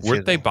very they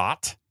confusing.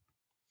 bought?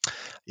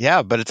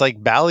 Yeah, but it's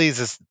like Bally's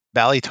is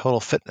Bally Total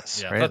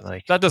Fitness, Yeah,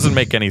 right? that doesn't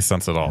make any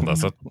sense at all,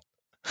 does it?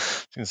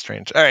 Seems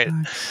strange. All right,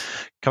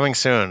 coming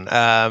soon.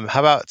 How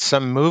about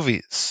some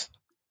movies?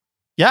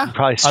 Yeah. You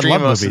probably I stream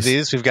love most movies. of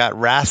these. We've got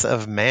Wrath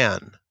of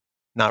Man.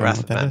 Not I Wrath know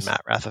of what that Men, is.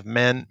 Matt. Wrath of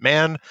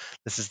Man.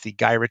 This is the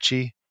Guy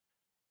Ritchie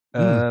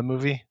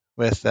movie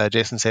with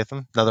Jason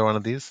Statham. Another one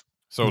of these.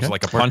 So it's Okay.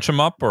 like a punch 'em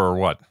up or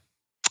what?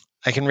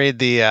 I can read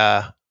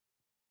the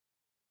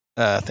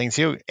things.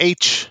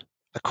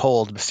 A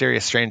cold,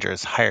 mysterious stranger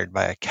is hired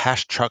by a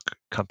cash truck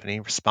company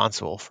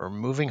responsible for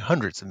moving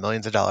hundreds of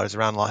millions of dollars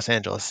around Los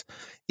Angeles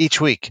each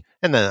week.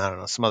 And then, I don't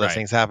know, some other Right.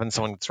 things happen.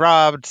 Someone gets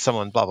robbed,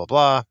 someone blah, blah,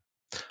 blah.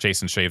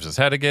 Jason shaves his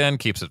head again,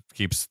 keeps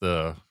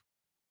the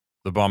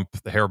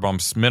hair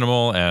bumps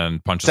minimal,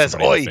 and punches Says,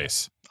 somebody in "Oi." the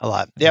face. A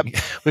lot. Yep.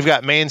 We've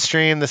got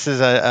Mainstream. This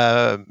is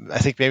I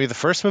think maybe the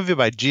first movie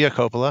by Gia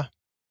Coppola.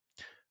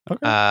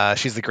 Okay.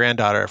 She's the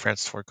granddaughter of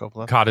Francis Ford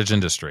Coppola. Cottage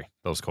industry.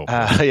 Those cool.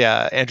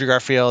 Yeah, Andrew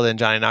Garfield and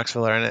Johnny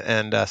Knoxville are in it,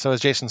 and so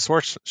is Jason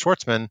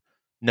Schwartzman,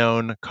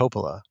 known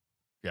Coppola.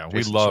 Yeah, we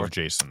Jason love Schwartzman.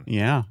 Jason.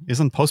 Yeah.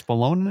 Isn't Post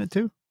Malone in it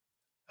too?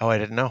 Oh, I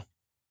didn't know.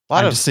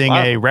 I'm seeing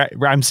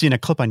I'm seeing a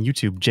clip on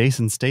YouTube.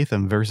 Jason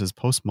Statham versus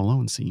Post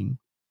Malone scene.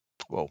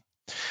 Whoa.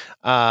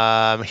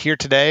 Here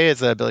Today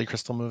is a Billy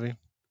Crystal movie.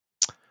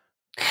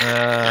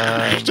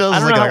 I don't know.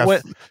 We're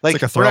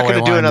not going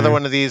to do another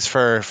one of these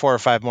for 4 or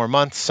 5 more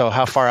months. So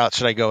how far out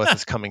should I go with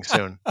this coming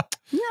soon?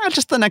 Yeah,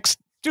 just the next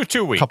do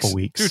 2 weeks. Couple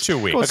weeks. Do 2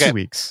 weeks. Okay. 2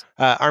 weeks.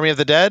 Army of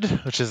the Dead,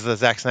 which is the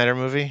Zack Snyder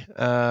movie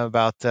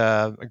about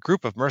a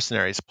group of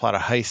mercenaries plot a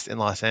heist in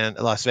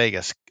Las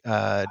Vegas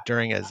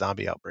during a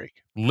zombie outbreak.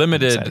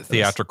 Limited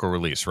theatrical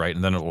release, right?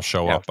 And then it will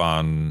show up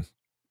on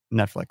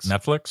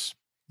Netflix.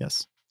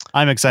 Yes.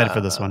 I'm excited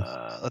for this one.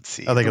 Let's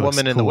see. The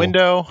Woman in the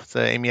Window,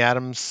 the Amy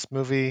Adams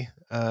movie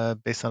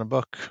based on a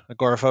book.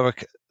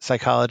 Agoraphobic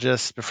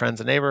psychologist befriends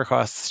a neighbor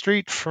across the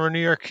street from a New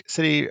York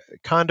City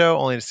condo,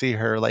 only to see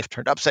her life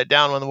turned upside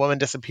down when the woman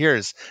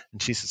disappears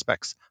and she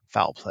suspects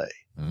foul play.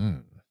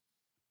 Mm.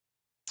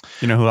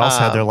 You know who else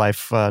had their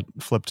life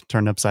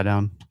turned upside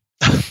down?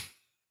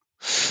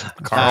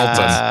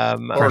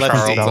 Carlton.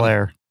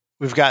 Bel-Air.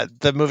 We've got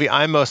the movie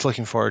I'm most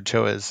looking forward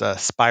to is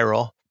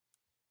Spiral,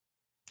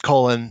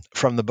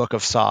 from the Book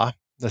of Saw.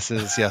 This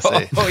is, yes.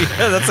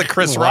 That's a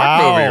Chris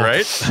Rock movie,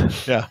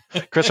 right? Yeah.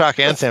 Chris Rock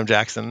and Sam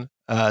Jackson.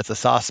 It's a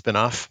Saw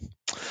spinoff.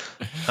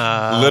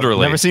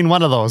 Literally. Never seen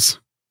one of those.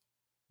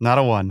 Not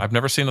a one. I've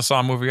never seen a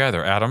Saw movie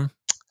either. Adam,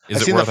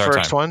 I've seen the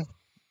first one.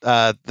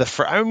 I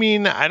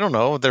don't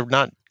know. They're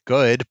not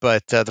good,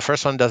 but the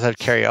first one does have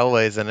Carrie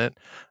Elways in it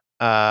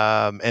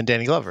and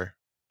Danny Glover.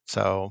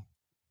 So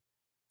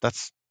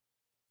that's...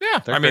 Yeah,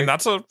 I mean,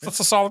 that's a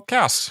solid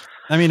cast.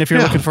 I mean, if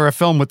you're looking for a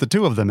film with the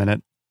two of them in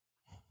it.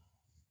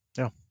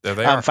 Yeah. There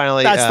they are.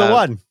 Finally, that's the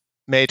one.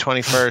 May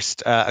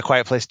 21st, A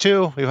Quiet Place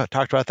 2. We've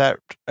talked about that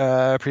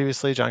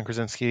previously. John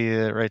Krasinski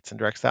writes and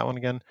directs that one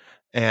again.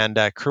 And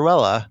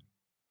Cruella,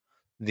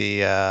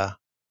 the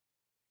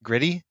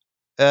gritty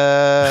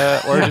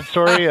origin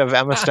story of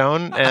Emma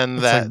Stone and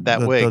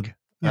that wig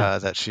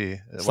that she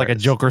It's like a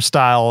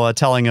Joker-style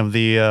telling of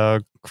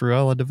the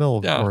Cruella de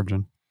Vil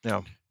origin.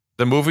 Yeah.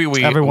 The movie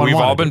we've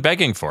all been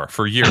begging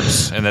for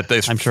years, and that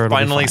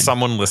finally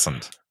someone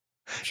listened.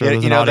 Sure,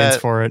 there's an audience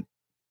for it.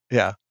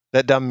 Yeah,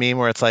 that dumb meme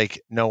where it's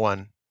like no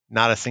one,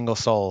 not a single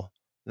soul.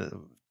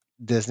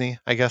 Disney,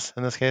 I guess,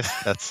 in this case.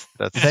 That's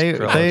they've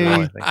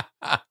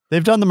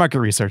done the market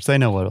research. They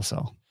know what'll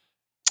sell.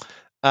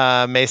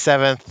 May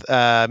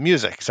 7th,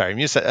 music.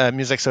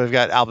 So we've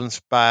got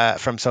albums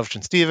from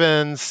Sufjan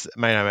Stevens,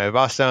 Mighty Mighty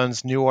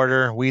Bosstones, New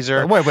Order,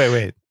 Weezer.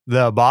 Wait.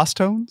 The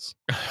Bosstones?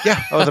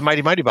 Yeah. Oh, the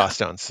Mighty Mighty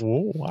Bosstones.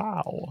 Oh,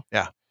 wow.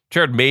 Yeah.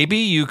 Jared, maybe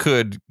you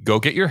could go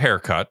get your hair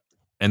cut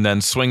and then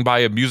swing by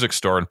a music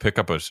store and pick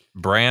up a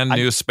brand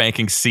new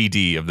spanking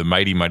CD of the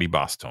Mighty Mighty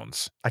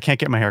Bosstones. I can't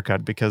get my hair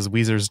cut because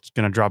Weezer's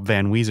going to drop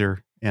Van Weezer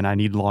and I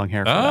need long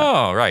hair for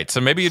that. Right. So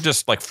maybe you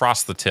just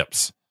frost the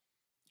tips.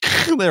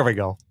 There we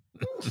go.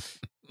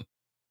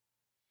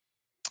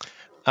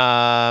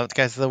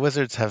 Guys, the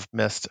Wizards have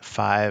missed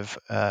 5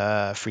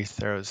 free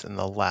throws in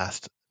the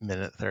last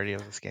minute 30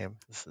 of this game.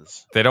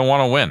 They don't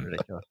want to win.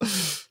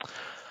 Ridiculous.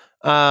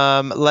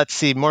 Let's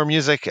see, more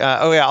music.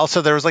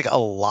 Also there was a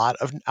lot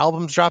of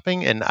albums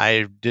dropping and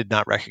I did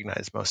not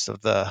recognize most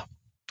of the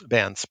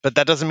bands, but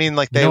that doesn't mean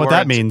they what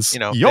that means.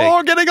 You're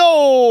big. Getting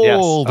old. Yes.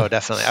 Oh,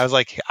 definitely. I was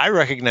like, I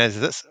recognize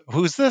this.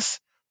 Who's this?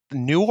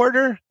 New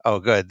Order? Oh,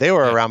 good. They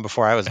were around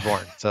before I was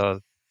born. So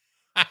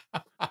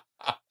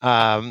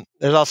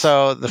there's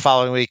also the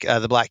following week,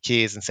 the Black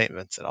Keys and St.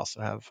 Vincent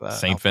also have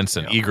St.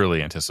 Vincent,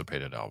 eagerly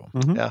anticipated album.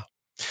 Mm-hmm. Yeah.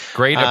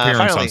 Great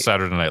appearance on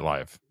Saturday Night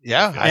Live.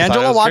 Yeah.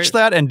 Angela watched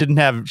that and didn't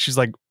have, she's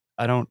like,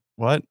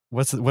 what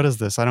is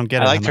this? I don't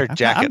get it. I liked her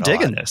jacket. I'm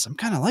digging this. I'm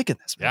kind of liking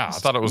this. Yeah, I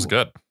thought it was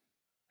good.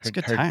 It's a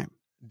good time.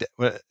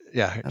 She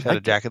had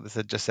a jacket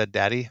that just said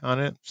daddy on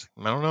it.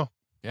 I don't know.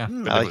 Yeah.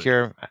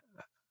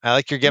 I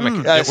like your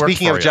gimmick.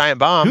 Speaking of Giant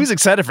Bomb, who's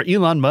excited for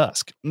Elon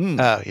Musk?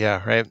 Oh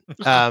yeah, right.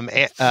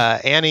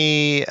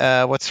 Annie,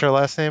 what's her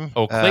last name?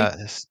 Oakley.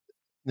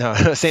 No,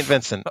 St.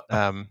 Vincent.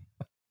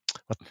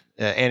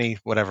 Annie,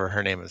 whatever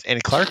her name is,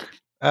 Annie Clark.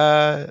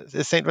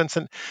 Is St.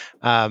 Vincent.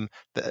 One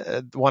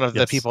of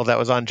the people that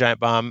was on Giant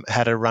Bomb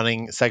had a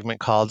running segment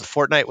called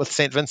Fortnite with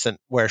St. Vincent,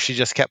 where she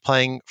just kept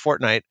playing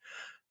Fortnite,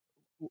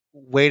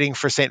 waiting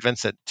for St.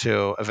 Vincent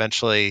to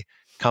eventually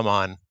come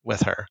on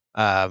with her.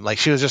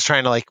 She was just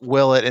trying to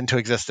will it into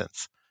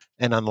existence.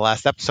 And on the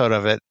last episode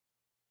of it,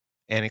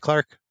 Annie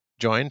Clark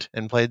joined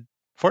and played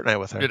Fortnite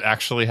with her. It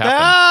actually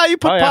happened. You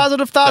put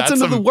positive thoughts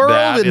into the world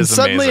and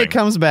suddenly it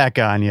comes back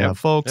on you,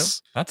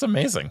 folks. Yep. That's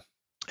amazing.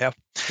 Yeah.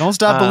 Don't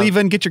stop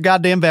believing. Get your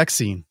goddamn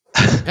vaccine.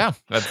 Yeah.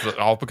 That's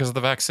all because of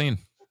the vaccine.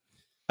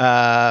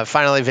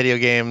 Finally, video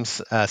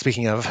games.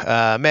 Speaking of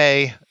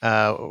May,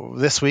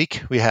 this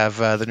week we have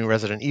the new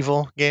Resident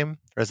Evil game,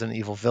 Resident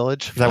Evil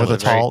Village. Is that with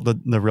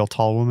the real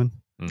tall woman?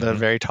 The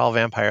very tall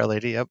vampire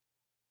lady. Yep.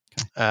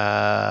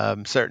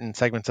 Certain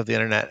segments of the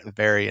internet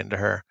very into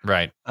her.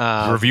 Right.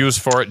 Reviews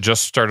for it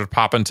just started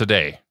popping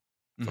today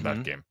for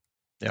that game.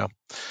 Yeah.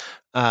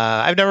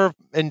 I've never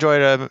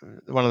enjoyed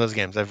one of those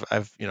games.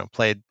 I've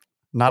played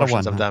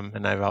portions of them,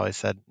 and I've always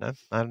said, no,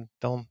 I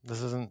don't.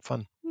 This isn't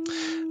fun.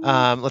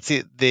 Let's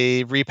see.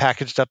 They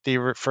repackaged up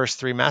the first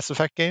 3 Mass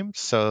Effect games,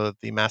 so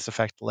the Mass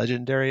Effect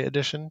Legendary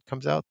Edition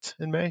comes out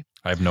in May.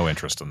 I have no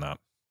interest in that.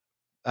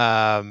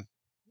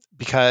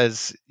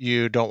 because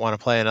you don't want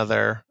to play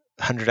another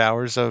 100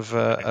 hours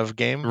of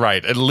game.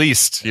 Right. At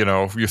least,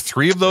 you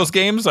 3 of those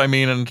games. I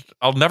mean, and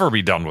I'll never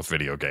be done with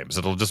video games.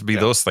 It'll just be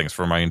those things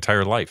for my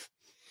entire life.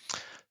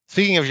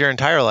 Speaking of your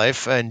entire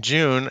life, in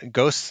June,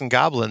 Ghosts and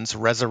Goblins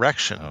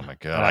Resurrection. Oh my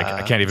God.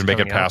 I can't even make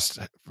it past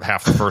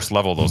half the first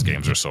level. Those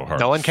games are so hard.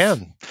 No one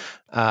can.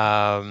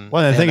 Well,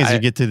 the thing is, you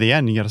get to the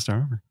end, you got to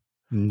start over.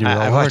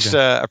 I watched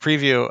a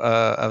preview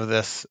of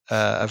this,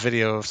 a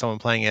video of someone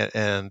playing it,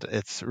 and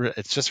it's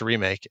just a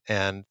remake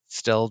and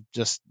still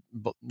just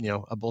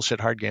a bullshit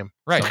hard game.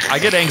 Right. So. I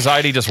get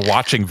anxiety just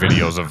watching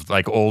videos of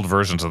like old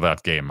versions of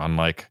that game on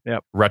like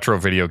retro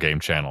video game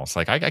channels.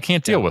 Like I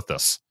can't deal with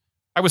this.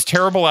 I was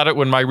terrible at it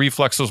when my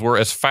reflexes were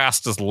as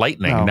fast as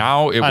lightning. No,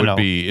 now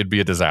it'd be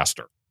a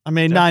disaster. I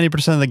mean,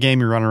 90% of the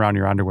game you run around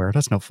your underwear.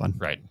 That's no fun.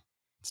 Right.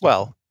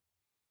 Well,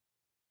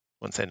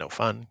 wouldn't say no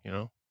fun,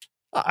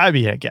 I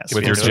mean, I guess.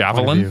 With your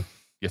javelin?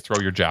 You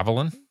throw your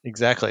javelin?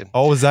 Exactly.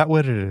 Oh, is that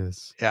what it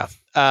is? Yeah.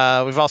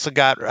 We've also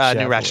got a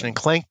new Ratchet and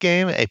Clank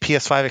game, a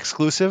PS5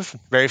 exclusive.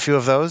 Very few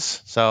of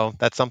those. So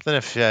that's something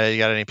if you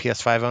got any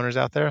PS5 owners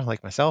out there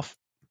like myself.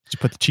 You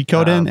put the cheat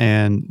code in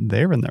and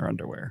they're in their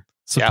underwear.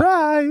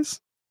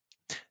 Surprise!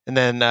 Yeah. And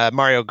then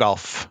Mario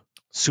Golf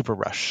Super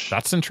Rush.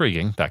 That's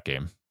intriguing, that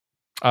game.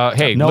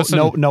 Hey, no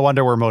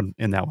underwear mode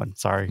in that one.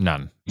 Sorry.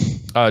 None.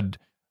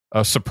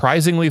 A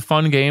surprisingly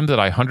fun game that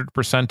I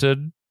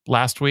 100%ed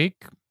last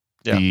week.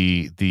 Yeah.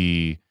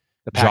 The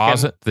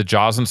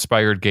Jaws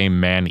inspired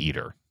game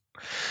Maneater.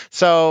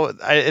 So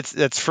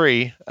it's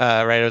free,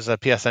 right? It was a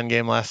PSN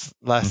game last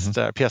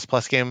PS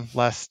Plus game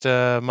last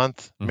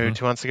month, maybe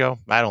 2 months ago.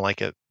 I don't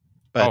like it,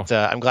 but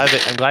I'm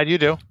glad you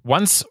do.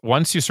 Once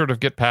you sort of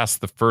get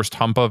past the first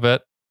hump of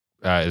it,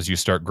 as you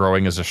start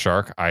growing as a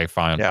shark, I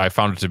found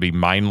it to be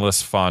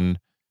mindless fun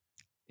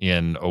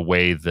in a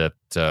way that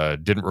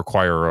didn't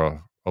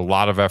require a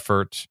lot of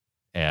effort,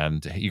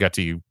 and you got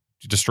to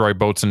destroy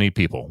boats and eat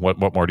people.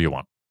 What more do you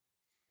want?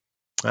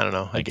 I don't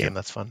know. Game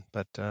that's fun,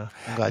 but I'm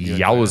glad you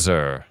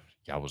Yowzer.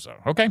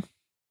 Okay. Is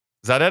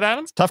that it,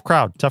 Adam? Tough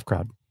crowd.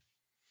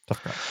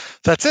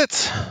 That's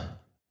it.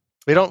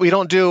 We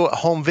don't do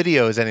home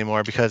videos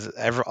anymore because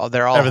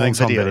they're all everything's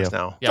home videos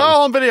now. Yeah, it's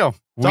all home video.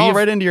 It's all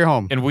right into your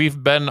home. And we've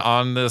been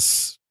on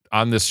this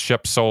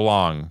ship so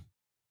long.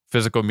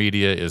 Physical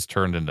media is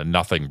turned into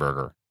nothing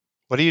burger.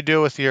 What do you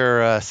do with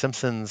your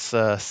Simpsons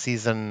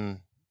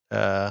season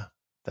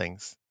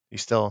things? You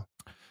still?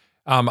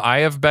 I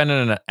have been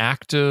in an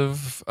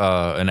active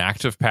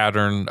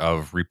pattern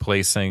of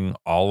replacing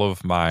all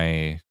of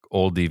my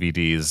old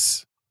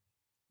DVDs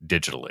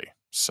digitally.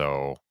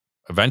 So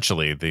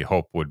eventually, the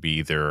hope would be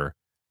either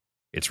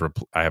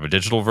I have a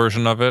digital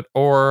version of it,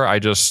 or I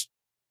just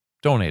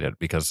donate it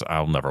because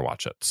I'll never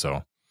watch it.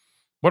 So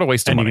what a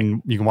waste of money!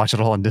 You can watch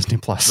it all on Disney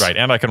Plus, right?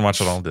 And I can watch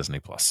it all on Disney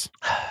Plus.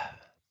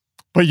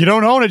 But you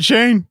don't own it,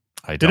 Shane.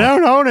 I don't. You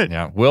don't own it.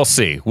 Yeah, we'll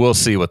see. We'll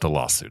see what the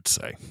lawsuits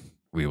say.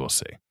 We will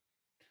see.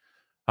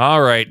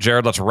 All right,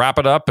 Jared, let's wrap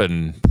it up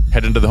and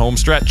head into the home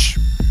stretch.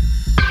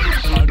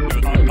 Under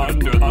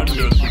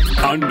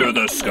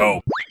the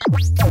scope.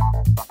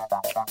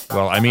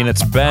 Well, I mean,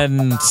 it's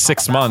been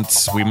 6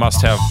 months. We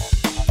must have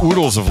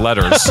oodles of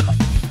letters.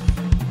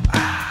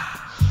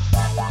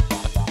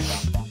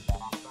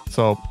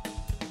 So,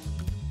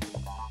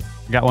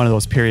 I got one of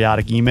those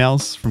periodic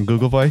emails from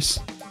Google Voice.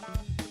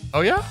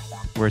 Oh, yeah?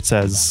 Where it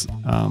says,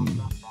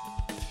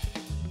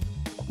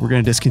 we're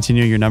going to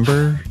discontinue your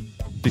number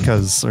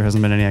because there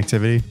hasn't been any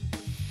activity.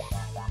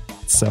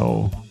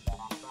 So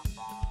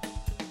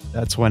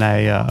that's when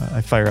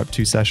I fire up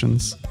 2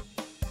 sessions.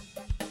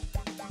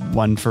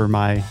 One for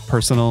my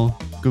personal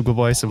Google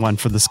Voice and one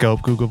for the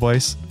Scope Google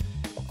Voice.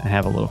 And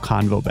have a little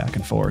convo back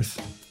and forth.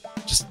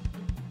 Just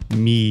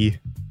me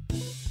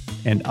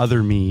and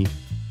other me,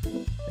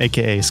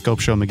 aka Scope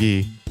Show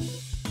McGee.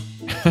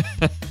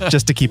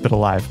 Just to keep it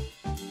alive.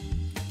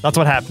 That's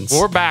what happens.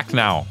 We're back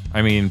now.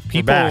 I mean,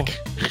 people.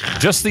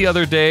 Just the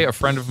other day, a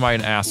friend of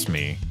mine asked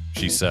me,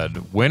 she said,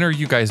 "When are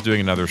you guys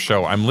doing another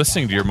show? I'm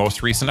listening to your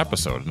most recent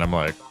episode." And I'm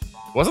like,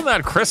 "Wasn't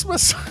that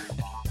Christmas?"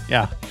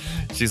 Yeah.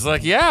 She's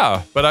like,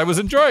 "Yeah, but I was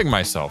enjoying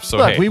myself." So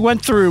look, hey. we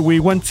went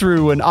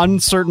through an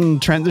uncertain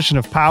transition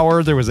of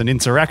power. There was an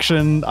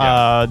insurrection.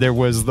 Yeah. There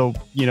was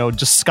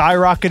just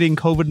skyrocketing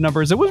COVID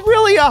numbers. It was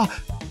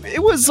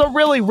a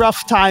really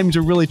rough time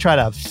to really try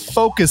to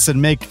focus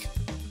and make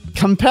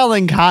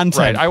compelling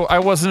content. Right. I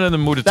wasn't in the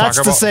mood to talk about.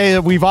 That's to say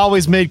that we've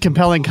always made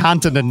compelling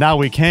content and now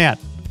we can't.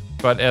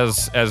 But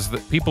as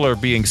the people are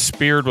being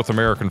speared with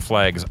American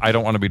flags, I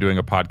don't want to be doing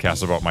a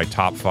podcast about my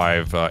top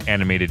 5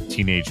 animated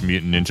Teenage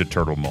Mutant Ninja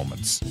Turtle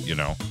moments.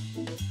 I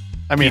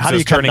mean, how do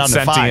you cut it down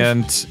to 5?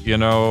 Sentient,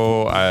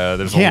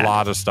 there's a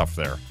lot of stuff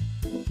there.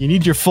 You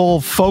need your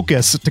full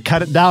focus to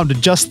cut it down to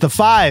just the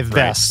 5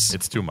 bests.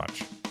 It's too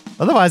much.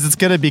 Otherwise, it's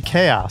going to be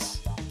chaos.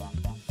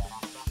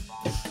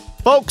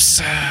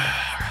 Folks,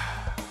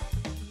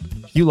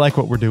 if you like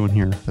what we're doing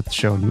here at the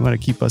show and you want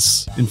to keep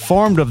us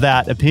informed of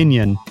that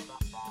opinion,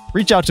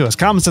 reach out to us.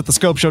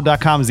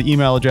 Comments@thescopeshow.com is the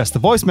email address. The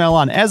voicemail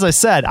on, as I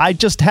said, I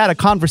just had a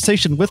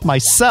conversation with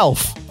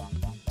myself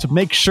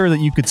make sure that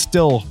you could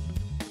still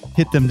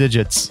hit them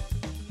digits.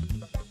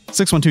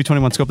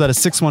 612-21-SCOPE. That is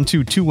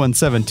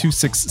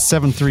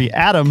 612-217-2673.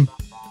 Adam.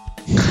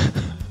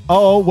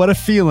 Oh, what a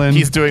feeling.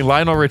 He's doing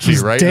Lionel Richie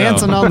right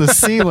dancing now. on the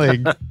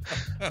ceiling.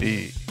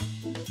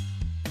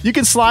 You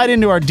can slide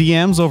into our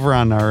DMs over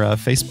on our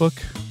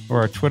Facebook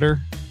or our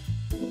Twitter.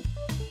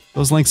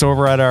 Those links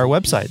over at our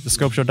website,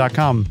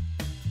 thescopeshow.com.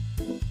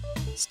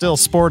 Still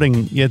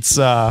sporting its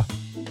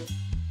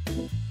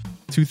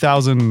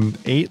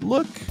 2008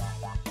 look.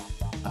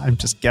 I'm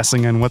just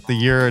guessing on what the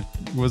year it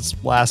was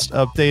last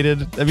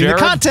updated. I mean, Jared, the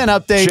content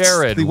updates,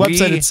 Jared, the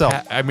website itself.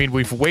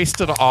 We've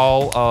wasted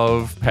all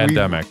of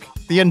pandemic.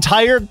 The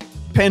entire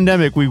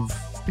pandemic, we've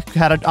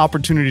had an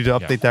opportunity to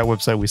update that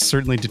website. We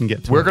certainly didn't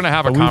get to We're it. going to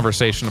have a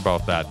conversation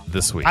about that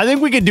this week. I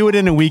think we could do it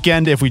in a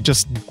weekend if we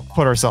just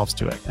put ourselves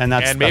to it. And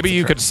maybe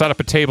you could set up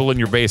a table in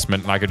your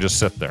basement and I could just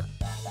sit there.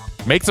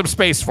 Make some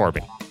space for me.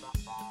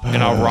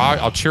 And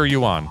I'll cheer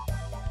you on.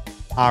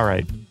 All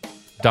right.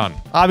 Done.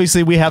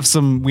 Obviously, we have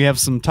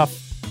some tough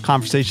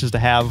conversations to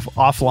have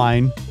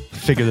offline to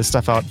figure this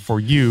stuff out for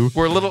you.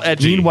 We're a little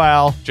edgy.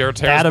 Meanwhile,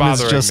 Jared's hair Adam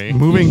is bothering just me.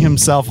 moving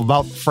himself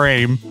about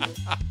frame.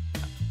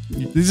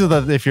 These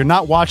are if you're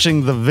not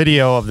watching the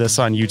video of this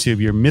on YouTube,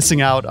 you're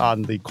missing out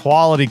on the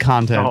quality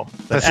content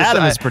that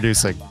Adam is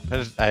producing.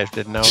 I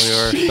didn't know we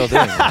were still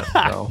doing that.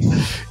 So.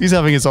 He's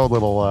having his own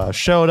little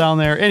show down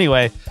there.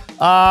 Anyway,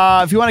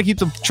 if you want to keep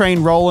the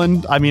train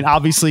rolling, I mean,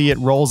 obviously it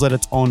rolls at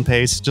its own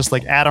pace, just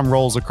like Adam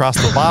rolls across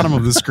the bottom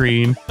of the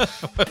screen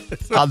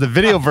on the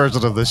video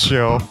version of this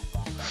show.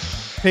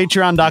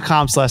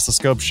 Patreon.com/The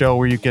Scope Show,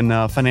 where you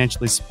can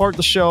financially support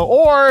the show.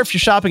 Or if you're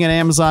shopping at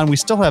Amazon, we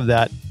still have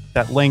that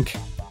link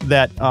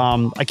that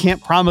I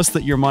can't promise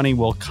that your money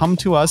will come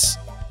to us,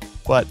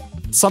 but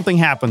something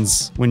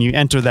happens when you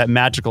enter that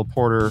magical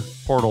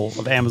portal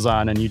of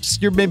Amazon, and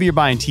maybe you're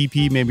buying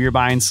TP, maybe you're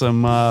buying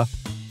some I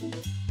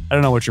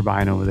don't know what you're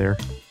buying over there.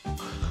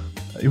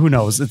 Who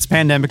knows? It's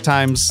pandemic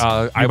times.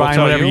 You're buying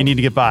whatever you need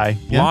to get by.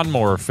 Yeah?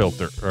 Lawnmower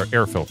filter or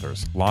air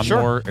filters.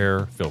 Lawnmower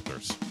air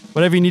filters.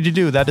 Whatever you need to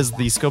do, that is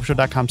the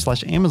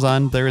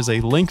scopeshow.com/Amazon. There is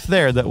a link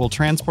there that will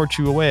transport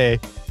you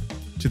away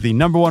to the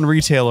number one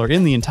retailer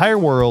in the entire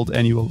world,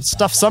 and you will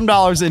stuff some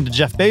dollars into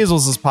Jeff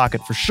Bezos'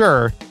 pocket for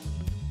sure.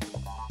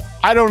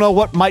 I don't know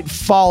what might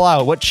fall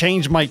out, what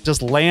change might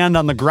just land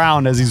on the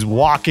ground as he's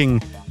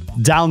walking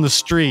down the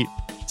street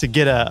to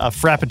get a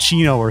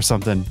frappuccino or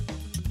something.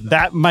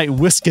 That might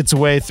whisk its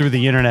way through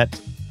the internet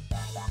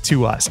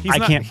to us. I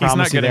can't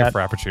promise you that. He's not getting a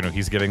frappuccino.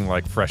 He's getting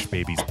like fresh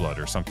baby's blood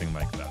or something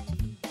like that.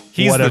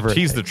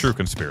 He's the true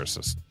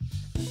conspiracist.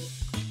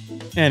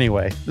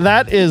 Anyway,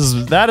 that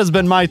has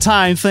been my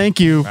time. Thank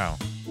you. Wow.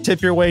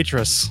 Tip your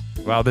waitress.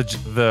 Wow,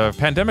 the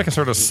pandemic has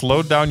sort of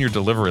slowed down your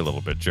delivery a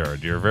little bit,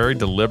 Jared. You're very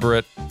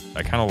deliberate.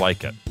 I kind of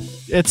like it.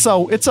 It's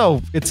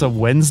a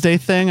Wednesday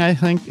thing, I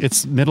think.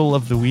 It's middle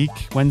of the week,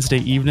 Wednesday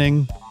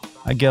evening.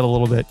 I get a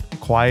little bit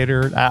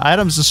quieter.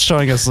 Adam's just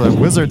showing us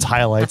Wizards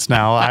highlights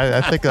now. I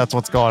think that's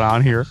what's going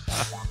on here.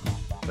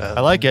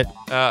 I like it.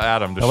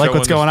 Adam, I like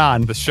what's going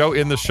on. The show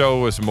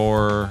is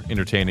more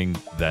entertaining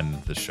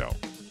than the show.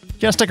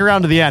 You gotta stick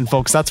around to the end,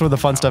 folks. That's where the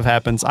fun stuff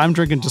happens. I'm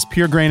drinking just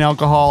pure grain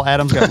alcohol.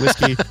 Adam's got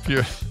whiskey.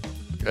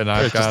 And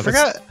I've got...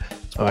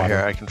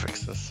 here, I can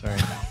fix this. Sorry.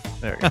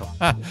 There we go.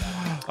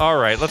 All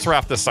right, let's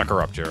wrap this sucker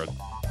up, Jared.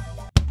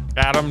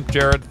 Adam,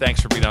 Jared,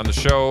 thanks for being on the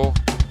show.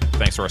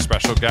 Thanks to our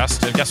special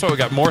guest. And guess what? We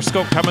got more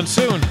Scope coming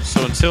soon.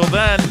 So until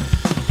then,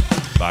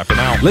 bye for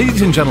now.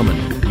 Ladies and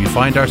gentlemen, we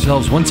find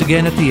ourselves once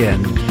again at the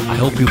end. I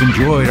hope you've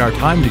enjoyed our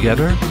time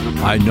together.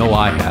 I know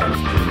I have.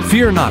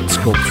 Fear not,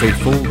 Scope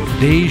faithful.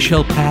 Days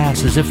shall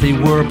pass as if they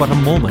were but a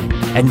moment.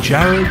 And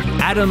Jared,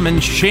 Adam,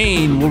 and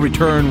Shane will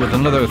return with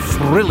another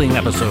thrilling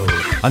episode.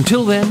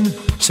 Until then,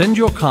 send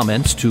your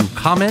comments to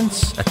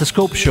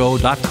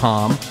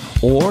comments@thescopeshow.com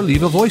or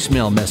leave a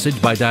voicemail message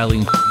by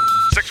dialing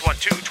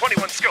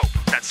 612-21-SCOPE.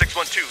 That's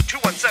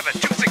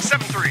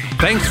 612-217-2673.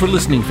 Thanks for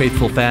listening,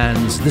 faithful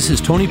fans. This is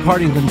Tony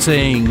Partington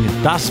saying,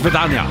 Das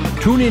Vidania.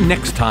 Tune in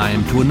next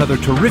time to another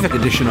terrific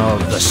edition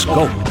of The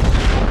Scope.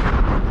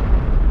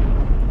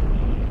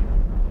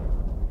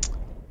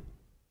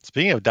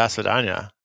 Speaking of Das Vidania,